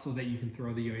up so that you can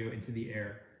throw the yo-yo into the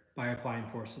air by applying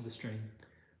force to the string.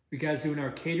 You guys do an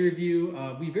arcade review.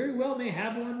 We very well may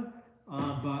have one,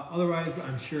 but otherwise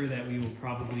I'm sure that we will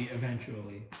probably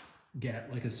eventually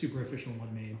get like a super official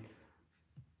one made.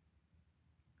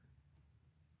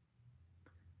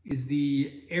 Is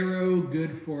the Arrow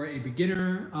good for a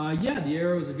beginner? Yeah, the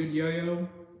Arrow is a good yo-yo.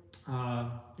 Yeah,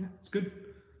 it's good.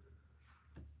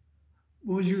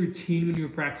 What was your routine when you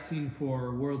were practicing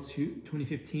for Worlds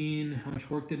 2015? How much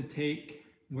work did it take?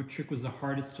 What trick was the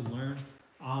hardest to learn?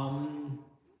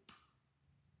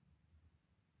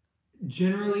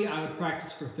 Generally, I would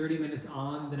practice for 30 minutes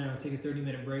on, then I would take a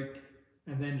 30-minute break,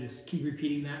 and then just keep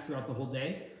repeating that throughout the whole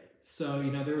day. So, you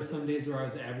know, there were some days where I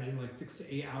was averaging like 6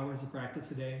 to 8 hours of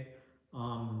practice a day.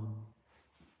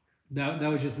 That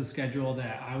was just a schedule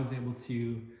that I was able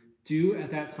to do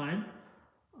at that time.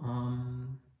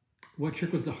 What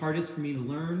trick was the hardest for me to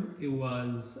learn? It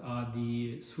was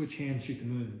the switch hand shoot the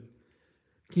moon.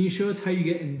 Can you show us how you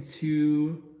get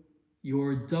into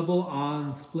your double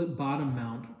on split bottom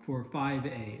mount for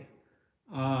 5A?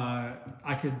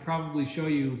 I could probably show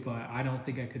you, but I don't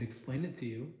think I could explain it to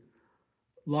you.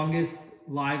 Longest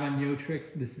live on Yo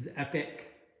Tricks. This is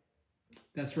epic.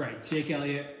 That's right, Jake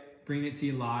Elliott bringing it to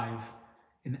you live,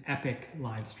 an epic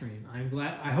live stream. I'm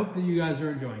glad. I hope that you guys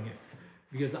are enjoying it,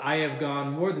 because I have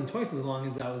gone more than twice as long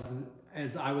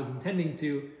as I was intending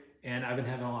to, and I've been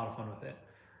having a lot of fun with it.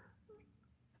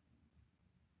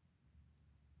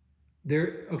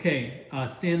 Okay,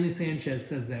 Stanley Sanchez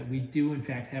says that we do in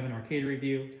fact have an arcade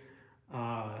review.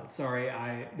 Sorry,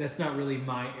 that's not really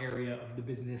my area of the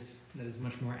business. That is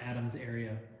much more Adam's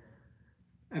area.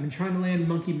 I've been trying to land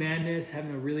Monkey Madness,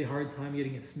 having a really hard time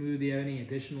getting it smooth. Do you have any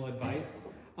additional advice?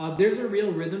 There's a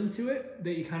real rhythm to it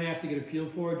that you kind of have to get a feel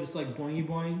for, just like boingy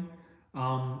boing.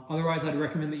 Otherwise, I'd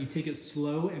recommend that you take it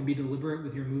slow and be deliberate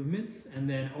with your movements, and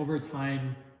then over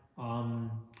time,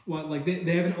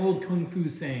 they have an old kung fu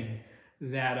saying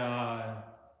that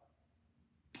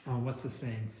what's the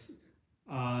saying?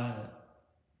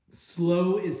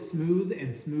 Slow is smooth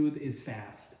and smooth is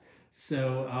fast.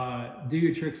 So do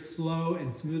your tricks slow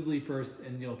and smoothly first,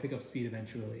 and you'll pick up speed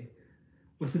eventually.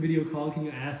 What's the video called? Can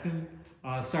you ask him?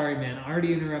 Sorry, man. I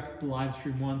already interrupted the live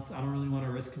stream once. I don't really want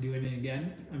to risk doing it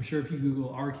again. I'm sure if you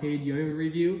Google arcade yo-yo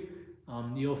review,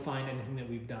 you'll find anything that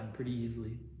we've done pretty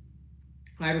easily.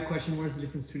 I have a question. What is the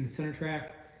difference between a center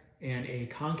track and a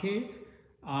concave?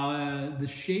 The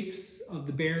shapes of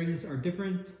the bearings are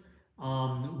different.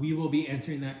 We will be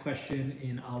answering that question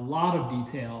in a lot of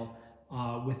detail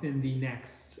within the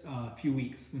next few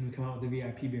weeks when we come out with the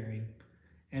VIP bearing.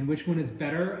 And which one is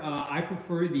better? I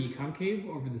prefer the concave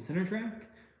over the center track,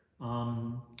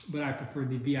 but I prefer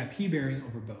the VIP bearing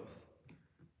over both.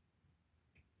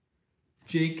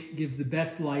 Jake gives the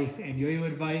best life and yo-yo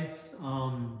advice.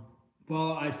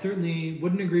 Well, I certainly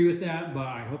wouldn't agree with that, but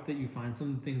I hope that you find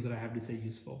some things that I have to say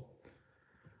useful.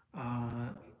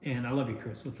 And I love you,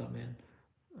 Chris. What's up, man?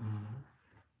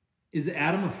 Is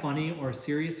Adam a funny or a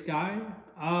serious guy?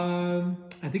 I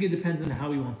think it depends on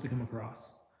how he wants to come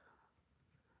across.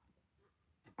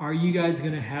 Are you guys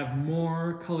going to have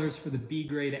more colors for the B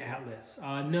grade Atlas?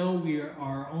 No, we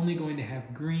are only going to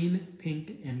have green,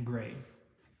 pink, and gray.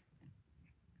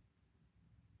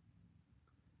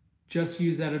 Just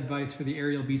use that advice for the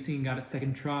aerial beasting and got it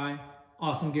second try.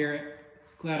 Awesome, Garrett.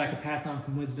 Glad I could pass on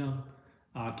some wisdom.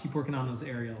 Keep working on those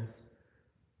aerials.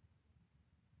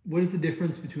 What is the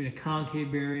difference between a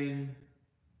concave bearing,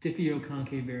 Diffeo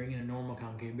concave bearing, and a normal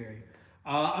concave bearing?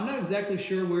 I'm not exactly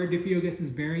sure where Diffeo gets his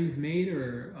bearings made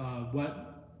or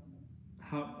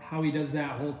how he does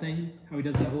that whole thing.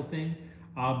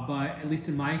 But at least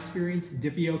in my experience,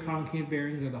 Diffeo concave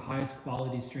bearings are the highest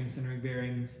quality string centering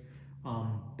bearings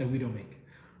that we don't make.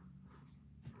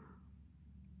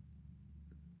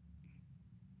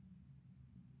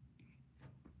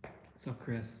 What's up,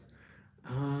 Chris?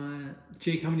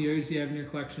 Jake, how many Yoyos do you have in your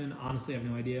collection? Honestly, I have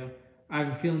no idea. I have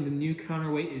a feeling the new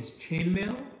counterweight is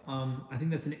chainmail. I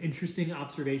think that's an interesting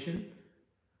observation.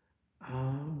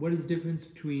 What is the difference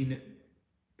between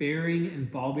bearing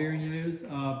and ball bearing yo-yos?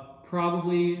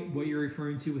 Probably what you're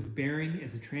referring to with bearing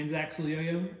is a transaxle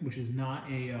yo-yo, which is not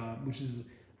a which is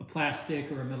a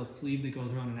plastic or a metal sleeve that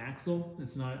goes around an axle.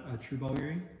 It's not a true ball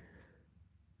bearing.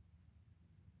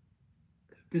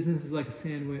 Business is like a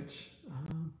sandwich.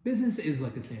 Business is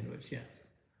like a sandwich, yes.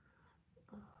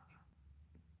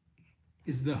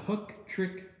 Is the hook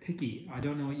trick picky? I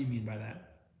don't know what you mean by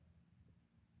that.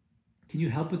 Can you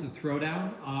help with the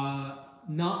throwdown?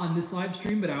 Not on this live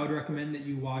stream, but I would recommend that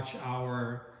you watch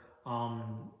our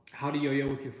how to yo-yo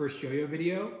with your first yo-yo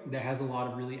video. That has a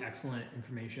lot of really excellent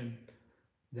information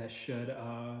that should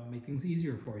make things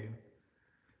easier for you.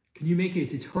 Can you make a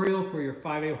tutorial for your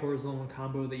 5A horizontal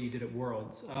combo that you did at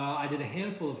Worlds? I did a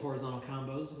handful of horizontal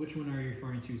combos. Which one are you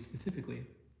referring to specifically?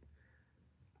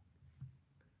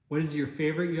 What is your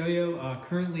favorite yo-yo?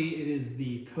 Currently, it is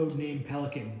the codename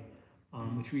Pelican,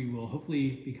 which we will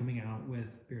hopefully be coming out with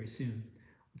very soon.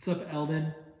 What's up,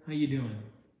 Eldon? How you doing?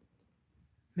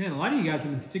 Man, a lot of you guys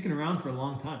have been sticking around for a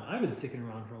long time. I've been sticking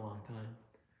around for a long time.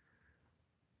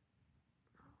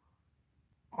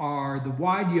 Are the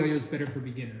wide yo-yos better for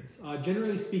beginners?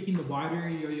 Generally speaking, the wider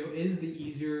yo-yo is, the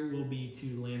easier it will be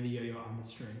to land the yo-yo on the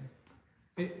string.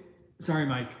 Sorry,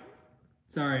 Mike.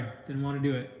 Sorry, didn't want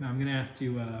to do it. I'm gonna have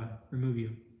to remove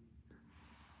you.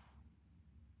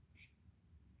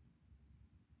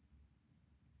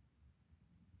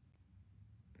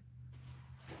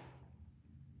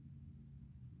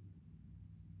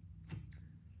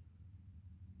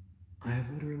 I have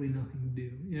literally nothing to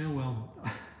do. Yeah, well,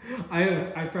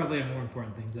 I probably have more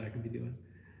important things that I could be doing.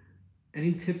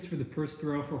 Any tips for the first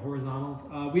throw for horizontals?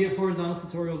 We have horizontal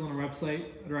tutorials on our website.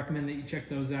 I'd recommend that you check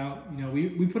those out. You know,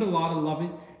 we put a lot of love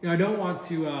in. You know, I don't want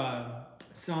to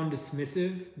sound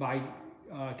dismissive by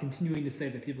continuing to say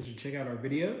that people should check out our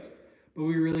videos, but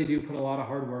we really do put a lot of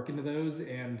hard work into those.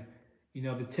 And you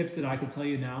know, the tips that I could tell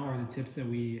you now are the tips that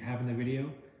we have in the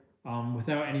video.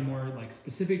 Without any more like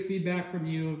specific feedback from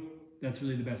you, that's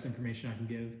really the best information I can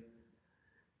give.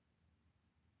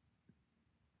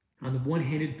 On the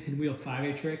one-handed pinwheel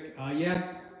 5A trick,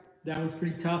 yeah, that was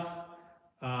pretty tough.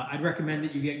 I'd recommend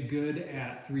that you get good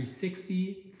at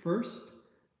 360 first,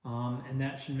 and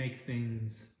that should make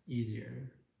things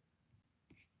easier.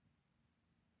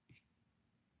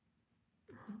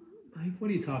 Mike, what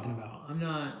are you talking about? I'm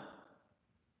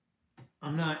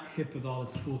not hip with all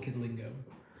this cool kid lingo.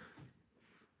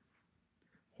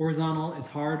 Horizontal is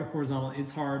hard. Horizontal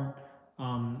is hard.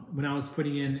 When I was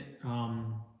putting in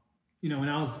you know, when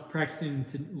I was practicing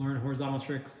to learn horizontal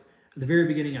tricks, at the very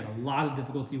beginning, I had a lot of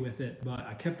difficulty with it, but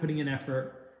I kept putting in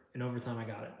effort, and over time, I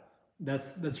got it.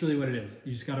 That's really what it is.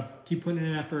 You just gotta keep putting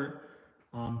in effort,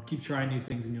 keep trying new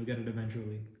things, and you'll get it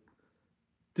eventually.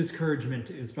 Discouragement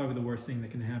is probably the worst thing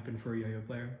that can happen for a yo-yo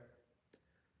player.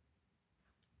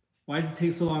 Why does it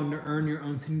take so long to earn your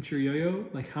own signature yo-yo?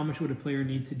 Like, how much would a player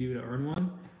need to do to earn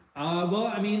one? Well,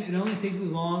 I mean, it only takes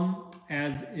as long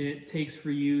as it takes for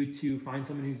you to find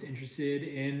someone who's interested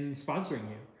in sponsoring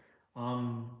you.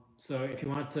 So if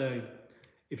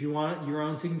you want your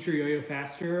own signature yo-yo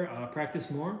faster, practice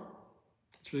more.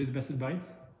 It's really the best advice.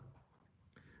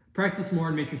 Practice more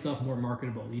and make yourself more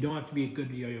marketable. You don't have to be a good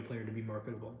yo-yo player to be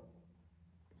marketable.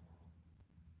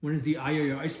 When is the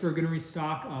iYoyo iceberg going to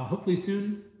restock? Hopefully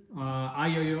soon.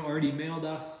 iYoyo already mailed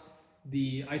us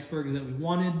the icebergs that we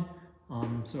wanted.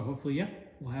 So hopefully, yeah,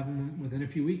 we'll have them within a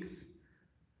few weeks.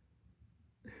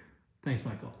 Thanks,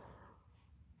 Michael.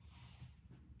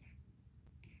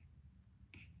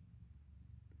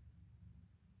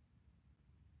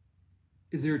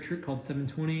 Is there a trick called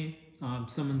 720?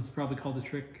 Someone's probably called the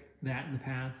trick that in the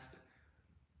past.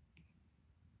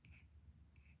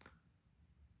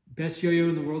 Best yo-yo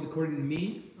in the world according to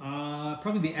me?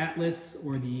 Probably the Atlas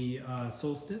or the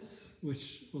Solstice,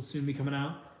 which will soon be coming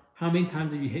out. How many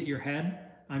times have you hit your head?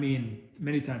 I mean,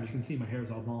 many times. You can see my hair's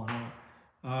all falling out.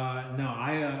 No,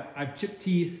 I've chipped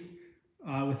teeth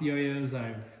with yo-yos.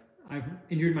 I've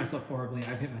injured myself horribly.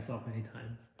 I've hit myself many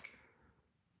times. 。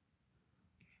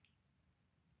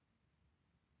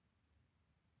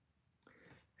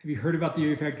Have you heard about the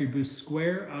Yoyo Factory Boost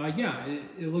Square? Yeah,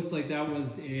 it looked like that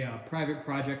was a private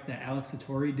project that Alex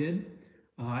Satori did.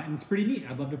 And it's pretty neat.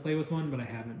 I'd love to play with one, but I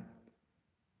haven't.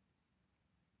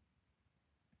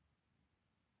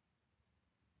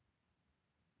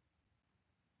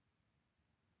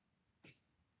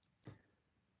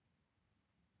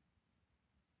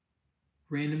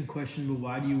 Random question, but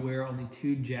why do you wear only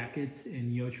 2 jackets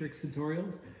in Yotrix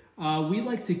tutorials? We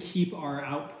like to keep our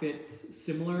outfits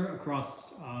similar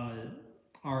across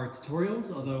our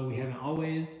tutorials, although we haven't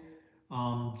always,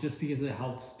 just because it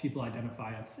helps people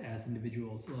identify us as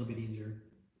individuals a little bit easier.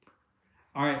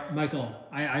 All right, Michael,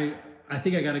 I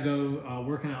think I got to go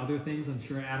work on other things. I'm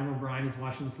sure Adam O'Brien is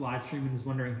watching this live stream and is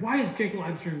wondering, why is Jake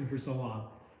live streaming for so long?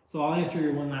 So I'll answer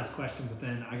your one last question, but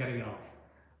then I got to get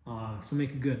off. So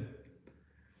make it good.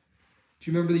 Do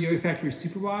you remember the Yoyo Factory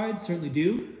Super Wide? Certainly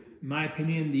do. In my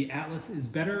opinion, the Atlas is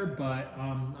better, but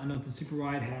I know the Super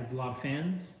Wide has a lot of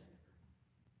fans.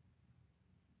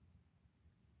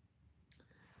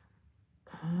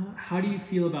 How do you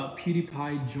feel about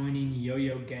PewDiePie joining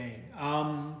Yo-Yo Gang?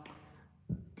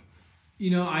 You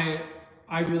know,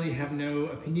 I really have no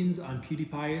opinions on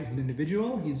PewDiePie as an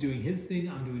individual. He's doing his thing,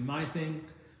 I'm doing my thing.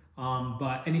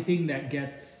 But anything that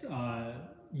gets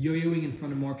yo-yoing in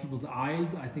front of more people's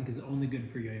eyes, I think is only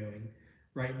good for yo-yoing,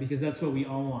 right? Because that's what we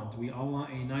all want. We all want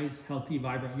a nice, healthy,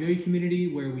 vibrant yo-yo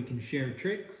community where we can share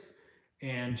tricks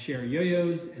and share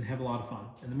yo-yos and have a lot of fun.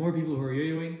 And the more people who are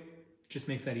yo-yoing, just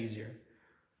makes that easier.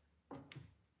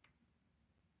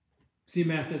 See you,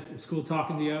 Mathis. It was cool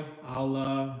talking to you.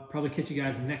 I'll probably catch you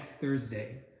guys next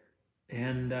Thursday.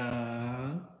 And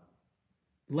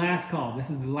last call. This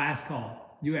is the last call.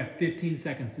 You have 15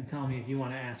 seconds to tell me if you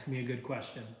want to ask me a good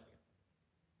question.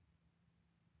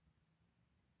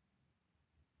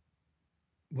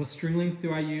 What string length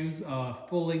do I use?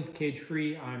 Full length, cage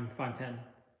free. I'm 5'10".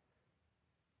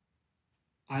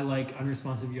 I like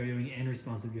unresponsive yo-yoing and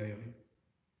responsive yo-yoing.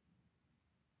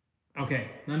 Okay,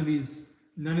 none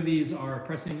of these are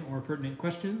pressing or pertinent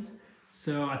questions.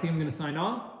 So I think I'm going to sign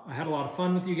off. I had a lot of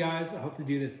fun with you guys. I hope to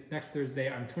do this next Thursday.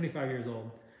 I'm 25 years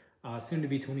old, soon to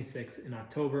be 26 in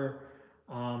October.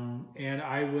 And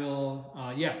I will,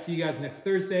 see you guys next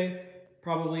Thursday,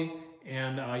 probably.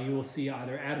 And you will see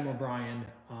either Adam or Brian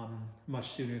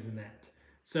much sooner than that.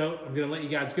 So I'm going to let you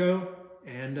guys go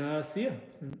and see you.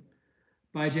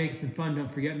 Bye, Jake. It's been fun.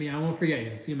 Don't forget me. I won't forget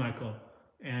you. See you, Michael.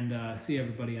 And see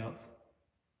everybody else.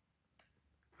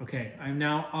 Okay, I'm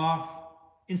now off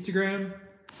Instagram.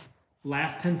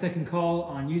 Last 10-second call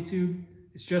on YouTube.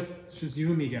 It's just you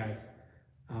and me, guys.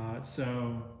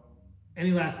 So,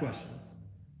 any last questions?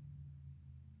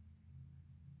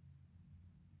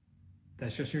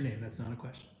 That's just your name. That's not a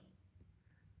question.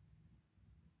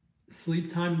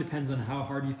 Sleep time depends on how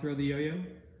hard you throw the yo-yo.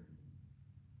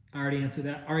 I already answered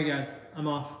that. All right, guys, I'm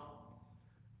off.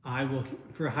 I will,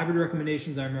 for hybrid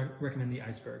recommendations, I recommend the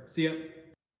Iceberg. See ya.